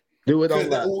live. Do it on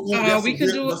live. We can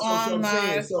do it on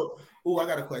live. I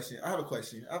got a question. I have a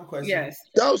question. Yes.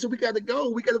 So we got to go.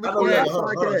 We got to record our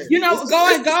podcast.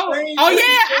 Go. Oh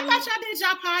yeah, I thought y'all did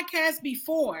y'all podcast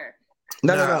before.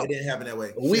 No. It didn't happen that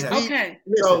way. We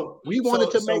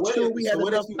wanted to make sure we had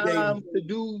enough time to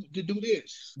do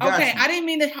this. Okay, I didn't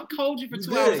mean to hold you for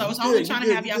 2 hours. I was only trying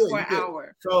to have y'all for an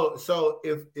hour. So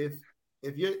if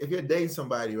you're dating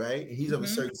somebody, right, and he's of a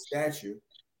certain stature,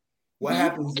 what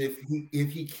happens if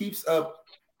he keeps up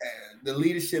the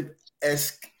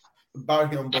leadership-esque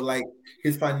about him, but like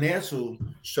his financial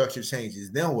structure changes?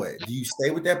 Then what? Do you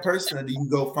stay with that person, or do you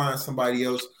go find somebody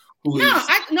else? Now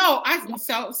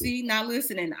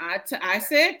listening. I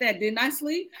said that, didn't I,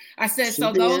 Sleep? I said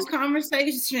those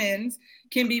conversations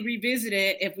can be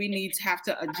revisited if we need to have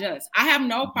to adjust. I have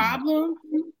no problem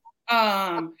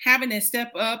having to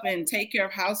step up and take care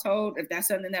of household if that's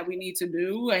something that we need to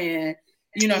do, and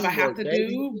if I have to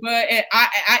do, but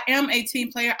I am a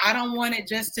team player. I don't want it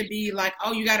just to be like,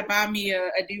 oh, you got to buy me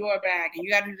a Dior bag and you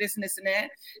got to do this and this and that.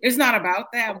 It's not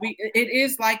about that. It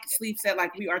is like Sleep said,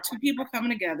 like we are two people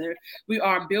coming together. We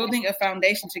are building a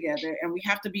foundation together, and we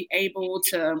have to be able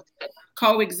to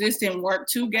coexist and work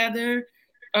together.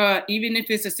 Even if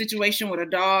it's a situation with a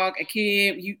dog, a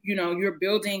kid, you're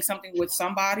building something with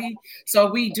somebody. So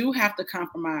we do have to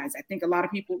compromise. I think a lot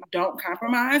of people don't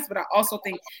compromise, but I also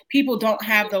think people don't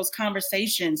have those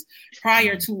conversations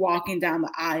prior to walking down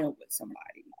the aisle with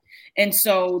somebody. And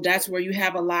so that's where you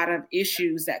have a lot of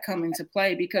issues that come into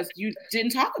play because you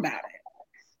didn't talk about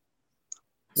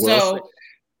it.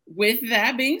 With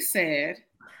that being said,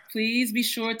 please be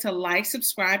sure to like,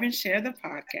 subscribe, and share the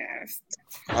podcast.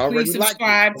 Please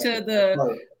subscribe to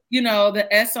the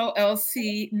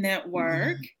SOLC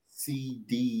network. C,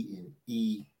 D, and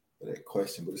E. that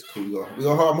question, but it's cool.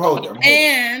 I'm holding.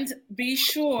 And be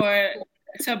sure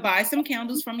to buy some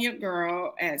candles from your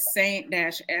girl at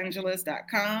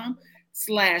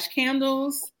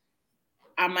saint-angelus.com/candles.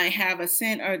 I might have a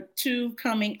scent or two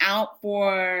coming out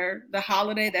for the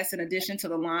holiday. That's in addition to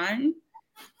the line.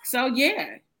 So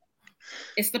yeah,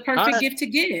 it's the perfect gift to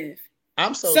give.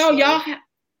 I'm so sorry. Y'all.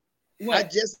 I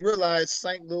just realized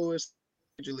St. Louis,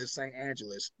 St.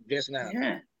 Angeles just now.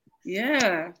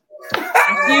 Yeah.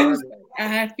 I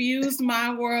have fused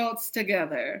my worlds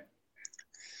together.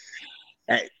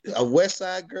 Hey, a West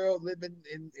Side girl living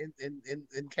in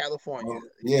California.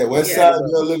 Yeah, West Side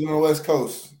girl living on the West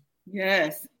Coast.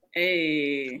 Yes.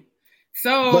 Hey.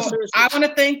 So I want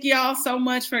to thank y'all so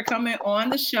much for coming on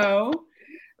the show.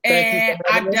 And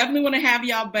I definitely want to have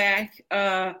y'all back.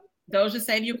 Those just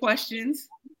save your questions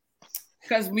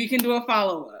because we can do a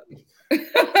follow-up.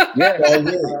 Yeah,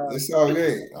 it's all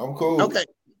good. I'm cool. Okay.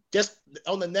 Just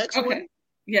on the next one.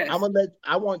 Yes. I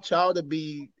want y'all to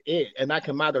be it and I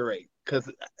can moderate because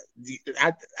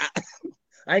I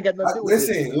ain't got nothing to do with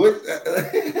it.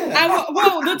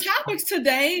 Well, the topics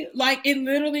today, like it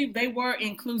literally, they were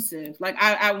inclusive. Like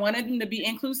I wanted them to be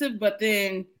inclusive, but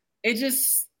then it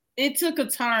took a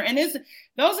turn. And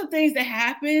those are things that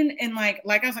happen. And like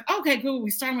I was like, okay, cool. We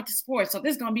starting with the sports. So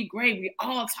this is going to be great. We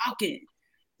all talking.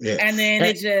 Yeah. And then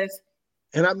it just.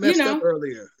 And I messed up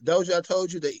earlier. Doja, I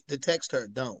told you to text her.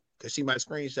 Don't. Because she might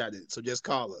screenshot it. So just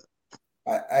call her.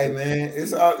 Hey man,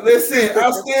 it's all. Listen, I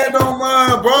stand on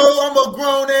mine, bro. I'm a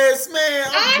grown ass man.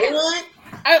 I'm good.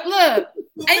 Look.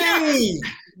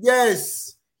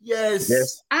 Yes.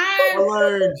 I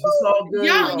learned. It's all good.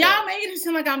 Y'all make it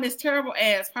seem like I'm this terrible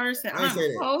ass person. I'm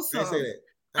wholesome.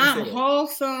 I'm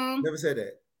wholesome. Never said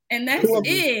that. And that's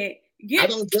it. I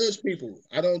don't judge people.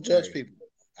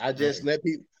 I just let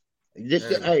people.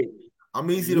 Hey. I'm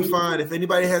easy to find. If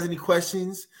anybody has any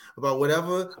questions about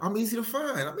whatever, I'm easy to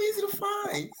find.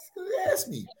 Ask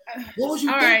me. What was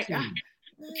you thinking?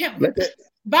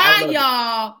 Bye,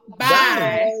 y'all.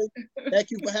 Bye. Thank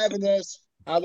you for having us.